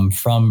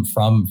from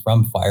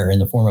fire in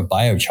the form of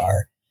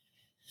biochar.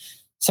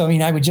 So,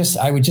 I would just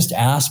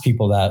ask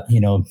people that,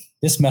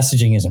 this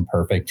messaging isn't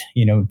perfect.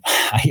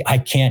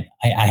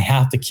 I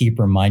have to keep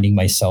reminding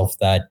myself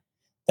that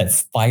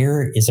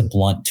fire is a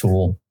blunt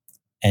tool.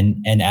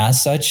 And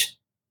as such,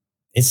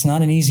 it's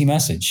not an easy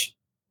message.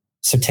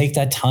 So take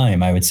that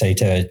time, I would say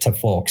to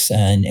folks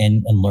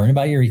and learn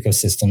about your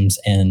ecosystems.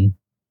 And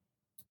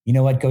you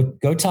know what,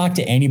 go talk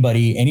to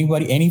anybody,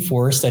 any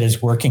forest that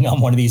is working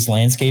on one of these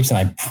landscapes. And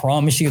I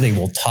promise you, they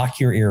will talk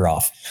your ear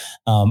off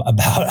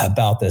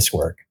about this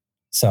work.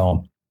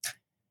 So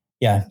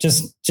yeah,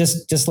 just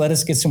let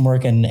us get some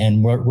work,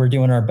 and we're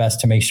doing our best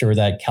to make sure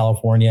that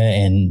California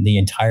and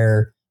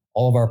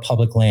all of our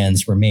public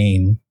lands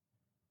remain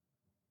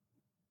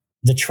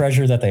the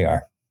treasure that they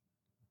are.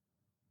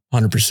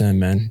 100%,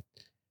 man.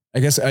 I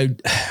guess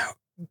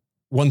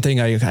one thing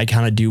I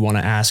kind of do want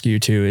to ask you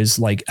too is,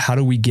 like, how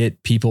do we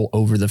get people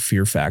over the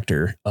fear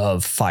factor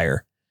of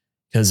fire?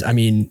 Because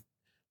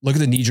look at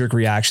the knee-jerk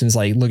reactions.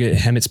 Like, look at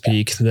Hemet's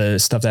Peak, the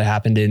stuff that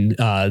happened in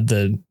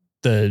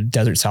the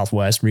desert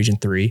Southwest, Region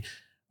 3,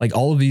 like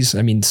all of these.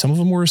 Some of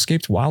them were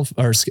escaped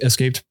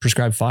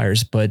prescribed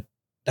fires, but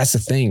that's the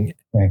thing.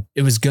 Right.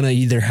 It was going to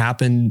either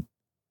happen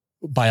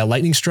by a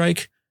lightning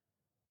strike,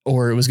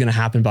 or it was going to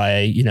happen by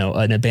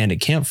an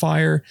abandoned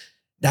campfire.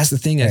 That's the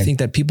thing. Right. I think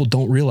that people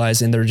don't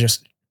realize, and they're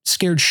just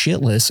scared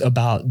shitless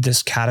about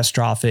this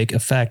catastrophic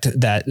effect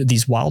that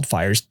these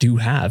wildfires do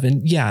have.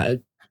 And yeah,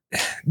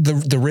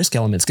 the risk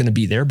element's going to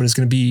be there, but it's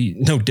going to be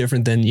no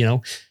different than,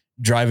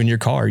 driving your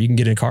car. You can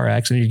get in a car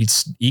accident. You could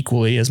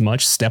equally as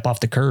much step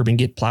off the curb and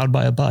get plowed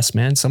by a bus,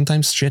 man.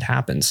 Sometimes shit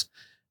happens.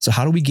 So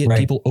how do we get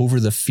people over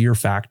the fear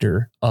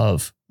factor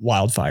of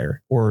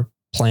wildfire or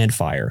planned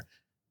fire,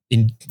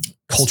 in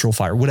cultural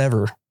fire,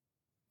 whatever?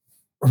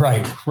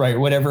 Right.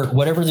 Whatever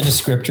the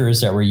descriptor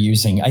is that we're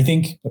using. I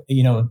think,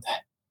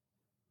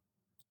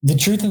 the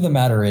truth of the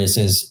matter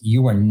is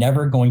you are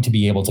never going to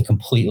be able to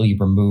completely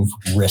remove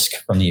risk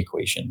from the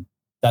equation.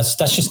 That's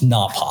just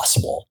not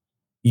possible.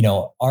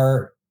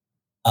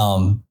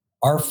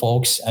 Our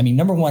folks,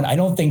 number one, I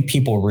don't think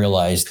people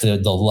realize the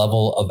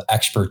level of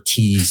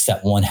expertise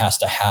that one has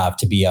to have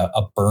to be a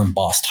burn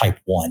boss type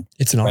 1.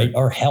 It's an art. Right?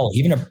 Or hell,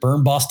 even a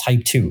burn boss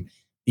type 2.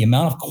 The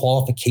amount of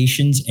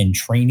qualifications and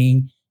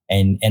training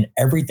and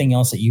everything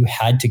else that you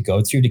had to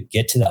go through to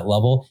get to that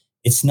level.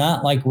 It's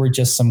not like we're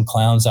just some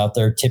clowns out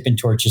there tipping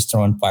torches,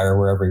 throwing fire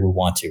wherever we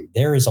want to.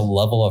 There is a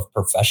level of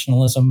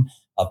professionalism,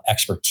 of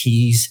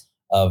expertise,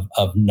 of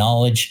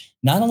knowledge,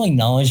 not only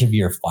knowledge of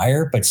your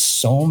fire, but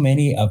so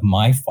many of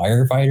my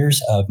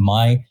firefighters, of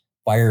my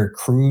fire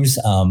crews,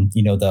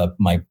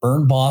 my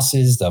burn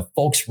bosses, the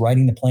folks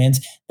writing the plans,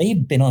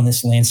 they've been on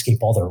this landscape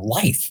all their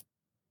life.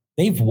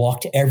 They've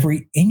walked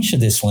every inch of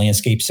this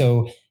landscape.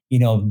 So,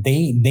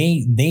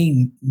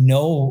 they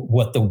know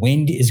what the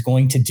wind is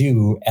going to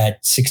do at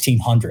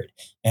 1600,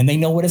 and they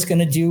know what it's going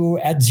to do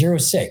at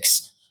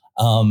 06.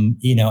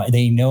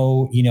 They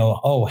know,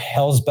 oh,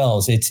 hell's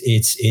bells.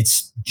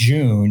 It's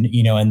June,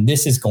 and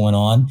this is going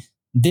on.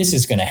 This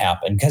is going to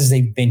happen because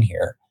they've been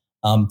here.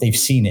 They've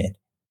seen it.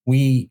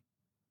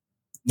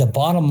 The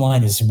bottom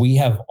line is we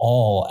have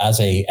all, as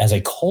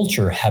a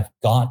culture, have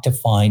got to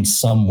find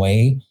some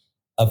way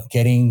of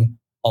getting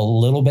a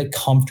little bit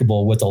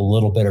comfortable with a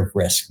little bit of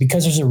risk,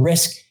 because there's a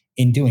risk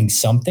in doing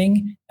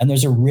something and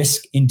there's a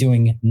risk in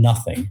doing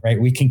nothing, right?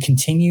 We can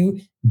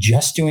continue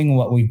just doing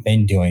what we've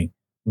been doing,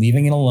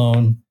 leaving it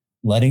alone,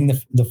 letting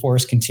the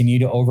forest continue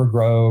to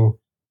overgrow,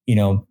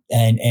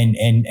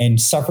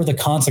 and suffer the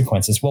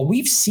consequences. Well,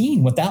 we've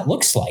seen what that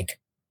looks like.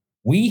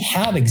 We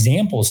have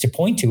examples to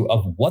point to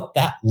of what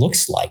that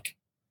looks like.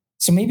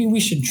 So maybe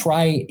we should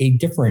try a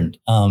different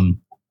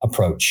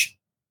approach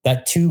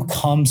that too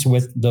comes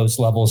with those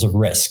levels of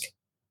risk.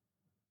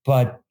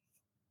 But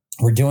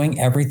we're doing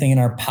everything in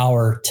our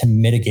power to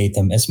mitigate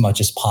them as much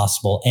as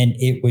possible. And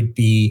it would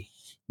be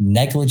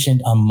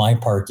negligent on my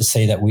part to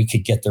say that we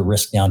could get the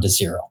risk down to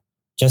zero.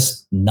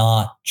 Just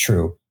not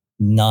true.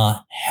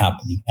 Not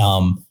happening.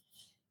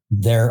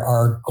 There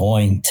are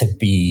going to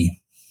be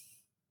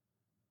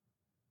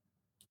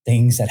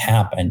things that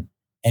happen,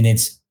 and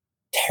it's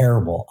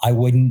terrible. I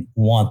wouldn't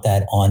want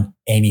that on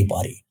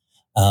anybody.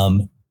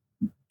 And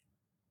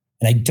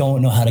I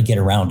don't know how to get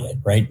around it,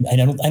 right? I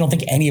don't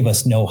think any of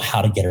us know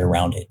how to get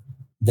around it.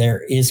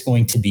 There is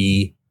going to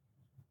be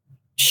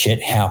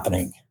shit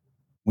happening.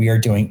 We are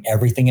doing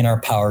everything in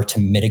our power to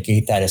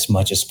mitigate that as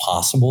much as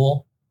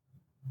possible.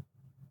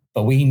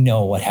 But we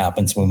know what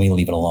happens when we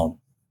leave it alone.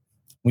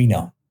 We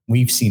know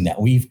We've seen that.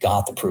 We've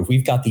got the proof.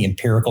 We've got the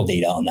empirical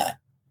data on that.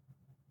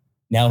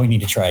 Now we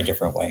need to try a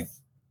different way,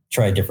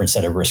 try a different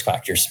set of risk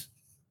factors.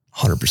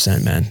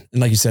 100%, man.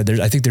 And like you said,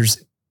 I think there's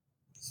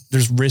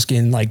risk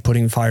in like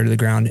putting fire to the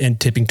ground and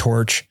tipping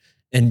torch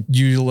and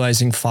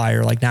utilizing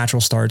fire like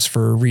natural starts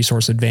for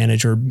resource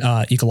advantage or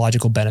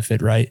ecological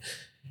benefit, right?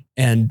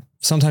 And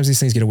sometimes these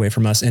things get away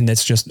from us, and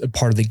that's just a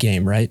part of the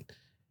game, right?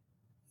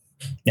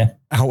 Yeah.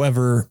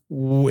 However,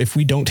 if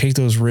we don't take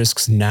those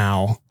risks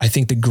now, I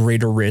think the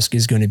greater risk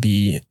is going to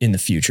be in the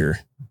future.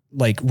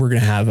 Like we're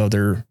going to have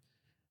other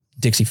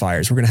Dixie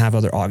fires. We're going to have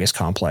other August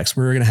complex.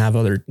 We're going to have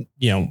other,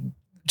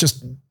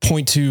 just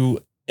point to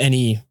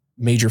any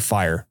major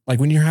fire. Like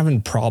when you're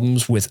having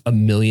problems with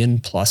 1 million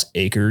plus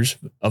acres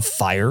of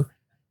fire,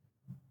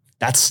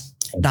 that's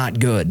not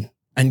good.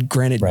 And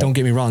granted, Don't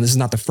get me wrong, this is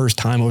not the first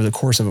time over the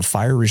course of a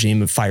fire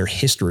regime of fire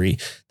history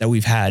that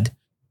we've had,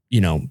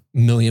 1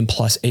 million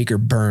plus acre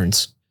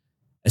burns.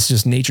 It's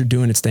just nature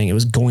doing its thing. It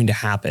was going to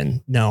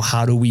happen. Now,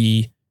 how do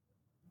we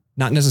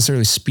not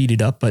necessarily speed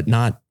it up, but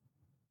not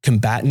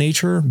combat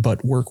nature,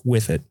 but work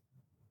with it?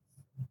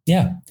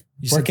 Yeah.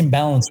 Work in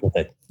balance with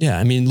it. Yeah.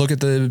 I mean, look at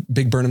the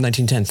big burn of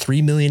 1910,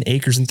 3 million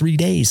acres in 3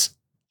 days.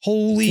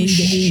 Holy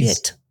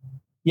shit.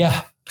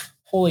 Yeah.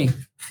 Holy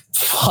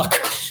fuck.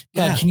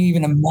 God, Can you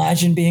even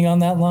imagine being on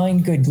that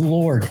line? Good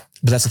Lord.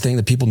 But that's the thing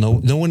that people know.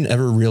 No one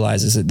ever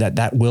realizes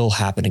that will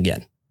happen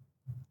again.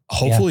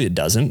 Hopefully it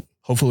doesn't.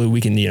 Hopefully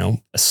we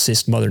can,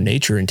 assist Mother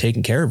Nature in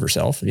taking care of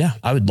herself. Yeah.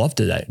 I would love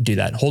to do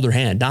that. Hold her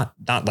hand, not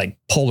like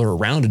pull her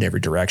around in every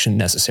direction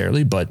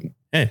necessarily, but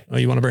hey,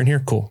 you want to burn here?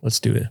 Cool. Let's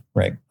do it.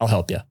 Right. I'll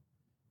help you.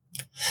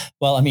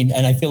 Well, I mean,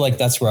 and I feel like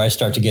that's where I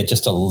start to get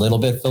just a little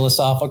bit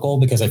philosophical,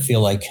 because I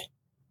feel like,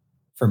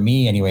 for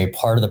me anyway,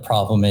 part of the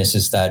problem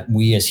is that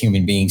we as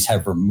human beings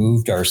have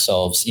removed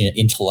ourselves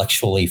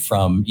intellectually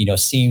from,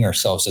 seeing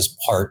ourselves as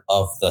part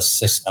of the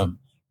system,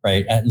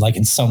 right? And like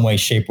in some way,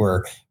 shape,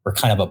 we're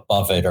kind of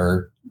above it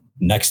or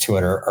next to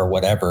it or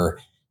whatever.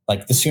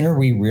 Like the sooner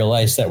we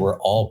realize that we're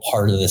all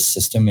part of this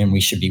system and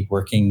we should be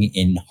working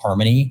in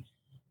harmony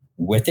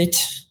with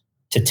it,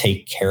 to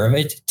take care of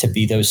it, to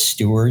be those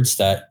stewards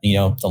that,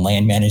 the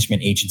land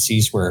management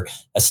agencies were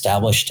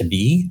established to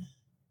be,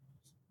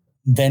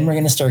 then we're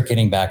going to start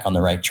getting back on the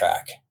right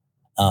track.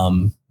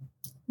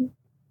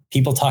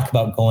 People talk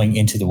about going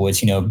into the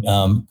woods,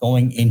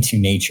 going into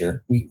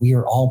nature. We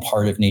are all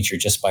part of nature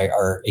just by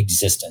our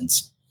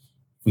existence.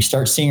 If we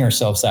start seeing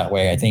ourselves that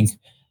way, I think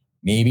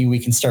maybe we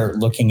can start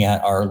looking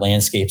at our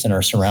landscapes and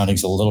our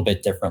surroundings a little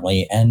bit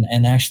differently and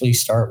actually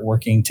start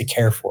working to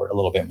care for it a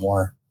little bit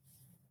more.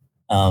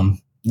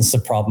 This is a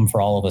problem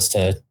for all of us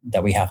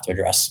that we have to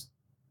address.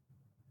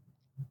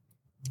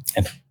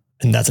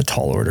 And that's a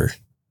tall order,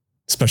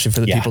 especially for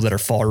the people that are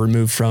far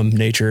removed from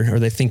nature, or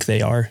they think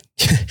they are.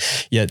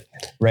 Yet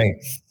right.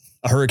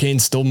 A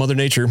hurricane's still Mother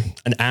Nature,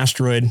 an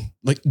asteroid,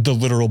 like the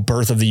literal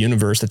birth of the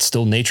universe, that's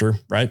still nature,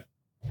 right?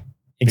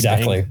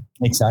 Exactly.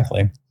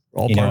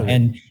 All part of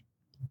it.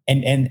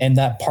 And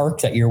that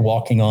park that you're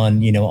walking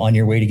on, on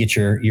your way to get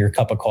your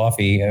cup of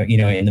coffee,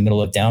 in the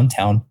middle of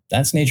downtown,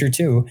 that's nature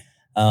too.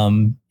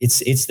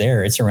 It's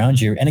there, it's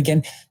around you. And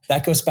again,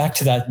 that goes back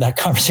to that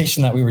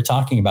conversation that we were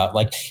talking about.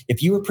 Like,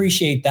 if you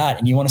appreciate that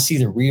and you want to see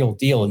the real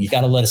deal, you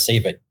got to let us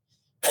save it.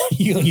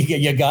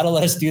 you got to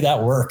let us do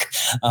that work.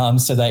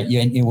 So that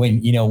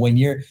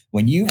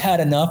when you've had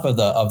enough of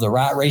the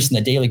rat race and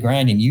the daily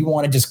grind, and you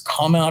want to just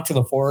come out to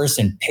the forest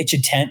and pitch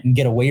a tent and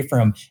get away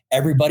from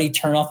everybody,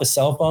 turn off the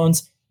cell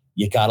phones,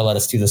 you got to let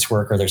us do this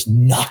work, or there's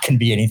not going to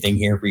be anything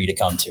here for you to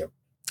come to.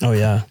 Oh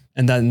yeah.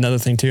 And that another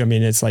thing too, I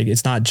mean, it's like,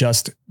 it's not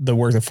just the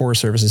work the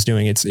Forest Service is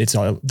doing. It's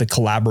the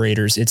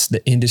collaborators, it's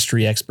the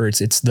industry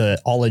experts, it's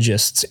the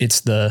ologists,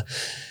 it's the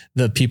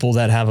people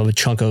that have a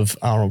chunk of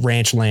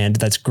ranch land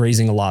that's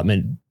grazing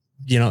allotment.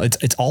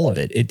 It's all of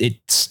it.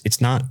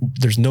 It's not,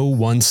 there's no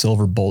one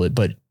silver bullet,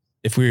 but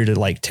if we were to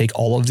like take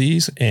all of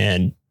these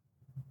and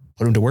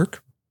put them to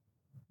work,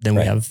 then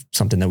we have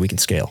something that we can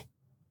scale.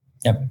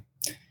 Yep.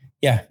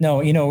 Yeah, no,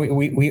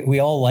 we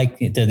all like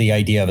the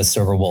idea of a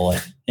silver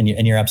bullet, and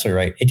you're absolutely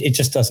right. It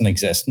just doesn't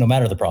exist. No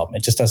matter the problem,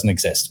 it just doesn't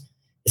exist.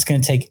 It's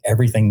going to take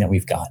everything that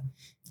we've got.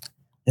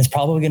 It's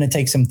probably going to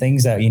take some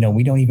things that,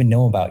 we don't even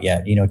know about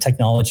yet,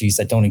 technologies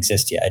that don't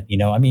exist yet.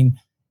 I mean,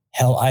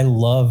 hell, I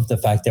love the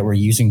fact that we're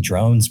using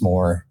drones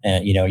more,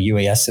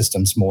 UAS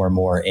systems more and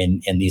more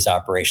in these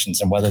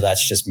operations. And whether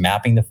that's just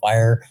mapping the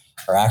fire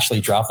or actually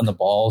dropping the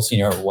balls,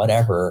 or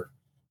whatever.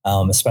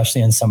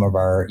 Especially on some of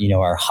our,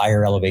 our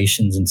higher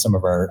elevations and some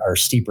of our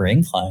steeper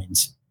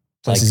inclines.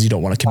 Places you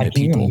don't want to commit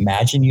people. Can you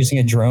imagine using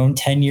a drone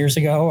 10 years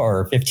ago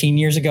or 15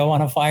 years ago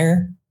on a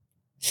fire?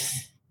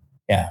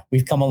 Yeah,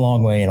 we've come a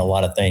long way in a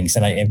lot of things,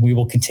 and we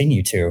will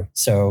continue to.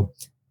 So,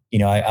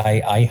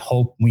 I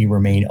hope we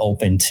remain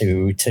open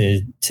to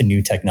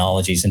new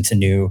technologies and to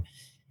new,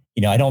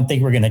 I don't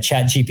think we're going to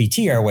chat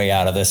GPT our way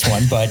out of this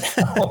one, but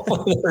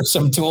hopefully there are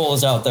some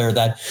tools out there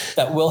that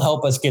will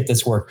help us get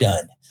this work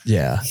done.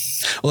 Yeah.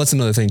 Well, that's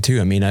another thing too.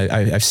 I mean,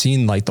 I've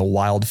seen like the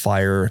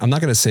wildfire. I'm not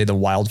going to say the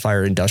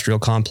wildfire industrial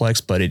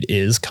complex, but it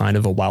is kind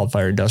of a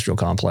wildfire industrial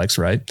complex,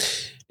 right?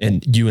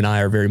 And you and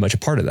I are very much a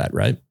part of that,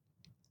 right?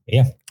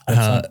 Yeah.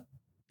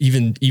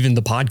 Even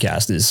the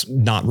podcast is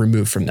not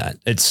removed from that.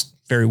 It's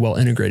very well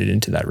integrated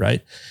into that,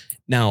 right?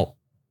 Now,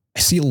 I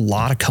see a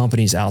lot of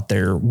companies out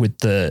there with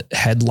the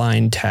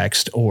headline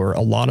text, or a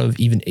lot of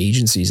even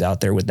agencies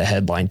out there with the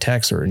headline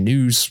text or a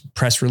news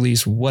press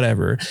release,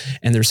 whatever.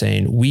 And they're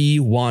saying, we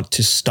want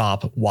to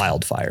stop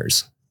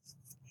wildfires.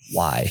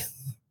 Why?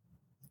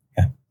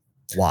 Yeah.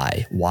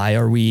 Why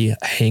are we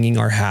hanging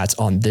our hats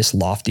on this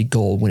lofty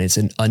goal when it's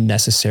an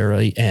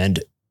unnecessary and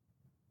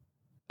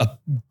a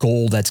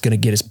goal that's going to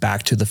get us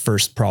back to the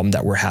first problem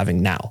that we're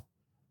having now?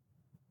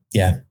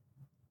 Yeah.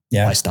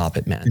 Yeah. Why stop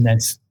it, man?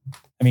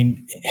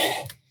 And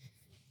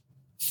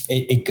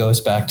it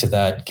goes back to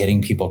that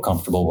getting people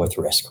comfortable with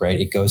risk, right?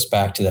 It goes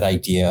back to that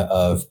idea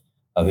of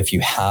if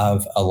you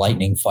have a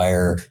lightning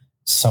fire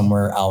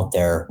somewhere out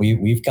there,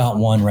 we've got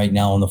one right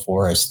now in the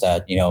forest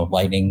that,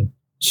 lightning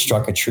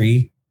struck a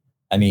tree.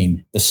 I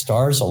mean, the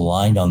stars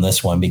aligned on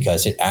this one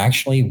because it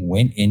actually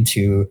went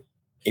into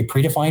a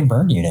predefined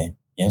burn unit,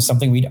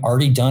 something we'd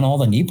already done all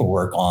the NEPA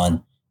work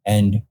on.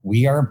 And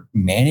we are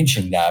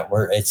managing that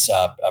where it's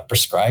a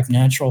prescribed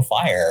natural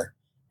fire.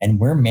 And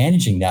we're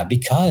managing that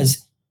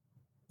because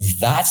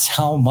that's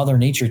how Mother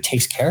Nature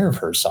takes care of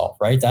herself,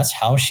 right? That's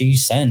how she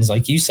sends,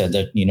 like you said,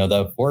 that,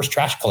 the forest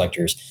trash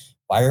collectors,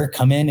 fire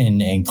come in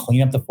and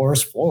clean up the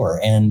forest floor.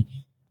 And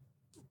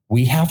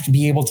we have to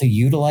be able to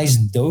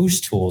utilize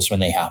those tools when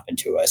they happen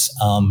to us.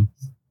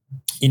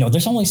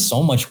 There's only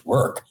so much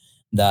work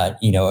that,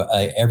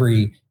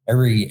 every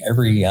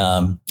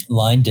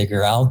line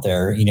digger out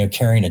there,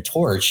 carrying a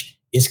torch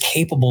is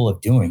capable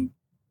of doing.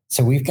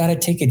 So we've got to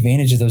take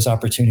advantage of those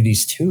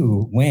opportunities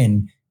too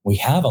when we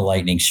have a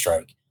lightning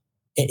strike,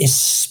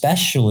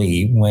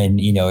 especially when,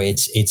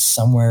 it's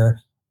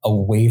somewhere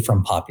away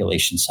from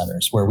population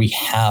centers where we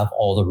have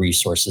all the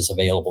resources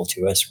available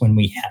to us when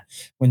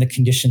the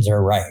conditions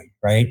are right.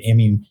 I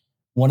mean,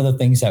 one of the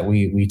things that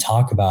we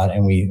talk about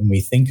and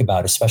we think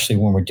about, especially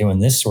when we're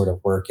doing this sort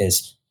of work,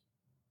 is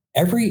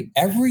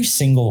every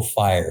single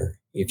fire,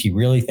 if you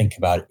really think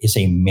about it, is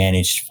a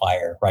managed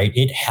fire, right?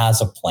 It has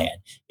a plan.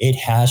 It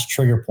has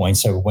trigger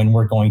points of when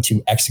we're going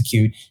to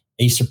execute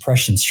a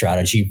suppression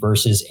strategy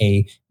versus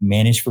a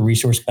managed for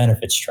resource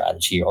benefit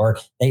strategy, or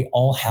they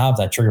all have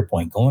that trigger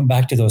point. Going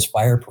back to those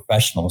fire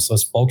professionals,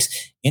 those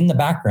folks in the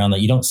background that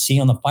you don't see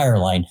on the fire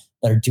line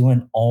that are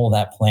doing all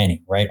that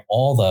planning, right?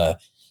 All the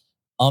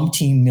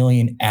umpteen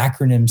million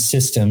acronym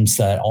systems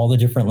that all the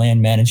different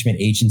land management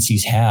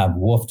agencies have,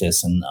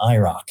 WFDS and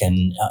IROC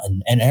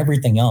and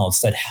everything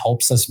else that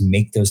helps us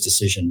make those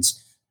decisions.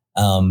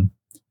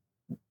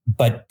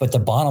 But the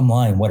bottom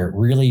line, what it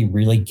really,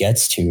 really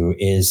gets to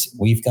is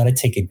we've got to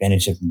take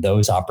advantage of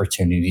those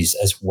opportunities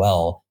as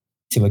well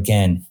to,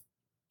 again,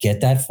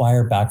 get that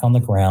fire back on the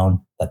ground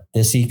that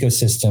this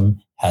ecosystem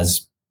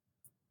has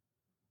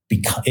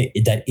become,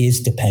 that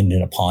is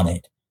dependent upon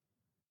it.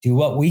 Do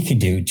what we can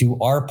do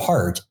our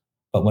part.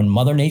 But when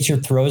Mother Nature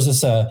throws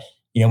us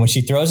when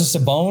she throws us a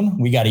bone,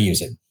 we got to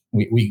use it.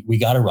 We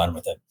got to run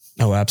with it.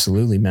 Oh,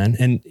 absolutely, man.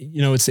 And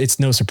it's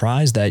no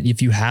surprise that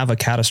if you have a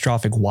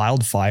catastrophic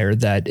wildfire,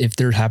 that if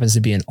there happens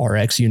to be an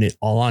RX unit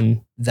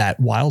on that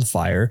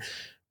wildfire,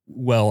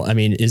 well, I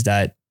mean, is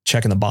that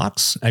checking the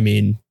box? I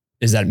mean,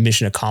 is that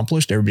mission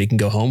accomplished? Everybody can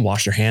go home,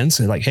 wash their hands,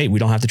 and like, hey, we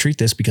don't have to treat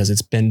this because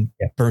it's been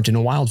burnt in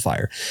a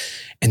wildfire.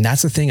 And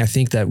that's the thing I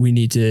think that we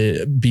need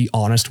to be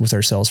honest with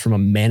ourselves from a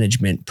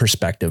management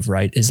perspective,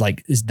 right? Is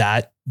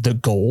that the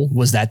goal?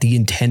 Was that the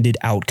intended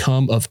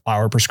outcome of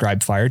our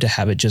prescribed fire, to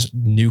have it just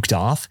nuked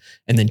off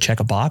and then check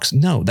a box?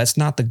 No, that's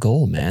not the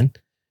goal, man.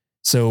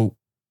 So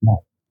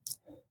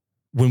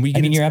when we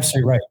you're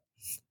absolutely right.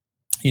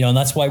 And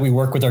that's why we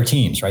work with our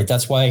teams, right?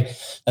 That's why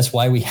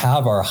we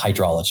have our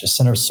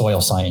hydrologists and our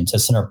soil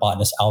scientists and our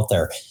botanists out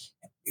there.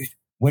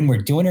 When we're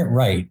doing it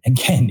right,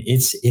 again,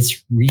 it's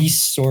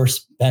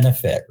resource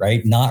benefit,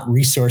 right? Not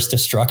resource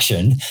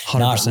destruction, 100%.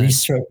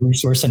 Not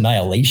resource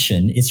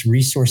annihilation. It's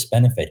resource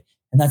benefit.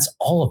 And that's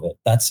all of it.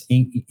 That's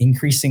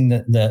increasing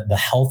the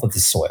health of the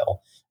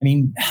soil. I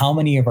mean, how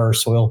many of our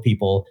soil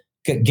people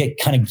get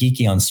kind of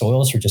geeky on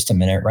soils for just a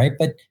minute, right?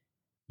 But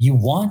you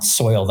want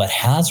soil that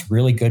has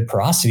really good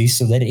porosity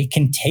so that it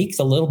can take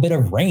the little bit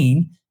of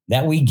rain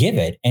that we give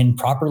it and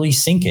properly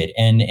sink it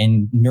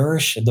and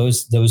nourish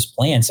those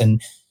plants.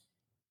 And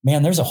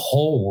man, there's a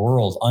whole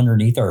world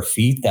underneath our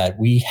feet that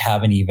we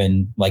haven't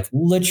even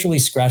literally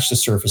scratched the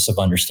surface of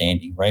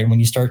understanding, right? When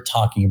you start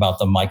talking about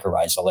the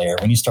mycorrhizal layer,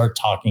 when you start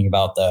talking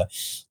about the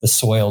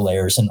soil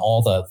layers and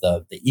all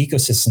the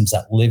ecosystems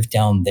that live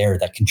down there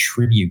that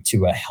contribute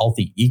to a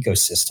healthy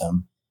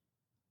ecosystem,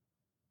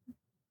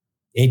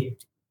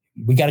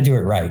 we got to do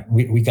it right.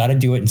 We got to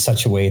do it in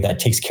such a way that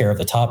takes care of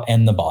the top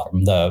and the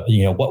bottom,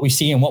 what we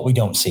see and what we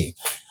don't see.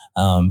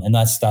 And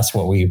that's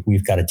what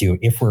we've got to do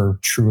if we're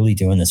truly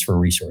doing this for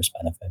resource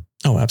benefit.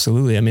 Oh,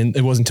 absolutely. I mean,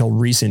 it wasn't until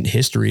recent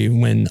history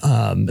when,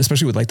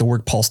 especially with like the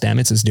work Paul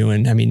Stamets is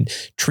doing. I mean,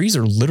 trees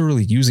are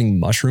literally using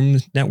mushroom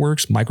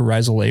networks,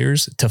 mycorrhizal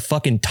layers to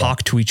fucking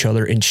talk to each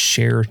other and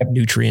share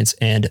nutrients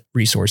and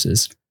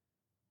resources.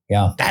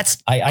 Yeah. That's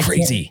I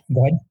crazy.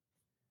 Go ahead.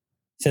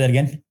 Say that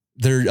again.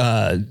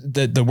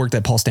 The work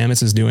that Paul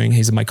Stamets is doing,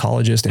 he's a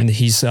mycologist, and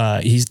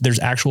there's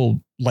actual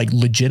like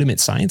legitimate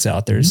science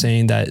out there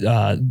saying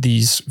that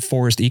these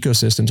forest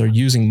ecosystems are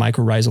using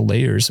mycorrhizal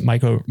layers,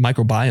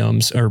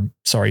 mycelium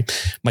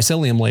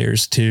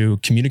layers to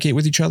communicate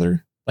with each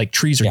other. Like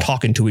trees are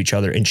talking to each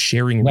other and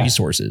sharing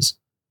resources.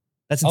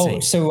 That's insane. Oh,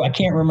 so I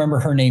can't remember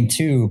her name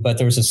too, but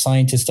there was a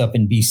scientist up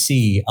in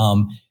BC.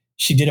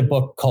 She did a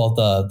book called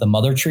the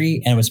Mother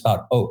Tree, and it was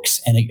about oaks,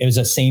 and it was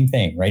the same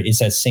thing, right? It's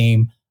that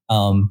same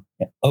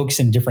oaks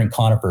and different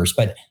conifers,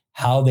 but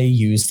how they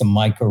use the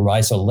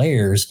mycorrhizal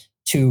layers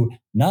to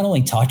not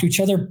only talk to each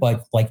other,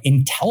 but like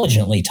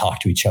intelligently talk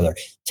to each other,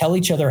 tell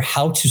each other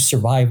how to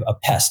survive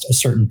a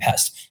certain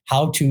pest,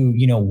 how to,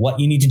 what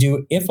you need to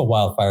do if a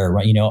wildfire,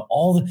 right?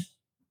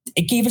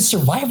 It gave us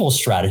survival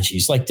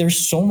strategies. Like there's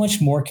so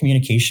much more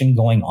communication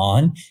going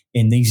on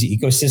in these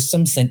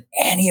ecosystems than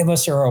any of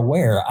us are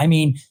aware. I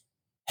mean,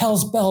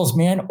 hell's bells,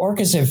 man.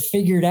 Orcas have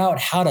figured out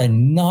how to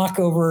knock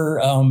over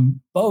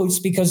boats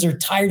because they're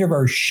tired of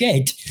our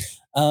shit.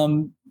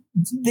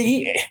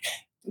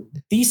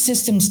 These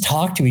systems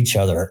talk to each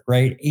other,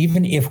 right?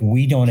 Even if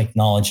we don't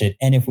acknowledge it.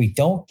 And if we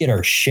don't get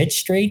our shit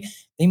straight,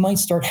 they might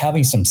start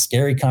having some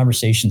scary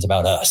conversations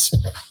about us.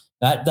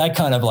 That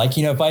kind of like,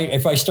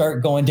 if I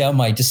start going down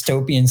my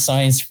dystopian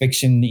science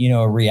fiction,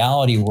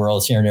 reality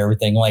worlds here and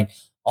everything, like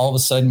all of a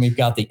sudden we've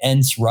got the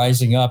Ents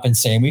rising up and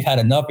saying, we've had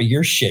enough of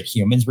your shit,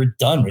 humans. We're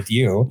done with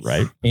you.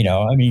 Right.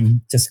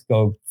 Just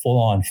go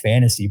full on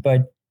fantasy,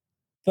 but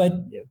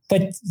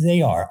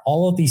they are.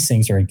 All of these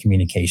things are in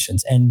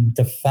communications. And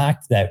the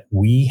fact that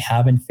we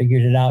haven't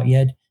figured it out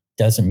yet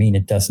doesn't mean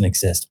it doesn't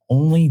exist.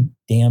 Only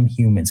damn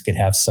humans could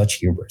have such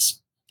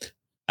hubris.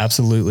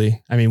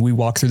 Absolutely. I mean, we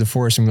walk through the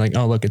forest and we're like,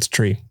 oh, look, it's a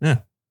tree. Yeah,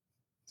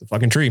 it's a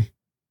fucking tree.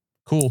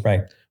 Cool.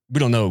 Right. We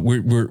don't know.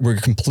 We're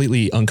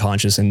completely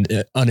unconscious and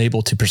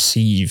unable to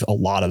perceive a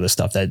lot of the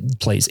stuff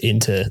that plays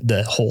into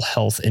the whole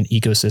health and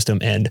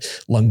ecosystem and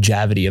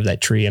longevity of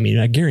that tree. I mean,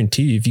 I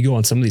guarantee you, if you go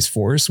on some of these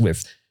forests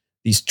with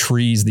these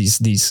trees,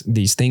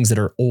 these things that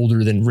are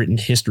older than written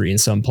history in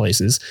some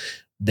places,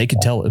 they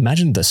could tell.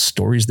 Imagine the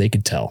stories they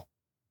could tell.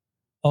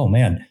 Oh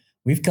man,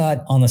 we've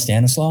got on the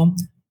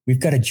Stanislaus, we've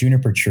got a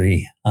juniper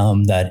tree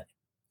that,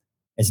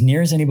 as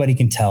near as anybody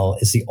can tell,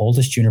 is the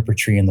oldest juniper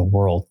tree in the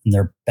world. And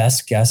their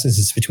best guess is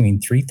it's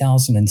between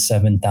 3,000 and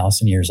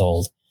 7,000 years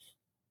old.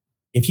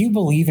 If you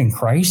believe in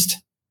Christ,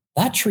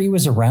 that tree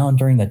was around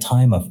during the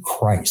time of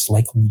Christ.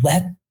 Like,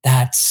 let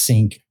that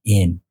sink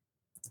in.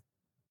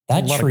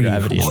 That tree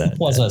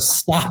was a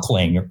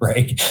sapling,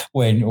 right?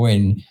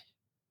 When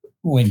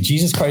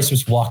Jesus Christ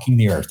was walking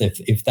the earth,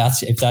 if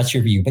that's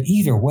your view. But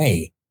either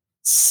way,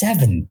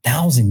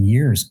 7,000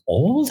 years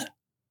old?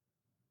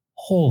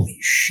 Holy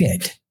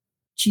shit.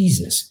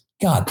 Jesus,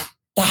 God,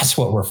 that's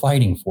what we're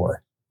fighting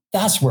for.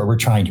 That's what we're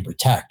trying to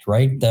protect,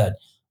 right? That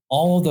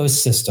all of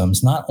those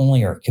systems, not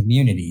only are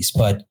communities,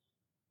 but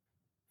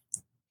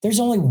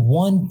there's only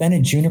one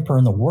Bennett juniper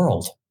in the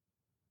world.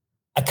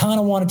 I kind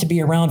of want it to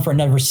be around for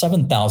another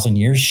 7,000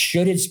 years,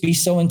 should it be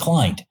so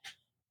inclined.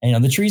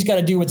 And the tree's got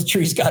to do what the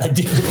tree's got to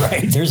do,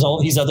 right? There's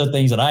all these other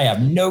things that I have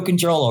no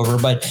control over,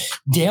 but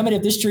damn it,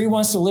 if this tree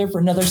wants to live for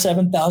another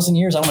 7,000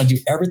 years, I want to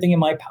do everything in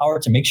my power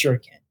to make sure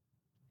it can.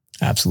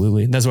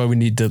 Absolutely. That's why we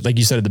need to, like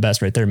you said it the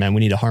best right there, man. We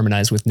need to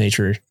harmonize with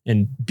nature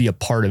and be a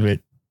part of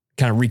it,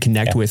 kind of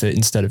reconnect with it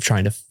instead of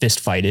trying to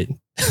fist fight it.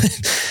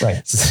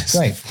 Right.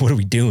 Right. What are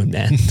we doing,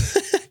 man?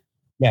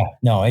 Yeah,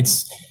 no,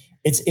 it's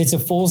a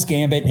fool's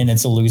gambit and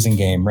it's a losing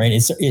game, right?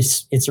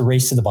 It's a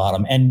race to the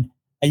bottom. And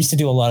I used to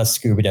do a lot of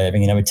scuba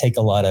diving, and I would take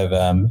a lot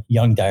of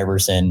young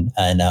divers in,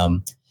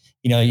 and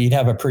you'd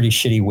have a pretty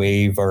shitty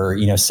wave or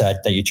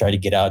set that you try to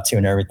get out to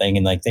and everything,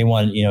 and like they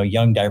want,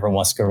 young diver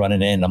wants to go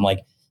running in. I'm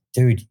like,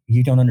 dude,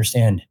 you don't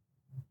understand. I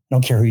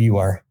don't care who you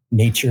are.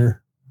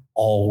 Nature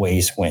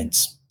always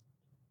wins.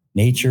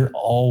 Nature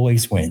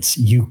always wins.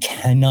 You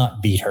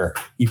cannot beat her.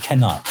 You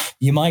cannot.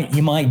 You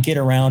might get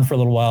around for a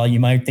little while. You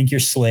might think you're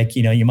slick.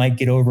 You might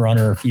get over on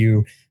her a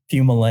few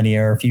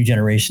millennia or a few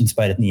generations,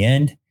 but in the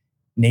end,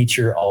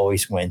 nature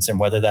always wins. And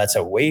whether that's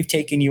a wave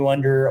taking you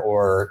under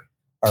or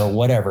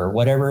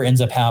whatever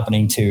ends up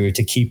happening to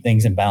keep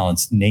things in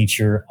balance,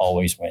 nature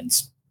always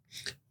wins.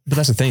 But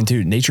that's the thing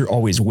too. Nature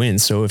always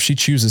wins. So if she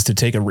chooses to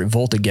take a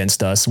revolt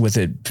against us, with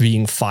it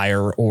being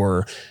fire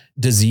or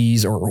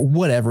disease or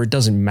whatever, it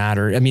doesn't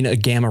matter. I mean, a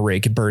gamma ray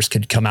burst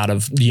could come out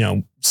of,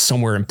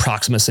 somewhere in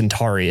Proxima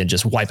Centauri and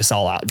just wipe us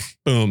all out.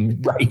 Boom.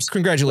 Right.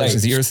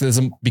 Congratulations. Right. The Earth has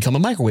become a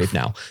microwave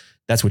now.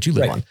 That's what you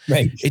live on.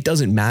 Right. It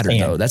doesn't matter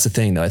though. That's the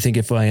thing though. I think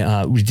if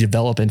we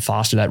develop and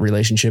foster that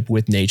relationship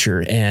with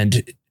nature,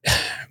 and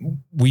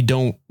we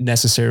don't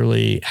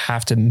necessarily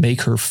have to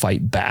make her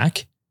fight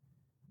back,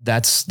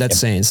 That's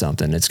saying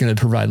something. It's going to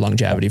provide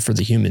longevity for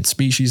the human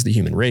species, the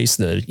human race,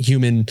 the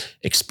human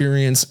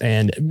experience.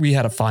 And we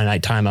had a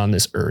finite time on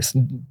this earth.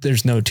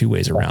 There's no two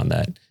ways around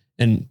that.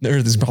 And the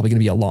earth is probably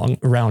going to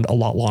be around a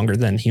lot longer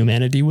than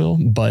humanity will,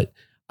 but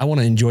I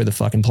want to enjoy the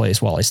fucking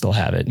place while I still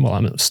have it, while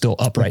I'm still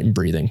upright and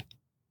breathing.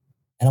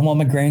 And I want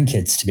my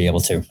grandkids to be able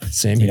to.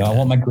 Same. You know, I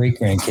want my great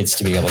grandkids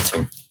to be able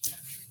to.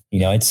 You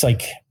know, it's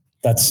like,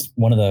 that's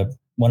one of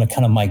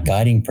kind of my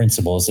guiding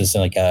principles is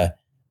like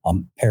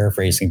I'm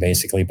paraphrasing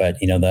basically, but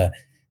you know,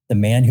 the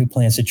man who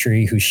plants a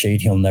tree whose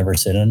shade he'll never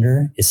sit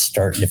under is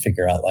starting to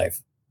figure out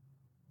life.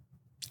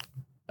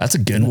 That's a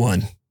good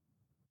one.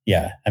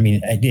 Yeah. I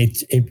mean,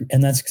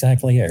 and that's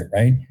exactly it,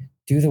 right?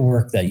 Do the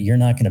work that you're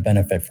not going to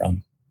benefit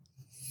from.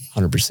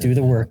 100%. Do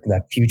the work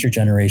that future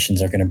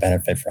generations are going to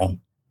benefit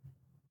from.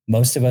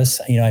 Most of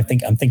us, you know,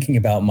 I'm thinking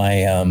about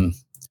my,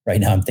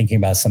 right now I'm thinking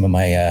about some of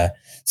my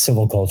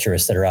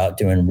silviculturists that are out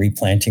doing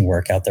replanting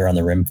work out there on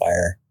the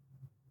rimfire.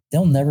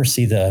 They'll never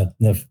see the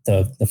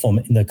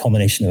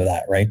culmination of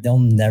that, right? They'll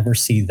never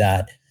see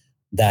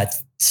that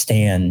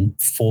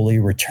stand fully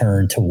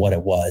return to what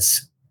it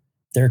was.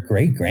 Their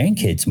great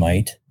grandkids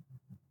might,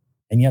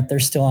 and yet they're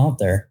still out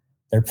there.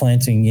 They're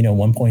planting, you know,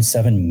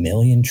 1.7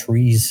 million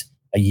trees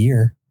a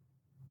year,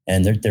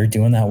 and they're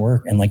doing that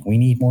work. And like, we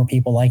need more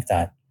people like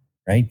that,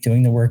 right?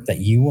 Doing the work that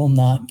you will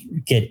not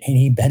get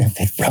any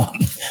benefit from,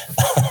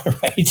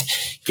 right?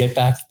 Get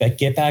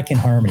back in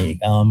harmony.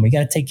 We got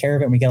to take care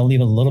of it. And we got to leave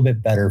it a little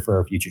bit better for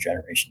our future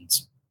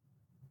generations.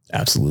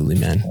 Absolutely,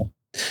 man.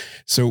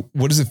 So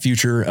what does the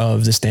future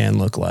of the stand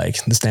look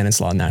like? The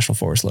Stanislaus National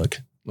Forest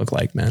look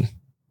like, man?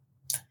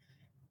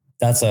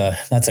 That's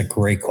a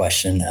great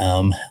question.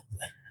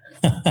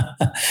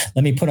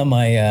 Let me put on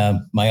my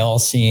my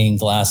all-seeing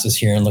glasses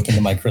here and look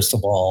into my crystal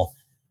ball.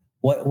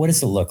 What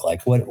does it look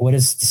like? What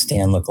does the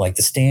stand look like?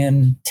 The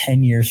stand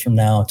 10 years from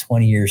now,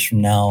 20 years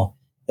from now,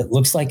 it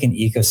looks like an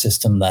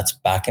ecosystem that's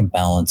back in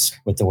balance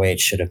with the way it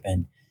should have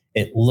been.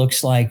 It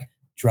looks like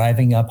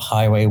driving up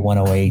Highway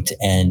 108,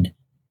 and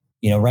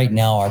you know, right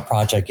now our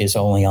project is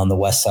only on the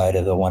west side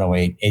of the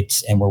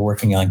 108. And we're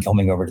working on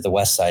coming over to the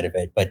west side of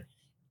it, but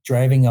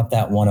driving up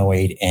that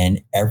 108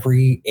 and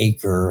every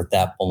acre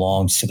that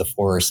belongs to the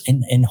forest,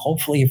 and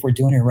hopefully if we're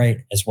doing it right,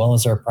 as well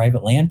as our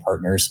private land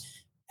partners,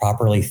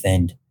 properly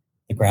thinned.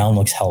 The ground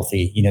looks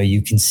healthy. You know,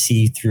 you can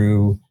see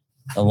through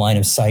the line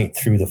of sight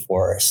through the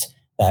forest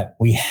that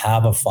we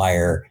have a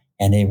fire,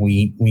 and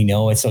we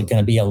know it's going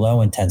to be a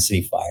low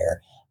intensity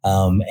fire.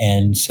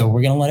 And so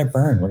we're going to let it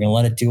burn. We're going to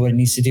let it do what it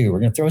needs to do.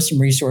 We're going to throw some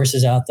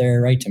resources out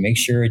there, right, to make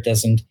sure it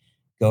doesn't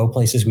go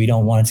places we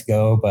don't want it to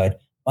go. But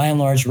by and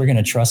large, we're going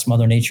to trust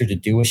Mother Nature to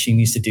do what she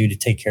needs to do to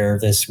take care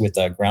of this with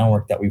the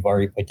groundwork that we've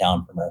already put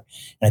down from her.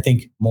 And I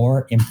think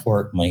more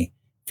importantly,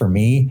 for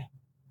me,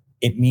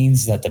 it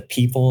means that the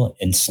people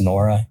in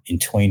Sonora, in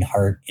Twain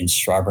Harte, in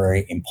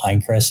Strawberry, in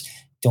Pinecrest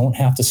don't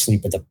have to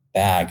sleep with a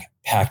bag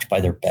packed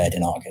by their bed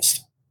in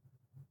August.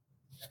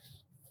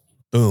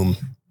 Boom.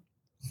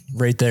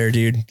 Right there,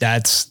 dude.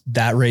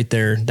 That right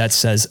there. That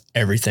says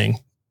everything.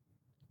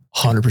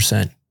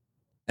 100%.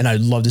 And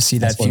I'd love to see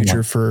that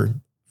future for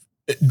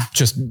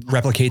just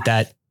replicate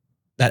that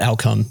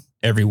outcome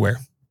everywhere.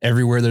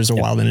 Everywhere there's a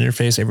wildland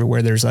interface,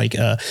 everywhere there's like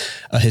a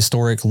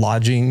historic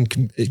lodging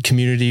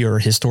community or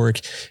a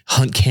historic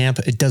hunt camp,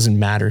 it doesn't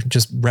matter.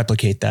 Just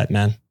replicate that,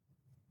 man.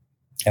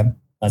 Yep.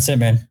 That's it,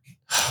 man.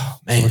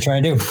 Man. What we're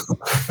trying to do.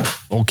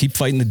 We'll keep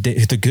fighting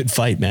the good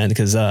fight, man,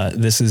 because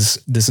this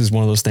is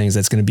one of those things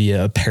that's going to be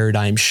a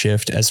paradigm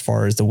shift as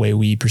far as the way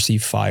we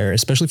perceive fire,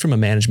 especially from a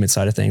management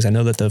side of things. I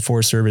know that the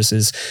Forest Service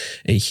is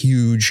a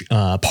huge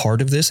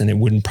part of this, and it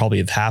wouldn't probably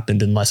have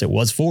happened unless it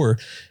was for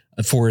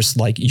a forest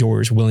like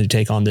yours willing to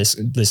take on this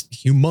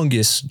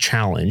humongous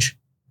challenge.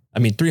 I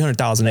mean,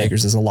 300,000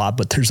 acres is a lot,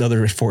 but there's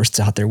other forests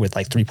out there with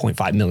like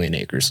 3.5 million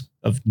acres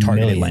of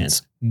targeted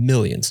lands.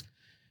 Millions.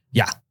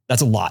 Yeah,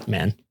 that's a lot,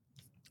 man.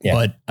 Yeah.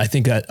 But I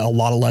think that a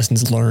lot of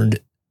lessons learned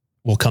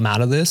will come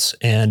out of this,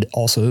 and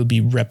also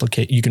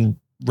you can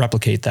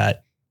replicate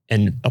that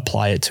and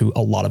apply it to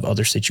a lot of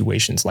other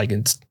situations. Like,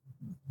 it's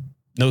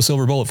no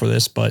silver bullet for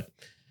this, but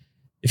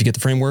if you get the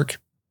framework,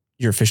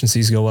 your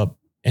efficiencies go up,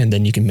 and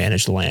then you can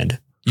manage the land.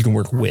 You can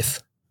work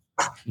with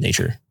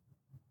nature.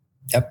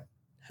 Yep.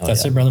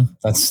 That's it, brother.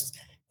 That's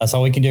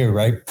all we can do,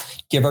 right?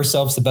 Give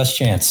ourselves the best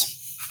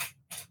chance.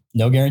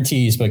 No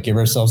guarantees, but give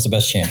ourselves the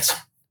best chance.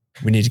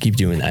 We need to keep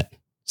doing that.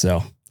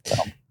 So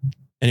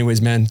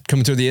anyways, man,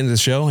 coming to the end of the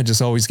show, I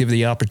just always give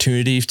the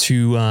opportunity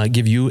to I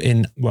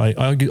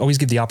always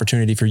give the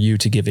opportunity for you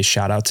to give a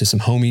shout out to some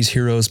homies,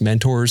 heroes,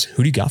 mentors.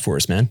 Who do you got for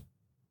us, man?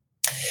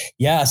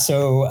 Yeah.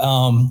 So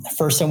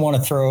first I want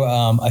to throw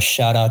a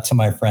shout out to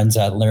my friends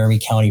at Laramie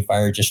County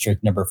Fire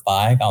District number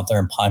 5 out there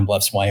in Pine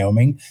Bluffs,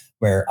 Wyoming,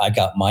 where I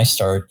got my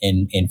start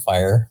in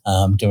fire,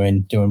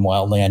 doing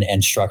wildland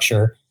and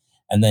structure.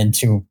 And then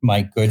to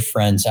my good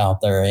friends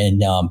out there in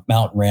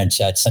Mountain Ranch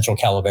at Central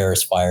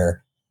Calaveras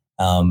Fire,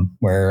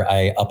 where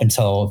up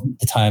until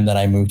the time that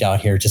I moved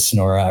out here to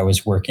Sonora, I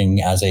was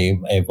working as a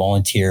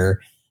volunteer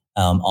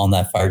on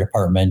that fire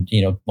department.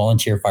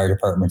 Volunteer fire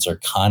departments are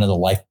kind of the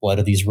lifeblood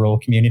of these rural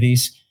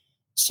communities.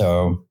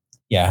 So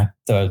yeah,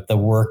 the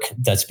work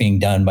that's being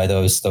done by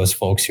those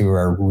folks who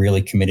are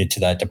really committed to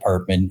that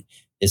department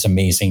is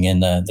amazing.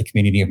 And the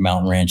community of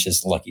Mountain Ranch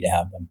is lucky to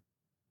have them.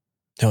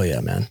 Hell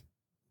yeah, man.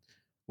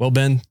 Well,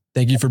 Ben,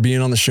 thank you for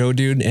being on the show,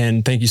 dude.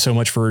 And thank you so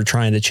much for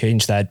trying to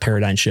change that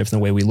paradigm shift in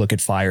the way we look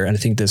at fire. And I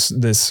think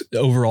this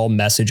overall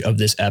message of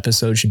this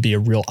episode should be a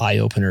real eye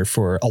opener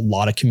for a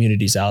lot of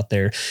communities out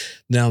there.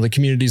 Now, the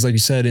communities, like you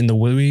said, in the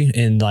WUI,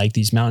 in like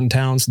these mountain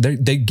towns,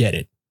 they get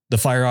it. The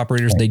fire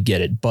operators, they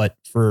get it. But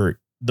for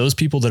those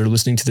people that are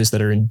listening to this,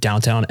 that are in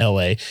downtown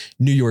LA,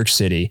 New York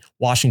City,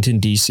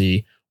 Washington,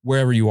 DC,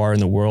 wherever you are in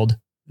the world,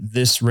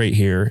 this right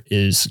here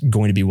is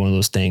going to be one of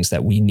those things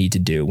that we need to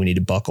do. We need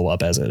to buckle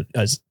up as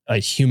a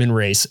human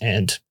race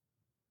and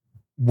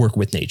work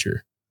with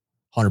nature.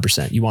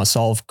 100%. You want to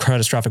solve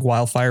catastrophic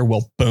wildfire?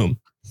 Well, boom,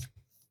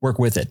 work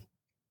with it.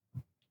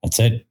 That's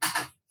it.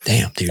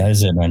 Damn, dude. That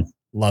is it, man.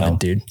 Love it,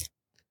 dude.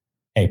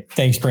 Hey,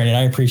 thanks, Brandon.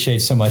 I appreciate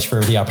so much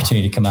for the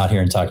opportunity to come out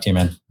here and talk to you,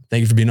 man.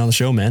 Thank you for being on the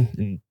show, man.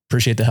 And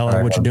appreciate the hell out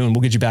of what you're doing.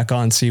 We'll get you back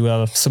on, see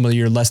some of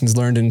your lessons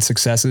learned and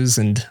successes.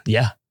 And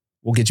yeah,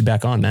 we'll get you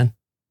back on, man.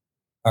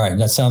 All right.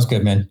 That sounds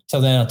good, man. Till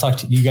then, I'll talk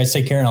to you guys.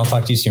 Take care, and I'll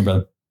talk to you soon,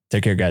 brother.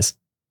 Take care, guys.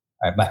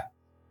 All right. Bye.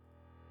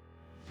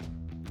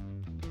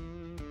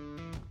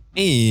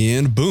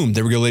 And boom,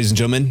 there we go, ladies and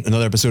gentlemen.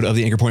 Another episode of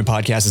the Anchor Point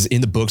Podcast is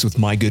in the books with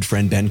my good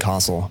friend, Ben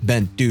Cossel.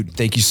 Ben, dude,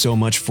 thank you so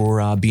much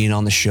for being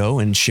on the show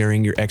and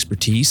sharing your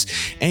expertise,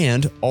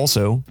 and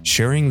also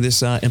sharing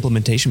this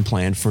implementation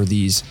plan for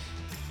these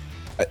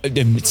an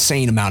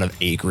insane amount of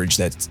acreage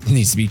that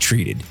needs to be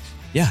treated.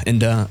 Yeah,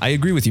 and I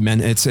agree with you,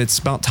 man. It's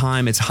about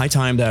time. It's high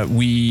time that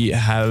we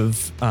have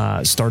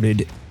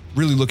started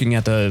really looking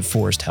at the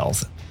forest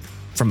health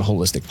from a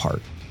holistic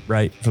part,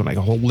 right? From like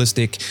a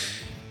holistic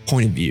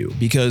point of view,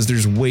 because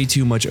there's way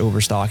too much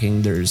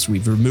overstocking.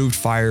 We've removed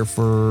fire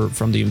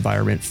from the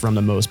environment for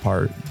the most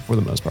part,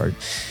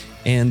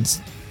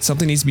 and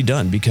something needs to be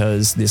done,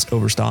 because this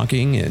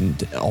overstocking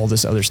and all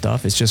this other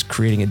stuff is just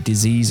creating a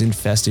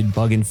disease-infested,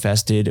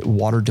 bug-infested,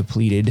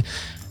 water-depleted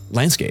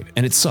landscape,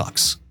 and it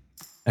sucks.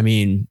 I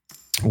mean,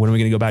 when are we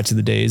going to go back to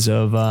the days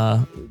of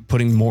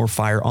putting more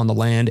fire on the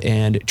land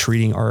and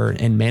treating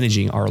and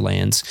managing our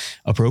lands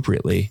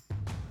appropriately?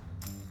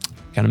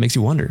 Kind of makes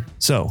you wonder.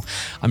 So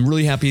I'm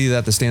really happy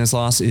that the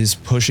Stanislaus is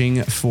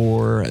pushing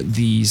for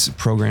these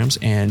programs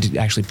and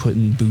actually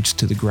putting boots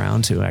to the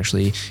ground to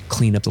actually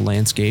clean up the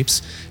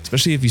landscapes,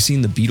 especially if you've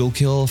seen the beetle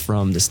kill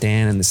from the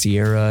Stan and the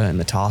Sierra and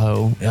the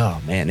Tahoe.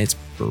 Oh man, it's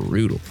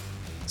brutal.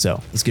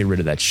 So let's get rid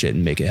of that shit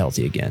and make it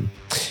healthy again.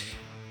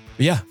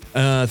 But yeah,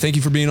 thank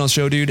you for being on the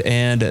show, dude.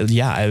 And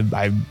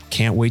I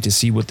can't wait to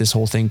see what this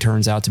whole thing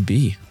turns out to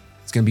be.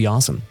 It's going to be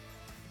awesome.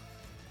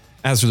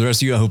 As for the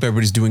rest of you, I hope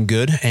everybody's doing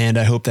good, and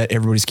I hope that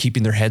everybody's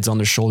keeping their heads on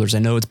their shoulders. I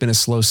know it's been a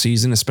slow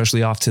season,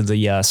 especially off to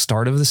the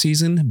start of the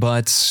season,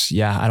 but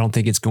yeah, I don't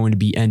think it's going to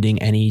be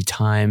ending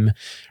anytime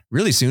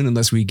really soon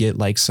unless we get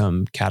like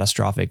some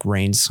catastrophic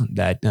rains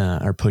that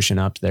are pushing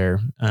up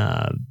there.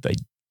 But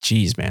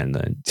geez, man,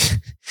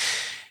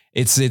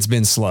 it's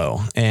been slow,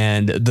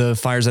 and the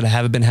fires that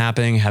have been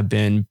happening have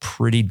been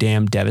pretty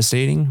damn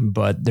devastating,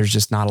 but there's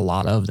just not a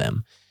lot of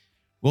them.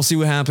 We'll see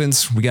what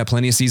happens. We got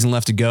plenty of season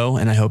left to go,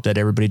 and I hope that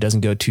everybody doesn't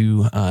go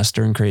too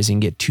stern crazy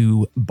and get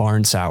too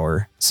barn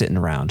sour sitting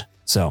around.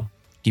 So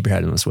keep your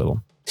head on the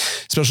swivel.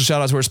 Special shout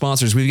out to our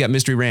sponsors. We've got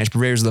Mystery Ranch,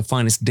 purveyors of the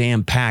finest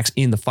damn packs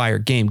in the fire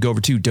game. Go over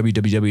to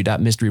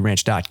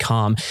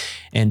www.mysteryranch.com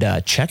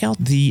and check out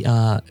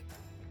the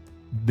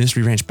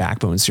Mystery Ranch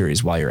Backbone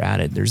series while you're at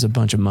it. There's a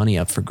bunch of money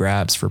up for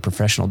grabs for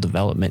professional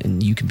development,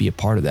 and you can be a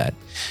part of that.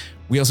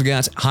 We also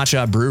got Hot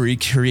Shot Brewery,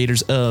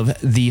 creators of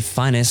the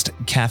finest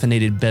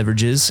caffeinated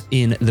beverages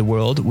in the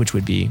world, which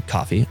would be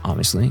coffee,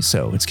 obviously.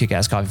 So it's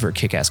kick-ass coffee for a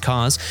kick-ass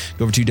cause.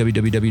 Go over to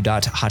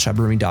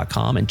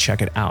www.hotshotbrewing.com and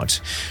check it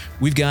out.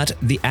 We've got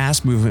the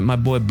Ass Movement. My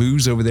boy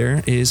Booze over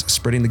there is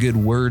spreading the good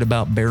word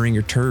about burying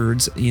your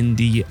turds in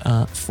the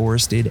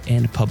forested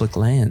and public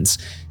lands.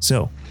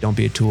 So don't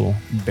be a tool.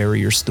 Bury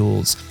your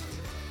stools.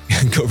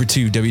 Go over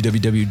to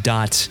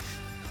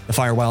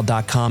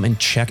www.thefirewilds.com and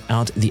check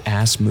out the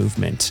Ass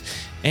Movement.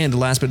 And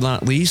last but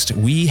not least,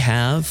 we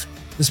have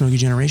the Smoky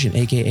Generation,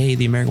 aka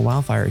the American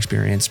Wildfire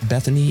Experience.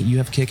 Bethany, you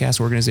have a kick-ass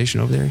organization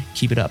over there.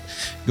 Keep it up.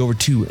 Go over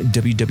to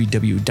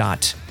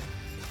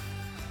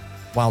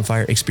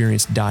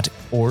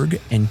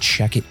www.wildfireexperience.org and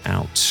check it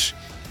out.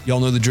 Y'all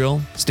know the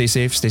drill. Stay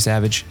safe, stay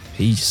savage.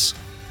 Peace.